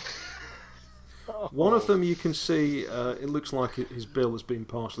 One of them you can see, it looks like his bill has been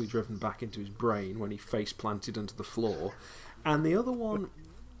partially driven back into his brain when he face planted onto the floor. And the other one,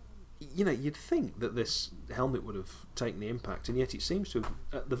 you know, you'd think that this helmet would have taken the impact, and yet it seems to have,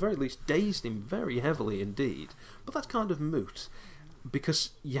 at the very least, dazed him very heavily indeed. But that's kind of moot, because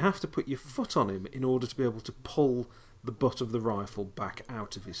you have to put your foot on him in order to be able to pull the butt of the rifle back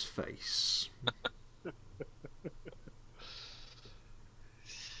out of his face.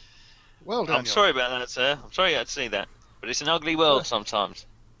 Well done. I'm sorry about that, sir. I'm sorry you had to see that. But it's an ugly world sometimes.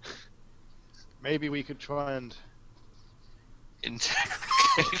 Maybe we could try and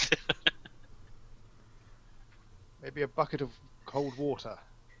Interrogate. maybe a bucket of cold water.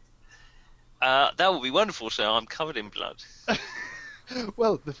 That would be wonderful, sir. I'm covered in blood.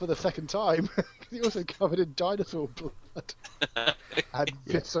 Well, for the second time, you're also covered in dinosaur blood and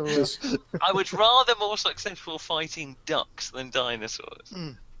viscera. I would rather more successful fighting ducks than dinosaurs.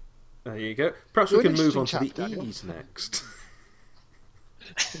 There you go. Perhaps You're we an can move on interesting to chap, the Daniel. E's next.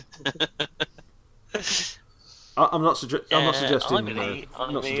 I'm not suggesting. I'm not suggesting. I'm an E.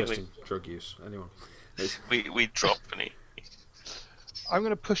 I'm not I'm an E. suggesting drug use. Anyone? It's- We drop an E. I'm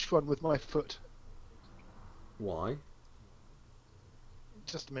going to push one with my foot. Why?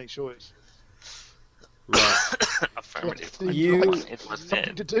 just to make sure it's Right. Affirmative. seems You- like It was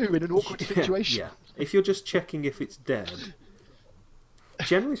something dead. to do in an awkward situation. Yeah. If you're just checking if it's dead,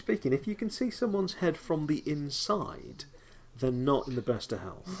 generally speaking, if you can see someone's head from the inside, they're not in the best of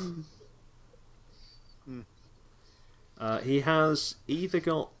health. He has either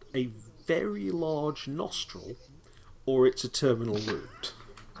got a very large nostril, or it's a terminal wound.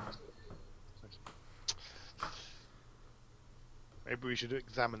 Maybe we should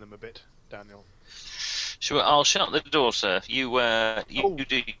examine them a bit, Daniel. Sure, I'll shut the door, sir. You Oh.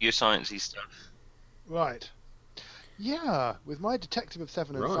 do your sciencey stuff. Right. Yeah, with my detective of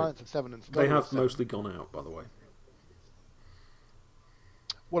 7 and Right. science of 7 and They scholar of have 7. mostly gone out, by the way.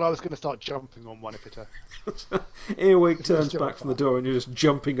 Well, I was going to start jumping on one if it. Earwig turns still back from the fine. door and you're just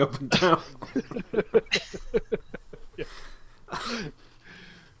jumping up and down.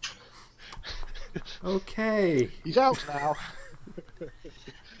 Okay. He's out now.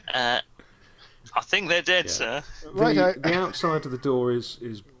 I think they're dead, Yeah. sir. Righto. The outside of the door is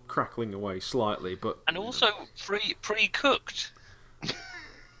crackling away slightly, but And also pre-cooked.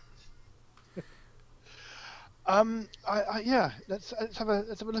 Yeah. Let's have a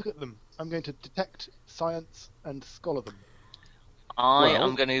look at them. I'm going to detect, science, and scholar them. I Well,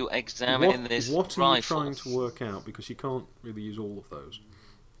 am going to examine this what are you rifle. trying to work out? Because you can't really use all of those.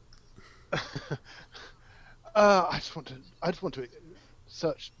 I just want to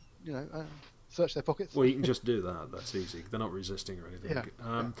search. Search their pockets. Well, you can just do that. That's easy. They're not resisting or anything.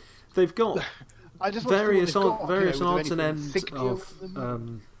 Yeah, They've got I just want to various see what they've got, various was there odds and anything ends insignia of. on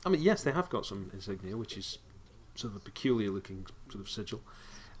them? I mean, yes, they have got some insignia, which is sort of a peculiar-looking sort of sigil.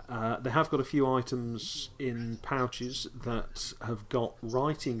 They have got a few items in pouches that have got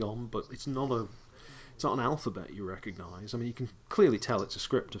writing on, but it's not an alphabet you recognise. I mean, you can clearly tell it's a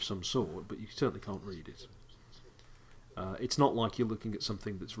script of some sort, but you certainly can't read it. It's not like you're looking at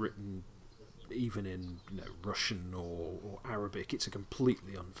something that's written even in Russian or Arabic. It's a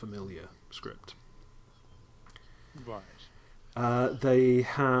completely unfamiliar script. Right. They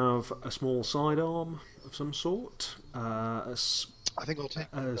have a small sidearm of some sort, I think I'll take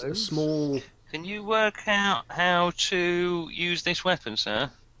a those. small. Can you work out how to use this weapon, sir?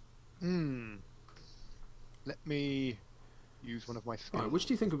 Let me use one of my skills. Right, which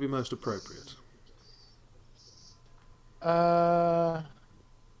do you think would be most appropriate?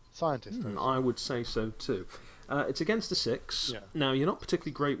 Scientist. I would say so too. It's against a 6. Yeah. Now, you're not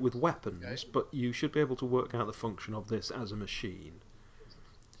particularly great with weapons, Okay. but you should be able to work out the function of this as a machine.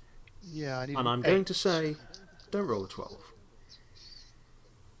 Yeah, I need. And an I'm going 8. to say, don't roll a 12.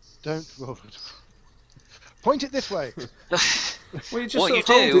 Don't roll it. Point it this way. Well, you just What sort you of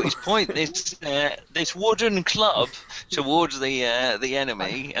hold do it- is point this wooden club towards the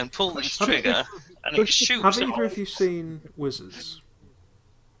enemy and pull this trigger, and it shoots Have either off. of you seen Wizards?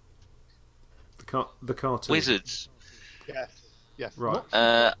 The cartoon. Wizards. Yes. Yes. Right.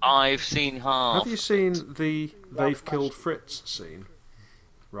 I've seen half. Have you seen the They've Killed Fritz scene?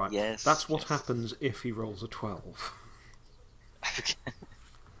 Right. Yes, That's what yes. happens if he rolls a 12.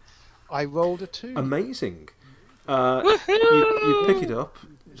 I rolled a 2. Amazing. You pick it up,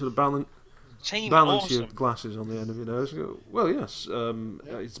 sort of balance Team your awesome. glasses on the end of your nose. And go, well, yes,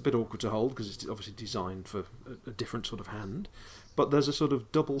 it's a bit awkward to hold because it's obviously designed for a different sort of hand. But there's a sort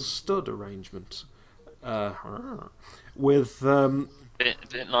of double stud arrangement with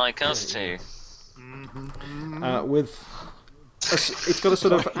Bit like us two. with it's got a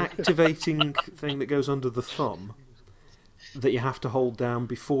sort of activating thing that goes under the thumb that you have to hold down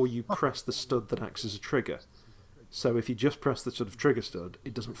before you press the stud that acts as a trigger. So if you just press the sort of trigger stud,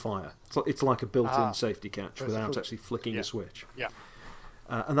 it doesn't fire. It's like a built-in safety catch So it's without full- actually flicking yeah. a switch. Yeah.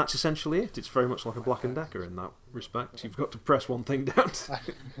 And that's essentially it. It's very much like a Black & Decker in that respect. You've got to press one thing down.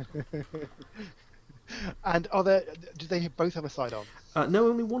 And are there? Do they both have a sidearm? No,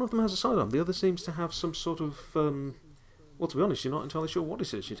 only one of them has a sidearm. The other seems to have some sort of... well, to be honest, you're not entirely sure what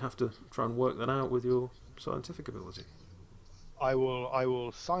it is. You'd have to try and work that out with your scientific ability. I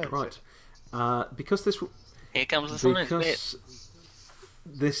will science Right. it. Because this... Here comes the science bit. Because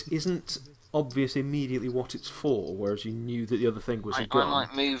this isn't obvious immediately what it's for, whereas you knew that the other thing was a I gun.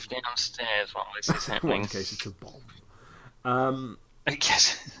 might move downstairs while this is Well, happening. in case it's a bomb.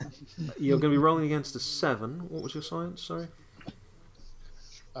 Yes. You're going to be rolling against a 7. What was your science? Sorry.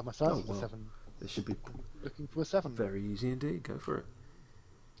 My science Oh, is well. a 7. This should be Looking for a 7. very easy indeed. Go for it.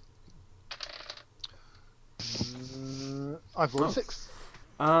 I've rolled Oh. a 6.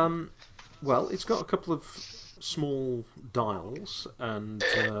 Well, it's got a couple of small dials and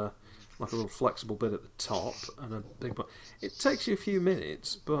like a little flexible bit at the top and a big button. It takes you a few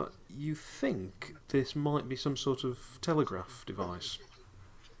minutes, but you think this might be some sort of telegraph device.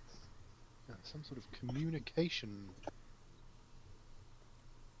 some sort of communication.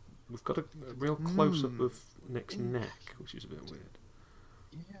 We've got a real close-up of Nick's neck, which is a bit weird.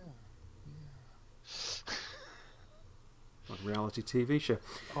 Yeah. Like a reality TV show.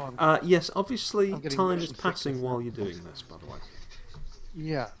 Oh, Yes, obviously I'm getting time is motion passing sickness while now. you're doing this, by the way.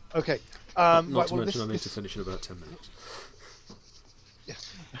 yeah. Okay. Not right, to well, mention I need this- to finish in about 10 minutes.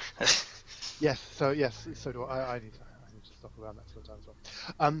 Yes. So do I. I need to stop around that sort of time as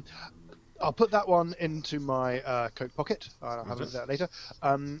well. I'll put that one into my coat pocket. I'll have a look at that later.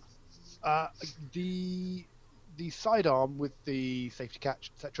 The sidearm with the safety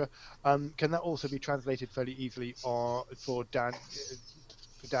catch, etc. Can that also be translated fairly easily for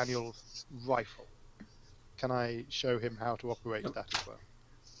Daniel's rifle? Can I show him how to operate Yep. that as well?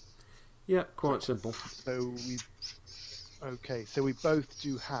 Yeah, quite simple. So we both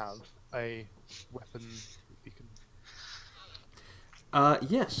do have a weapon we can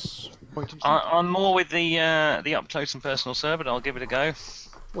Yes. point and shoot. I'm more with the up close and personal, sir, but I'll give it a go.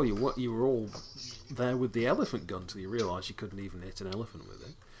 Well, you were all there with the elephant gun till you realised you couldn't even hit an elephant with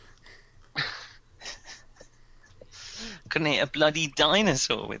it. Couldn't hit a bloody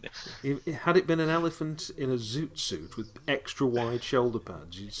dinosaur with it. Had it been an elephant in a zoot suit with extra wide shoulder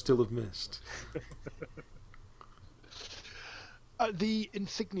pads, you'd still have missed. The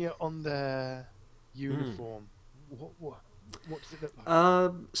insignia on their uniform. What does it look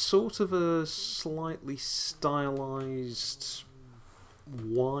like? Sort of a slightly stylised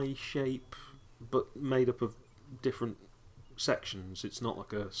Y shape, but made up of different sections. It's not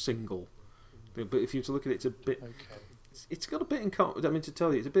like a single. But if you were to look at it, it's a bit. Okay. It's got a bit in common. I mean, to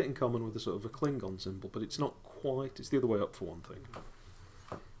tell you, it's a bit in common with a sort of a Klingon symbol, but it's not quite. It's the other way up for one thing.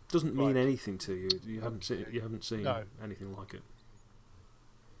 Doesn't mean Right. anything to you. You haven't seen. You haven't seen No. anything like it.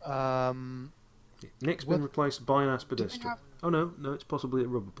 Nick's Well, been replaced by an do they aspidistra. have- Oh no, it's possibly a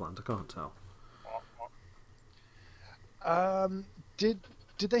rubber plant. I can't tell. Did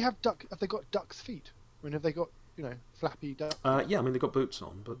they have duck? Have they got duck's feet? I mean, have they got flappy duck? Yeah, I mean they've got boots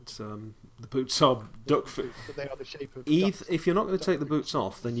on, but the boots are duck feet. But they are the shape of. If you're not going to take the boots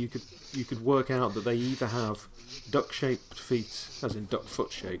off, then you could work out that they either have duck-shaped feet, as in duck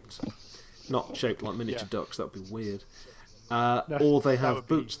foot-shaped, not shaped like miniature Yeah. ducks. That would be weird. Or they that have would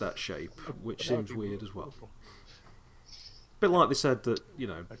be- boots that shape, which That would seems be weird as well. awful. Bit like they said that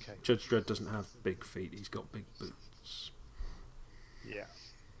Okay. Judge Dredd doesn't have big feet; he's got big boots. Yeah.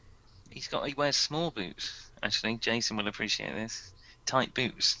 He wears small boots. Actually, Jason will appreciate this. Tight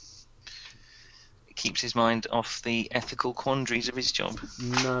boots. It keeps his mind off the ethical quandaries of his job.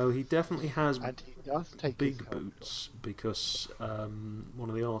 No, he definitely has And he does take big his helmet boots because one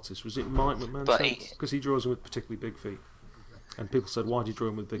of the artists, was it Mike McMahon? But Because he draws them with particularly big feet. And people said, why do you draw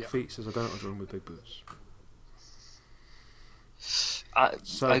him with big Yeah. feet? He says, I don't, I draw him with big boots.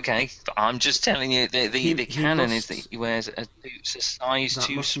 So- Okay, but I'm just telling you, the He canon is must- that he wears a boots a size That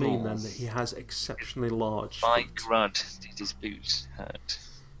too must small. mean then that he has exceptionally large By feet. Grud did his boots hurt.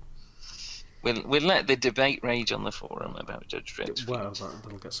 We'll let the debate rage on the forum about Judge Dredd's Well, feet.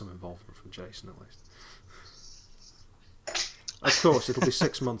 that'll get some involvement from Jason at least. Of course, it'll be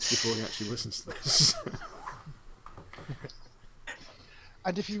 6 months before he actually listens to this.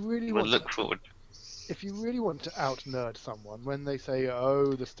 And if you really We'll want, look forward. if you really want to out nerd someone, when they say,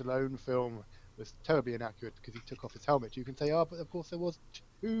 "Oh, the Stallone film was terribly inaccurate because he took off his helmet," you can say, "Oh, but of course there was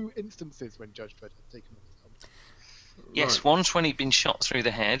 2 instances when Judge Dredd had taken off his helmet." Yes, Right. once when he'd been shot through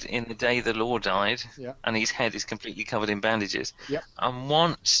the head in the day the law died, Yeah. and his head is completely covered in bandages. Yep. And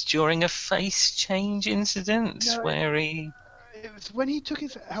once during a face change incident No, where he. It was when he took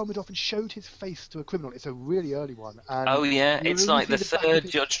his helmet off and showed his face to a criminal. It's a really early one. And Oh yeah, you it's only like see the back of third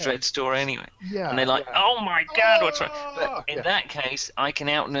his Judge head. Dredd story anyway. Yeah. And they're like, yeah. oh my god, what's wrong? But in Yeah. that case, I can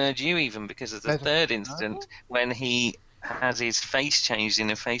out nerd you even because of the There's a- third incident when he has his face changed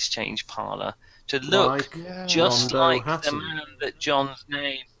in a face change parlour to look Like Yeah. just Rondo like the Hatton. man that John's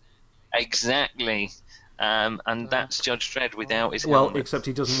name. Exactly. And that's Judge Dredd without his Well, helmet. except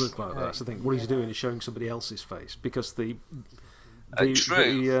he doesn't look like that. So I think what he's doing is showing somebody else's face because the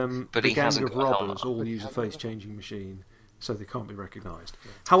True, but the he gang hasn't of got a helmet robbers on. all use a face changing machine, so they can't be recognised.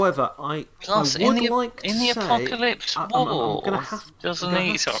 However, I Plus, would in the- like in to the say, Apocalypse I'm War, gonna have, doesn't I'm gonna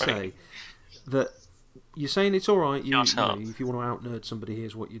he? have to Sorry. say that you're saying it's all right. Shut up. If you want to out nerd somebody,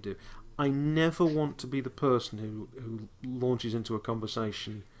 here's what you do. I never want to be the person who launches into a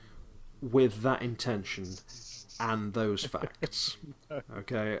conversation with that intention and those facts.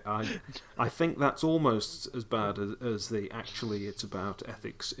 Okay, I think that's almost as bad as the actually it's about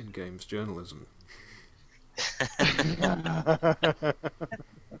ethics in games journalism.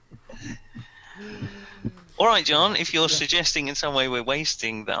 All right, John. If you're suggesting in some way we're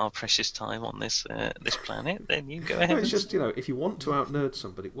wasting our precious time on this this planet, then you go ahead. No, it's just, if you want to out-nerd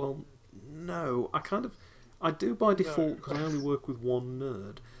somebody, well, no. I do by default, because I only work with one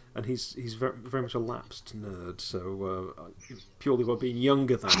nerd, and he's very, very much a lapsed nerd, so purely by being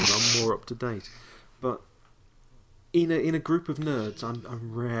younger than him, I'm more up to date. But in a group of nerds,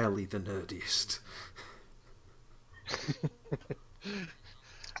 I'm rarely the nerdiest.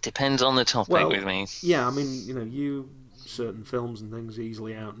 Depends on the topic with me. Yeah, I mean, you certain films and things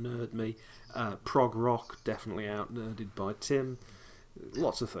easily out-nerd me. Prog rock, definitely out-nerded by Tim.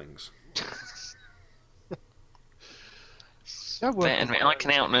 Lots of things. Veterinary. I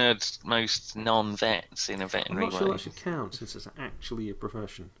can out-nerd most non-vets in a veterinary way. I'm not sure that should count, since it's actually a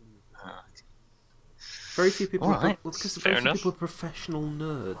profession. Very few people. Right. Because very few people are professional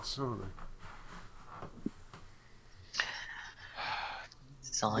nerds, aren't they?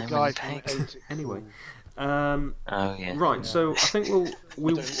 Simon Pegg. Anyway. Oh yeah. Right. Yeah. So I think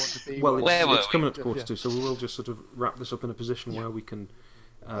it's coming up to 1:45, so we will just sort of wrap this up in a position where we can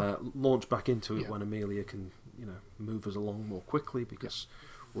launch back into it when Amelia can, move us along more quickly, because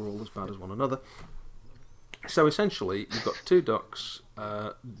we're all as bad as one another. So essentially, you've got 2 ducks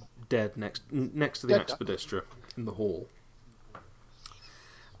dead next to the Expedistra in the hall.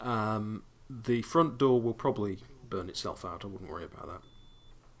 The front door will probably burn itself out. I wouldn't worry about that.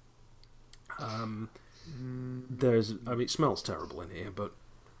 It smells terrible in here, but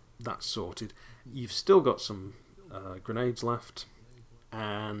that's sorted. You've still got some grenades left,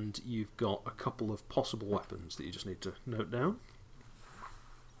 and you've got a couple of possible weapons that you just need to note down.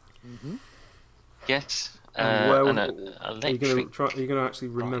 Mm-hmm. Yes. Are you electric. going to actually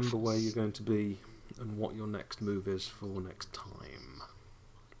remember where you're going to be and what your next move is for next time?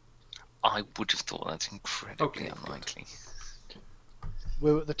 I would have thought that's incredibly unlikely.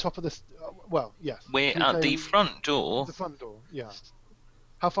 We're at the top of the... We're at the front door. The front door, yeah.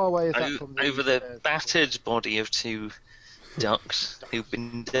 How far away is that from the... Over the battered body of 2 ducks who've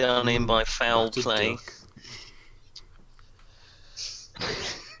been done in by foul play.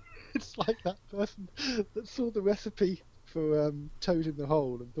 It's like that person that saw the recipe for Toad in the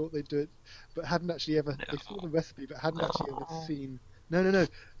Hole and thought they'd do it, but hadn't actually ever... They saw the recipe, but hadn't actually ever seen... No.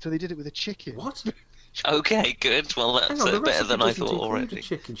 So they did it with a chicken. What? Okay, good. Well, that's better than I thought already. A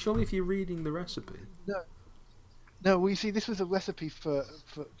chicken. Surely, if you're reading the recipe. No. Well, you see, this was a recipe for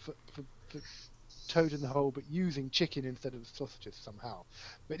Toad in the Hole, but using chicken instead of sausages somehow.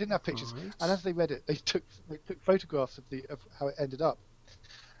 But it didn't have pictures. Right. And as they read it, they took photographs of how it ended up.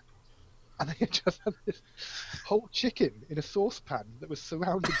 And they just had this whole chicken in a saucepan that was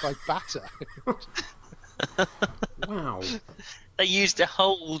surrounded by batter. Wow. They used a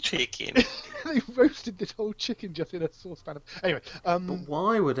whole chicken. They roasted this whole chicken just in a saucepan. Anyway, but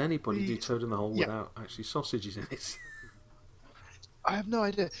why would anybody do Toad in the Hole without actually sausages in it? I have no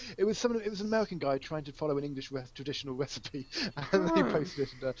idea. It was an American guy trying to follow an English traditional recipe, and they posted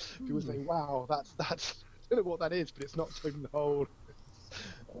it, and people were saying, "Wow, that's I don't know what that is, but it's not Toad in the Hole."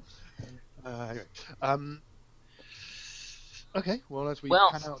 Anyway, okay. Well, as we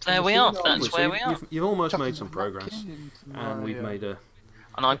pan out there we are. That's where we are. You've almost made some progress, and we've made a.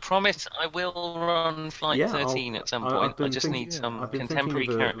 And I promise I will run Flight 13 at some point. I just need some contemporary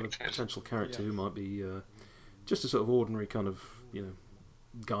characters. A potential character who might be just a sort of ordinary kind of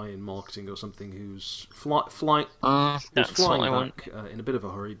guy in marketing or something who's flying back in a bit of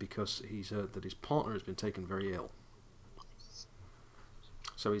a hurry because he's heard that his partner has been taken very ill.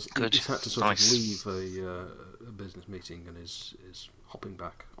 So he's had to sort of leave a business meeting and is hopping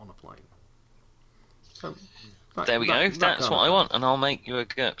back on a plane. So there we go. That's what I want, and I'll make you a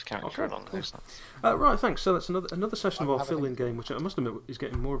GURPS character along those lines. Right, thanks. So that's another session of our fill-in game, which I must admit is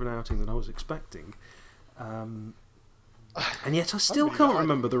getting more of an outing than I was expecting. And yet I still can't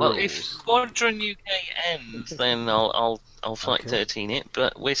remember the rules. Well, if Squadron UK ends, then I'll Flight 13 it,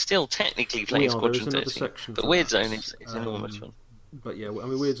 but we're still technically playing Squadron 13. But Weird Zone is enormous fun. But yeah, I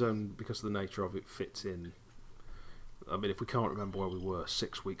mean, Weird Zone, because of the nature of it, fits in. I mean, if we can't remember where we were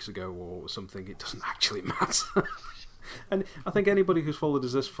 6 weeks ago or something, it doesn't actually matter. And I think anybody who's followed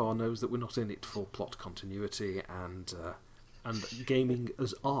us this far knows that we're not in it for plot continuity and gaming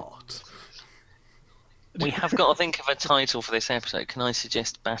as art. We have got to think of a title for this episode. Can I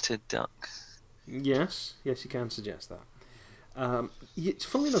suggest Battered Duck? Yes, you can suggest that.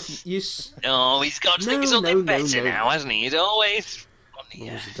 Funnily enough, he's got to think of something better now, hasn't he? He's always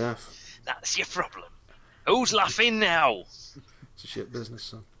deaf. That's your problem. Who's laughing now? It's a shit business,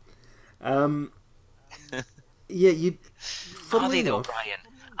 son. You. Are they though, Brian?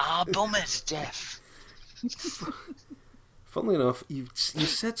 Our bummer's deaf. Funnily enough, you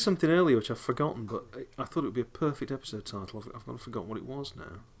said something earlier which I've forgotten, but I thought it would be a perfect episode title. I've gone and forgotten what it was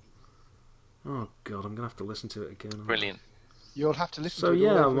now. Oh God, I'm going to have to listen to it again. Brilliant. You'll have to listen So to it.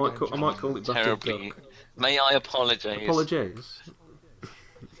 yeah, all I over again, might call it Battle Terribly. Duck. May I apologise? Apologise.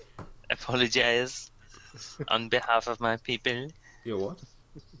 Apologise on behalf of my people. Your what?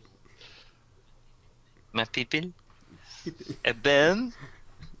 My people. Ben.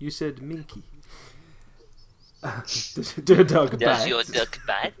 You said Minky. Do a dog Does bite. your duck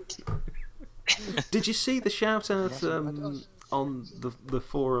bite? Did you see the shout out on the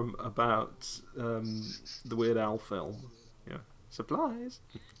forum about the Weird Al film? Yeah, supplies.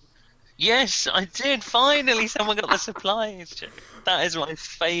 Yes, I did. Finally, someone got the supplies joke. That is my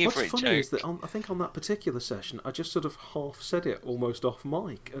favourite What's funny joke. is that I think on that particular session, I just sort of half said it almost off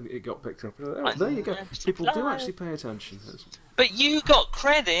mic, and it got picked up. Oh, there you go. People do actually pay attention. But you got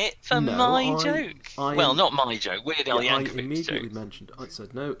credit for No, my joke. I- Well, not my joke. Weird Al Yeah, I Yankovic's immediately joke. mentioned. I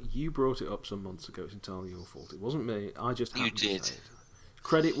said, "No, you brought it up some months ago. It's entirely your fault. It wasn't me. I just You happened to did. say it.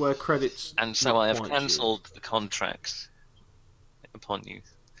 Credit where credit's And so not I have quite due. cancelled the contracts upon you.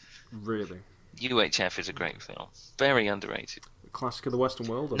 Really, UHF is a great film. Very underrated. classic of the Western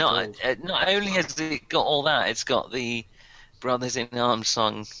world. I'm Not told. not only has it got all that, it's got the Brothers in Arms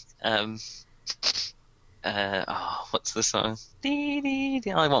song. What's the song? Dee, dee,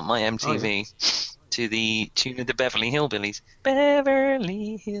 dee. I want my MTV to the tune of the Beverly Hillbillies.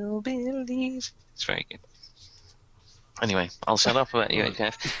 Beverly Hillbillies. It's very good. Anyway, I'll shut up about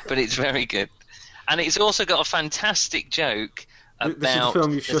UHF, but it's very good. And it's also got a fantastic joke This is the about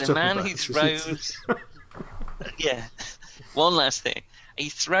film you've there's shut a up man about. who throws. Yeah. One last thing.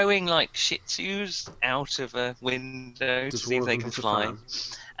 He's throwing like Shih Tzus out of a window to Does see if one of they them can hit a fly.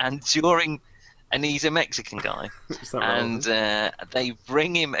 fan? And he's a Mexican guy. Is that And relevant? they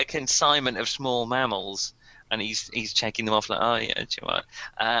bring him a consignment of small mammals, and he's checking them off like, oh yeah, sure.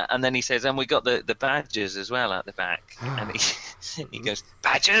 And then he says, and we got the badgers as well at the back. And he goes,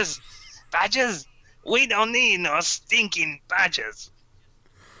 badgers, we don't need no stinking badgers.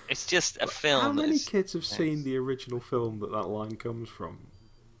 It's just a film. How many that's- kids have seen the original film that line comes from?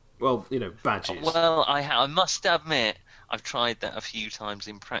 Well, badges. Well, I must admit, I've tried that a few times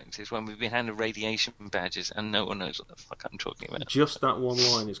in practice when we've been handed radiation badges, and no one knows what the fuck I'm talking about. Just that one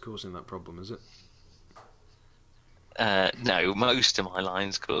line is causing that problem, is it? No, most of my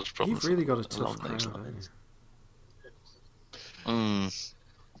lines cause problems. You've really got a along tough those crowd, lines. haven't you?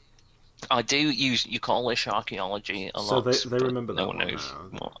 I do use Eucolish archaeology a So lot. they but remember that no one one knows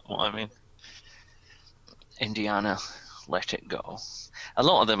now. what I mean. Indiana, let it go. A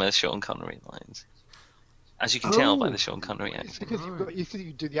lot of them are Sean Connery lines, as you can tell by the Sean Connery It's accent. because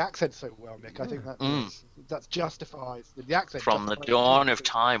you do the accent so well, Nick. I think that justifies the accent. From the justifies dawn it. of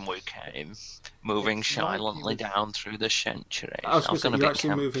time we came, moving It's like silently he was- down through the centuries. I was going to say, gonna you're be actually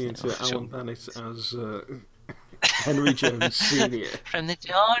camp, moving you into know, Alan Sean. Bennett as Henry Jones Sr. From the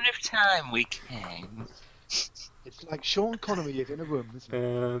dawn of time we came. It's like Sean Connery is in a room, isn't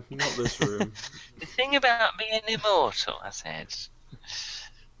it? Not this room. The thing about being immortal, I said.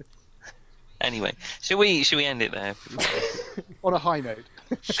 Anyway, should we end it there? On a high note.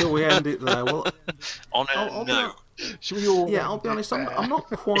 Shall we end it there? Well, On a I'll be- note. Should we all? yeah, I'll be end honest. it I'm there? not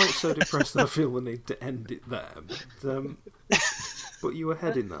quite so depressed that I feel the need to end it there. But you were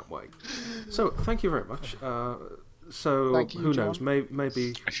heading that way. So thank you very much. So Thank you, who John. knows?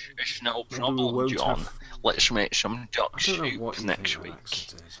 Maybe It's no we problem, won't John. have- Let's make some duck I don't know what soup you next think week. that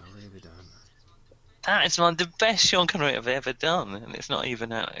accent is. I really don't. That is one of the best Sean Connery I've ever done, and it's not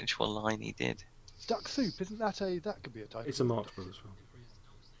even an actual line he did. Duck soup, isn't that that could be a title? It's a Marx Brothers film.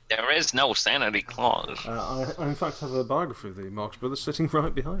 There is no sanity clause. I in fact have a biography of the Marx Brothers sitting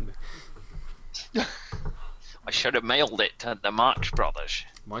right behind me. I should have mailed it to the Marx Brothers.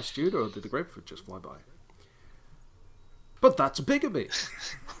 My steward, or did the grapefruit just fly by? But that's bigamy!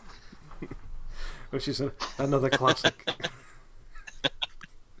 Which is another classic.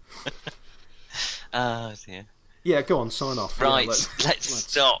 Oh dear. Yeah, go on, sign off. Right, Yeah, let's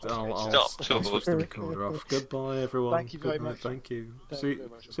stop. I'll Stop. switch the recorder off. Goodbye, everyone. Thank you very Goodbye, much. Thank you. Thank See you very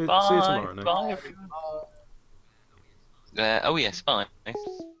much. see you Bye. tomorrow, Nick. Bye. Oh yes, bye.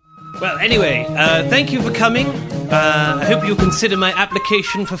 Well, anyway, thank you for coming. I hope you'll consider my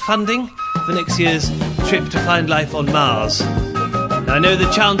application for funding for next year's trip to find life on Mars. Now, I know the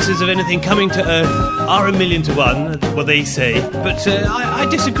chances of anything coming to Earth are 1,000,000 to 1, what they say, but I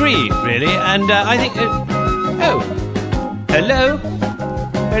disagree, really, and I think... oh, hello?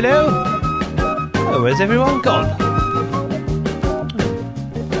 Hello? Oh, where's everyone gone?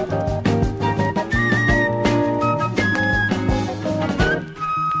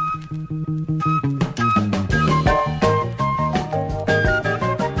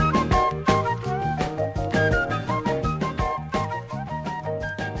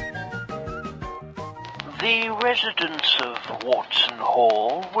 residents of Watson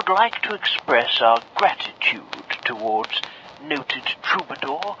Hall would like to express our gratitude towards noted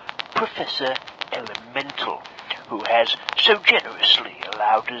troubadour Professor Elemental, who has so generously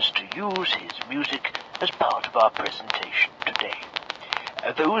allowed us to use his music as part of our presentation today.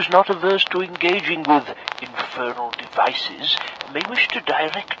 Those not averse to engaging with infernal devices may wish to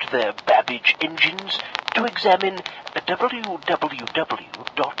direct their Babbage engines to examine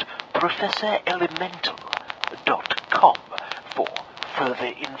www.professorelemental.com for further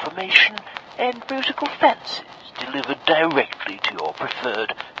information and musical fancies delivered directly to your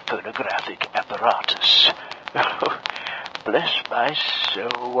preferred phonographic apparatus. Bless my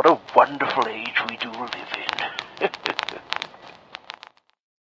soul, what a wonderful age we do live in.